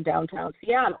zone in downtown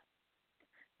Seattle.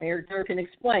 Mayor Durkin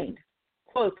explained,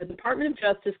 quote, the Department of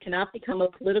Justice cannot become a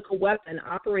political weapon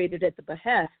operated at the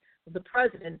behest of the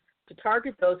president to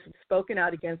target those who've spoken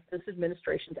out against this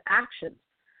administration's actions.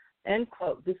 end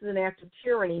quote. This is an act of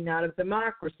tyranny, not of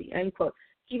democracy, end quote.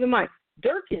 Keep in mind,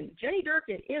 Jenny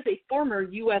Durkin is a former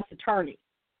U.S. attorney.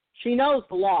 She knows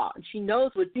the law, and she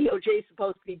knows what DOJ is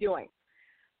supposed to be doing.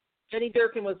 Jenny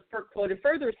Durkin was quoted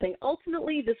further saying,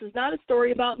 ultimately, this is not a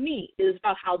story about me. It is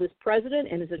about how this president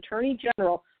and his attorney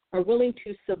general are willing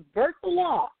to subvert the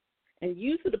law and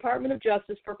use the Department of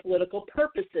Justice for political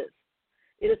purposes.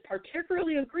 It is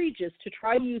particularly egregious to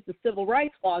try to use the civil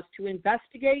rights laws to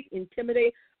investigate,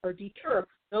 intimidate, or deter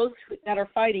those that are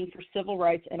fighting for civil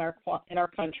rights in our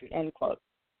country, end quote.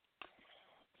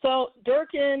 So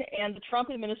Durkin and the Trump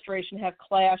administration have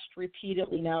clashed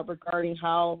repeatedly now regarding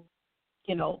how,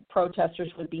 protesters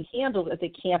would be handled if they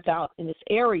camped out in this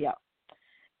area.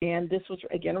 And this was,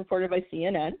 again, reported by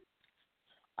CNN.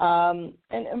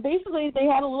 And basically they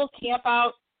had a little camp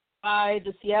out by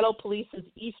the Seattle Police's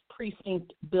East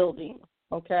Precinct building,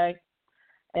 okay?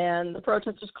 And the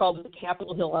protesters called it the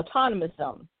Capitol Hill Autonomous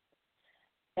Zone.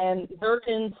 And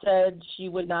Durkin said she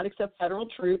would not accept federal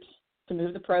troops to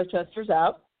move the protesters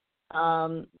out,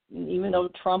 even though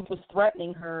Trump was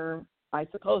threatening her, I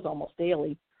suppose, almost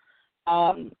daily.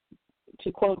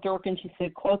 To quote Durkin, she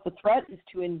said, quote, the threat is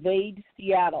to invade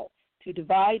Seattle, to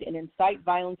divide and incite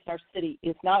violence in our city.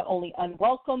 It's not only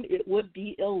unwelcome, it would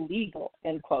be illegal,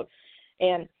 end quote.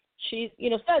 And she,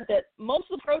 said that most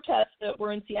of the protests that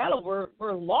were in Seattle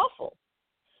were lawful.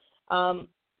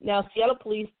 Now, Seattle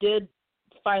police did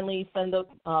finally send the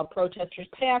protesters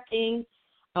packing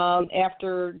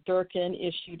after Durkin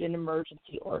issued an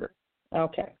emergency order.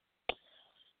 Okay.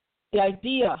 The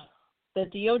idea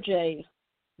that DOJ,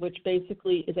 which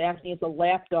basically is acting as a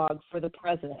lapdog for the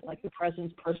president, like the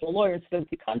president's personal lawyer instead of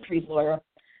the country's lawyer,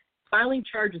 filing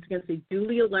charges against a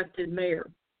duly elected mayor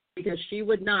because she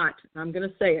would not, I'm going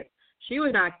to say it, she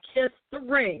would not kiss the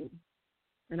ring,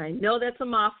 and I know that's a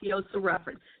mafioso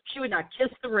reference, she would not kiss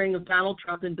the ring of Donald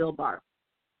Trump and Bill Barr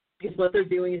because what they're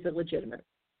doing is illegitimate.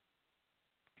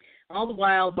 All the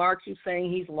while, Barr keeps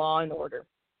saying he's law and order.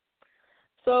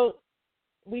 So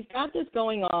we've got this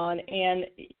going on, and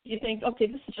you think, okay,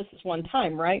 this is just this one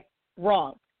time, right?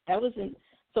 Wrong. That wasn't.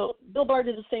 So Bill Barr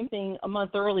did the same thing a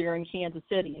month earlier in Kansas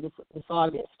City this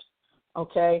August.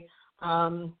 Okay,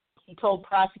 he told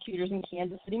prosecutors in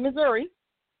Kansas City, Missouri,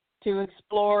 to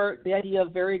explore the idea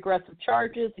of very aggressive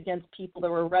charges against people that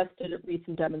were arrested at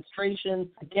recent demonstrations.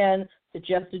 Again,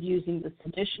 suggested using the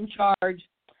sedition charge.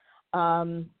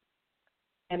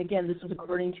 And again, this was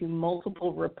according to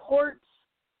multiple reports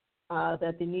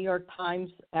that the New York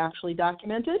Times actually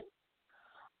documented.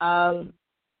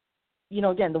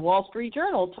 Again, the Wall Street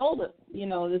Journal told it,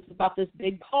 this is about this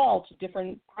big call to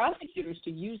different prosecutors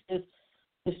to use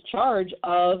this charge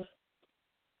of,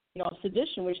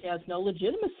 sedition, which has no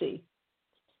legitimacy.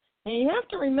 And you have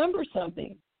to remember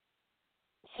something.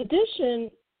 Sedition,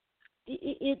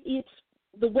 it's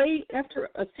the way after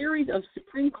a series of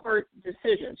Supreme Court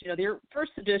decisions. Their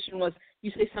first sedition was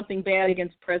you say something bad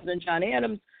against President John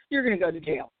Adams, you're going to go to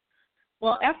jail.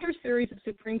 Well, after a series of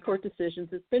Supreme Court decisions,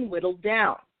 it's been whittled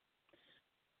down.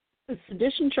 The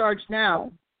sedition charge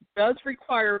now does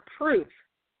require proof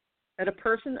that a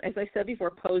person, as I said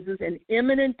before, poses an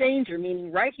imminent danger,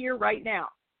 meaning right here, right now.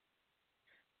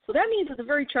 So that means that the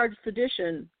very charge of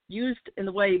sedition, used in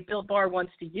the way Bill Barr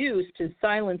wants to use to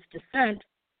silence dissent,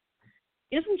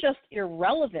 isn't just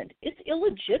irrelevant, it's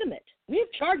illegitimate. We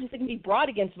have charges that can be brought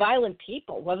against violent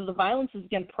people, whether the violence is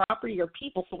against property or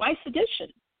people, so why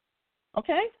sedition?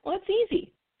 Okay, well, it's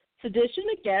easy. Sedition,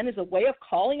 again, is a way of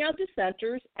calling out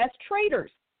dissenters as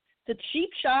traitors. It's a cheap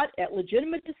shot at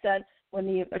legitimate dissent when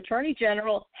the Attorney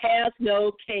General has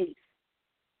no case.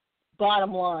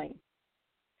 Bottom line.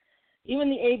 Even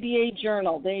the ABA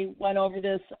Journal, they went over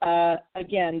this.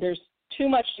 Again, there's too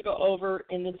much to go over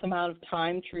in this amount of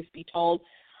time, truth be told.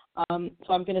 So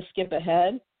I'm going to skip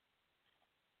ahead.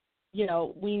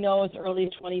 We know as early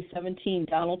as 2017,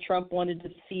 Donald Trump wanted to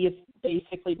see if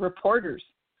basically reporters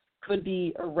could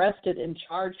be arrested and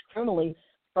charged criminally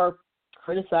for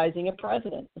criticizing a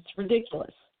president. It's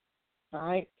ridiculous. All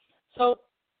right? So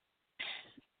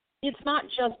it's not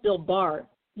just Bill Barr.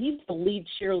 He's the lead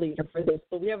cheerleader for this,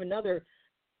 but we have a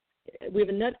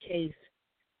nutcase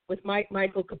with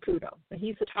Michael Caputo.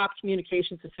 He's the top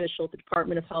communications official at the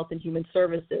Department of Health and Human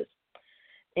Services.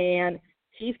 And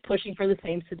he's pushing for the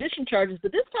same sedition charges,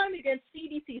 but this time against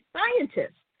CDC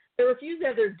scientists that refuse to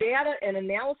have their data and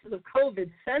analysis of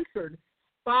COVID censored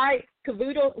by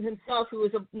Caputo himself, who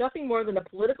is nothing more than a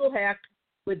political hack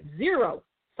with zero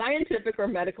scientific or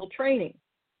medical training.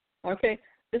 Okay?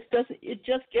 It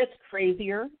just gets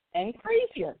crazier and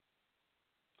crazier.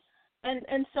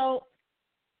 And so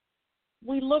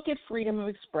we look at freedom of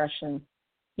expression.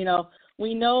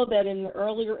 we know that in the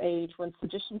earlier age, when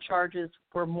sedition charges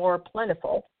were more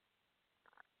plentiful,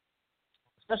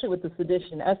 especially with the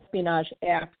Sedition Espionage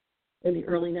Act in the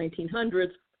early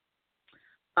 1900s,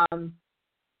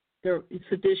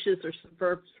 seditious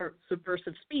or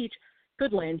subversive speech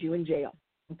could land you in jail.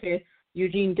 Okay,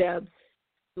 Eugene Debs,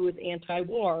 who was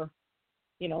anti-war,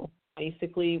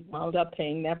 basically wound up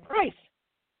paying that price.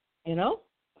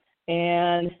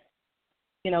 And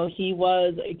he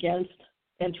was against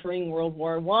entering World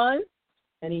War I,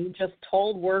 and he just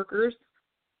told workers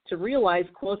to realize,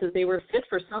 quote, that they were fit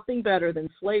for something better than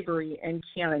slavery and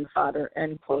cannon fodder,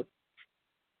 end quote.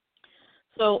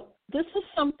 So this is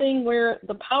something where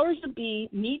the powers that be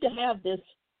need to have this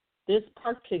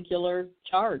particular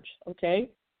charge, okay?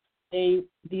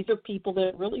 These are people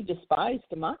that really despise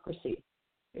democracy.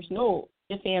 There's no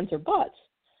ifs, ands, or buts.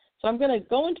 So I'm going to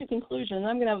go into conclusion, and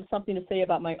I'm going to have something to say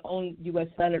about my own U.S.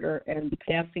 Senator and the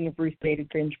passing of Ruth Bader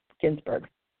Ginsburg.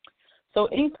 So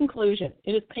in conclusion,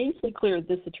 it is painfully clear that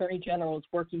this Attorney General is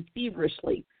working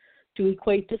feverishly to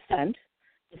equate dissent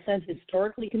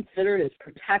historically considered as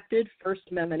protected First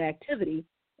Amendment activity,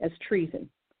 as treason.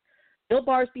 Bill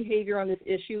Barr's behavior on this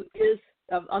issue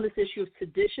of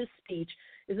seditious speech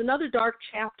is another dark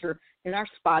chapter in our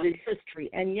spotted history,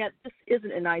 and yet this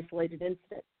isn't an isolated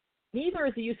incident. Neither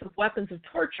is the use of weapons of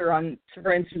torture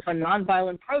for instance, on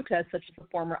nonviolent protests such as the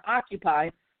former Occupy,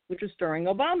 which was during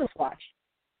Obama's watch.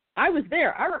 I was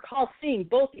there. I recall seeing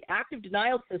both the active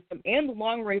denial system and the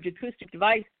long-range acoustic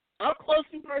device up close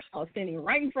and personal, standing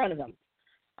right in front of them.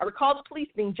 I recall the police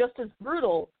being just as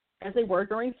brutal as they were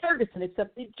during Ferguson,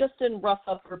 except they just didn't rough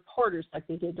up reporters like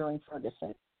they did during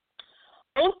Ferguson.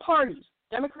 Both parties,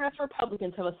 Democrats and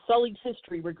Republicans, have a sullied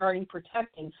history regarding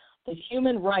protecting the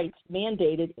human rights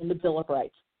mandated in the Bill of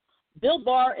Rights. Bill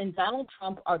Barr and Donald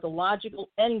Trump are the logical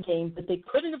endgame, but they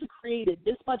couldn't have created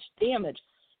this much damage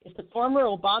if the former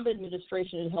Obama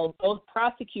administration had held both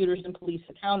prosecutors and police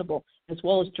accountable, as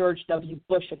well as George W.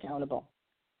 Bush accountable.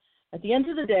 At the end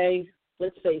of the day,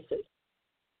 let's face it,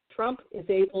 Trump is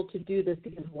able to do this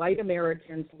because white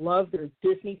Americans love their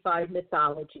Disney-fied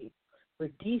mythology, where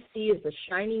D.C. is the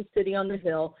shining city on the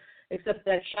hill, except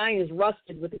that shine is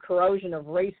rusted with the corrosion of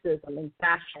racism and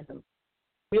fascism.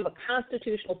 We have a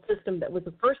constitutional system that was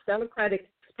the first democratic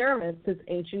experiment since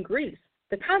ancient Greece.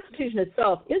 The Constitution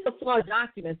itself is a flawed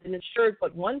document that ensured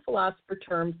what one philosopher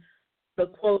termed the,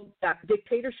 quote,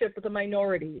 dictatorship of the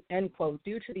minority, end quote,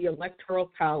 due to the Electoral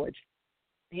College,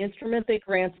 the instrument that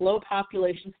grants low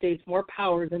population states more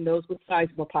power than those with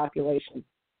sizable populations.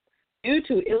 Due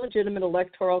to the illegitimate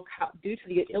Electoral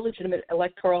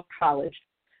College,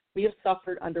 we have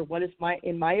suffered under what is,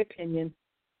 in my opinion,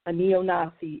 a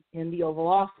neo-Nazi in the Oval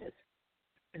Office.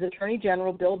 As Attorney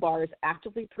General, Bill Barr has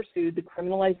actively pursued the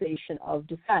criminalization of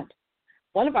dissent.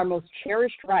 One of our most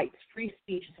cherished rights, free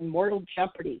speech, is in mortal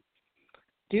jeopardy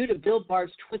due to Bill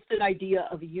Barr's twisted idea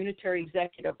of a unitary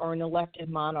executive or an elected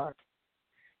monarch.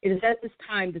 It is at this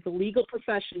time that the legal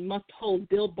profession must hold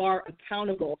Bill Barr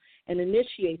accountable and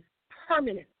initiate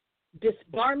permanent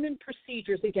disbarment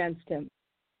procedures against him.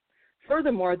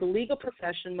 Furthermore, the legal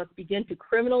profession must begin to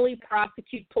criminally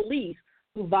prosecute police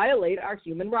who violate our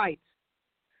human rights.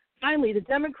 Finally, the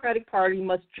Democratic Party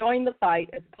must join the fight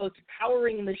as opposed to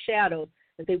cowering in the shadows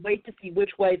as they wait to see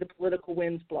which way the political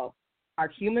winds blow. Our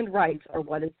human rights are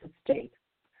what is at stake.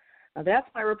 Now, that's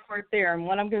my report there, and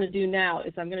what I'm going to do now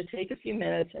is I'm going to take a few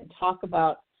minutes and talk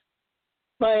about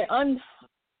my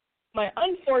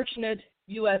unfortunate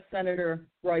U.S. Senator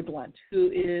Roy Blunt, who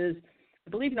is,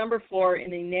 I believe, number 4 in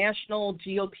the national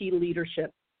GOP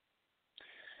leadership.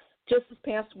 Just this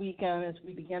past weekend, as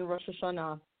we began Rosh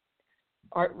Hashanah,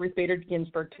 Ruth Bader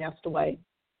Ginsburg passed away.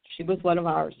 She was one of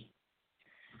ours.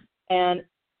 And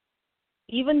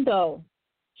even though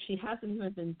she hasn't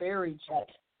even been buried yet,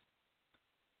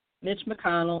 Mitch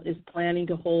McConnell is planning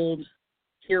to hold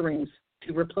hearings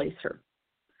to replace her.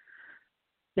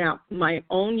 Now, my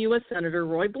own U.S. Senator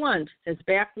Roy Blunt has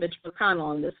backed Mitch McConnell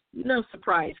on this. No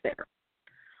surprise there.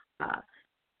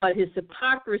 But his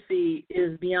hypocrisy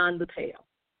is beyond the pale.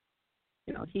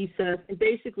 He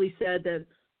basically said that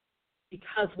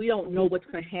because we don't know what's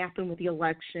going to happen with the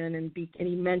election, and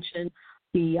he mentioned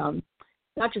the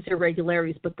not just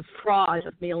irregularities, but the fraud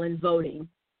of mail-in voting.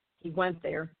 He went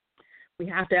there. We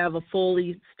have to have a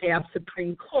fully staffed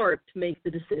Supreme Court to make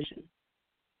the decision.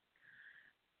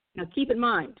 Now, keep in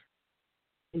mind,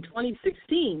 in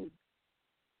 2016,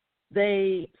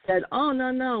 they said, "Oh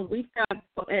no, we've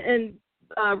got," and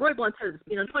Roy Blunt says,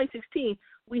 in 2016,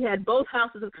 we had both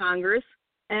houses of Congress.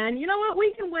 And you know what?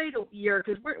 We can wait a year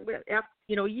because we're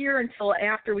a year until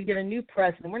after we get a new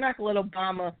president. We're not going to let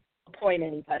Obama appoint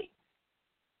anybody.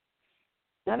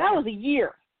 Now, that was a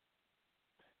year.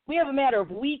 We have a matter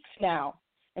of weeks now.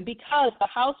 And because the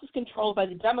House is controlled by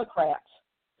the Democrats,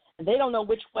 and they don't know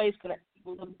which way it's going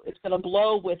to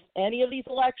blow with any of these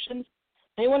elections,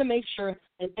 they want to make sure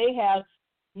that they have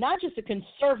not just a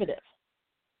conservative,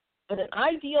 but an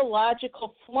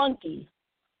ideological flunky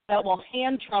that will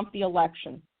hand Trump the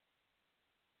election.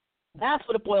 That's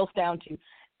what it boils down to.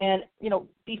 And,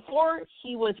 before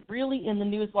he was really in the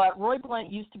news a lot, Roy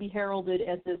Blunt used to be heralded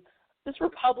as this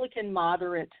Republican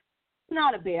moderate,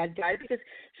 not a bad guy, because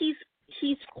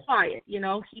he's quiet,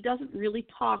 he doesn't really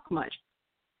talk much.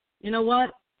 You know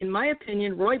what? In my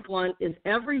opinion, Roy Blunt is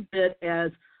every bit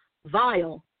as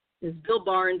vile as Bill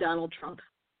Barr and Donald Trump.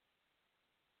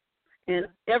 And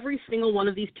every single one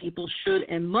of these people should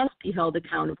and must be held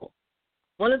accountable.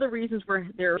 One of the reasons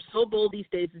they're so bold these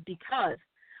days is because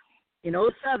in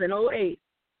 2007, 2008,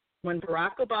 when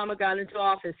Barack Obama got into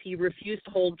office, he refused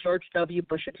to hold George W.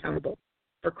 Bush accountable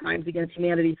for crimes against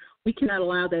humanity. We cannot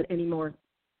allow that anymore.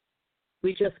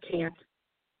 We just can't.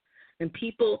 And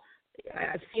people,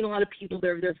 I've seen a lot of people,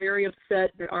 they're very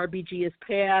upset that RBG is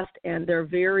passed, and they're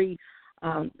very,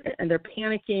 and they're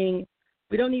panicking.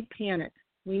 We don't need panic.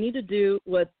 We need to do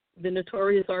what the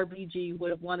notorious RBG would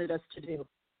have wanted us to do.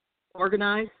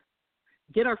 Organize,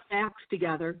 get our facts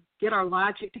together, get our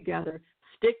logic together,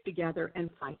 stick together, and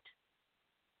fight.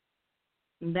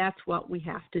 And that's what we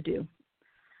have to do.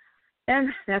 And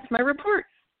that's my report.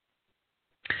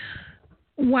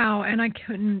 Wow, and I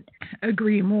couldn't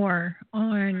agree more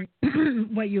on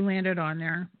what you landed on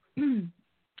there.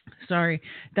 Sorry,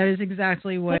 that is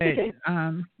exactly what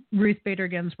Ruth Bader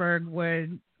Ginsburg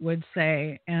would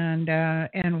say,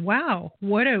 and wow,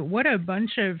 what a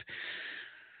bunch of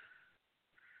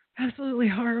absolutely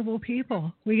horrible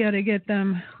people. We got to get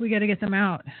them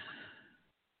out.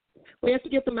 We have to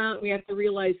get them out. We have to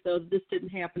realize, though, this didn't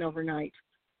happen overnight.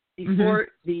 Before,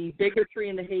 the bigotry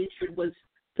and the hatred was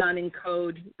done in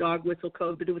code, dog whistle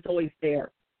code, but it was always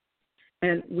there.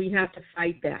 And we have to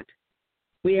fight that.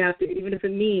 We have to, even if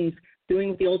it means doing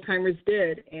what the old timers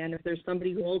did. And if there's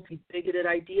somebody who holds these bigoted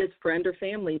ideas, friend or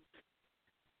family,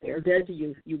 they're dead to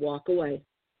you. You walk away.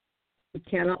 We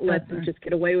cannot let them just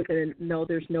get away with it and know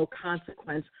there's no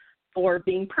consequence for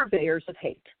being purveyors of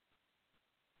hate.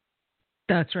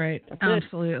 That's right.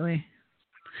 Absolutely.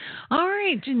 All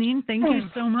right, Jeanine, thank you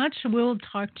so much. We'll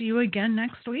talk to you again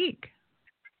next week.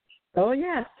 Oh,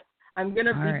 yes. I'm going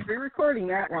to be pre-recording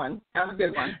that one. Have a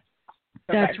good one.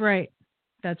 That's right.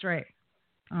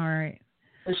 All right.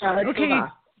 Okay.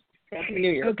 Happy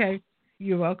New Year. Okay.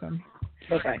 You're welcome.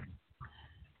 Bye-bye.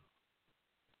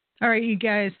 All right, you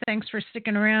guys, thanks for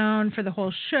sticking around for the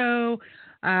whole show.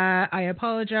 I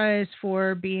apologize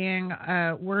for being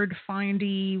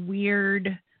word-findy,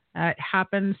 weird. It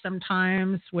happens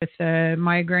sometimes with a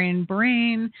migraine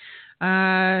brain.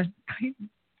 I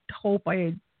hope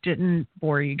I didn't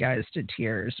bore you guys to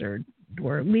tears or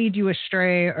lead you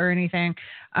astray or anything.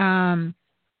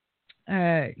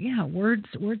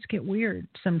 Words get weird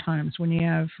sometimes when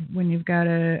you've got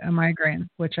a migraine,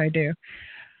 which I do.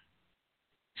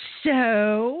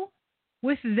 So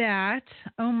with that,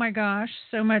 oh my gosh,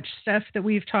 so much stuff that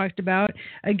we've talked about.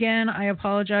 Again, I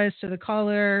apologize to the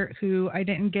caller who I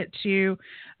didn't get to.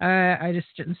 I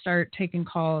just didn't start taking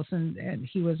calls and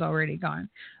he was already gone.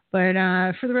 But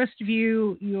for the rest of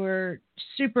you, you're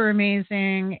super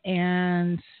amazing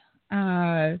and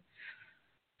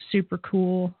super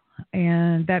cool.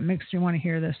 And that makes me want to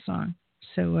hear this song.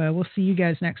 So we'll see you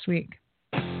guys next week.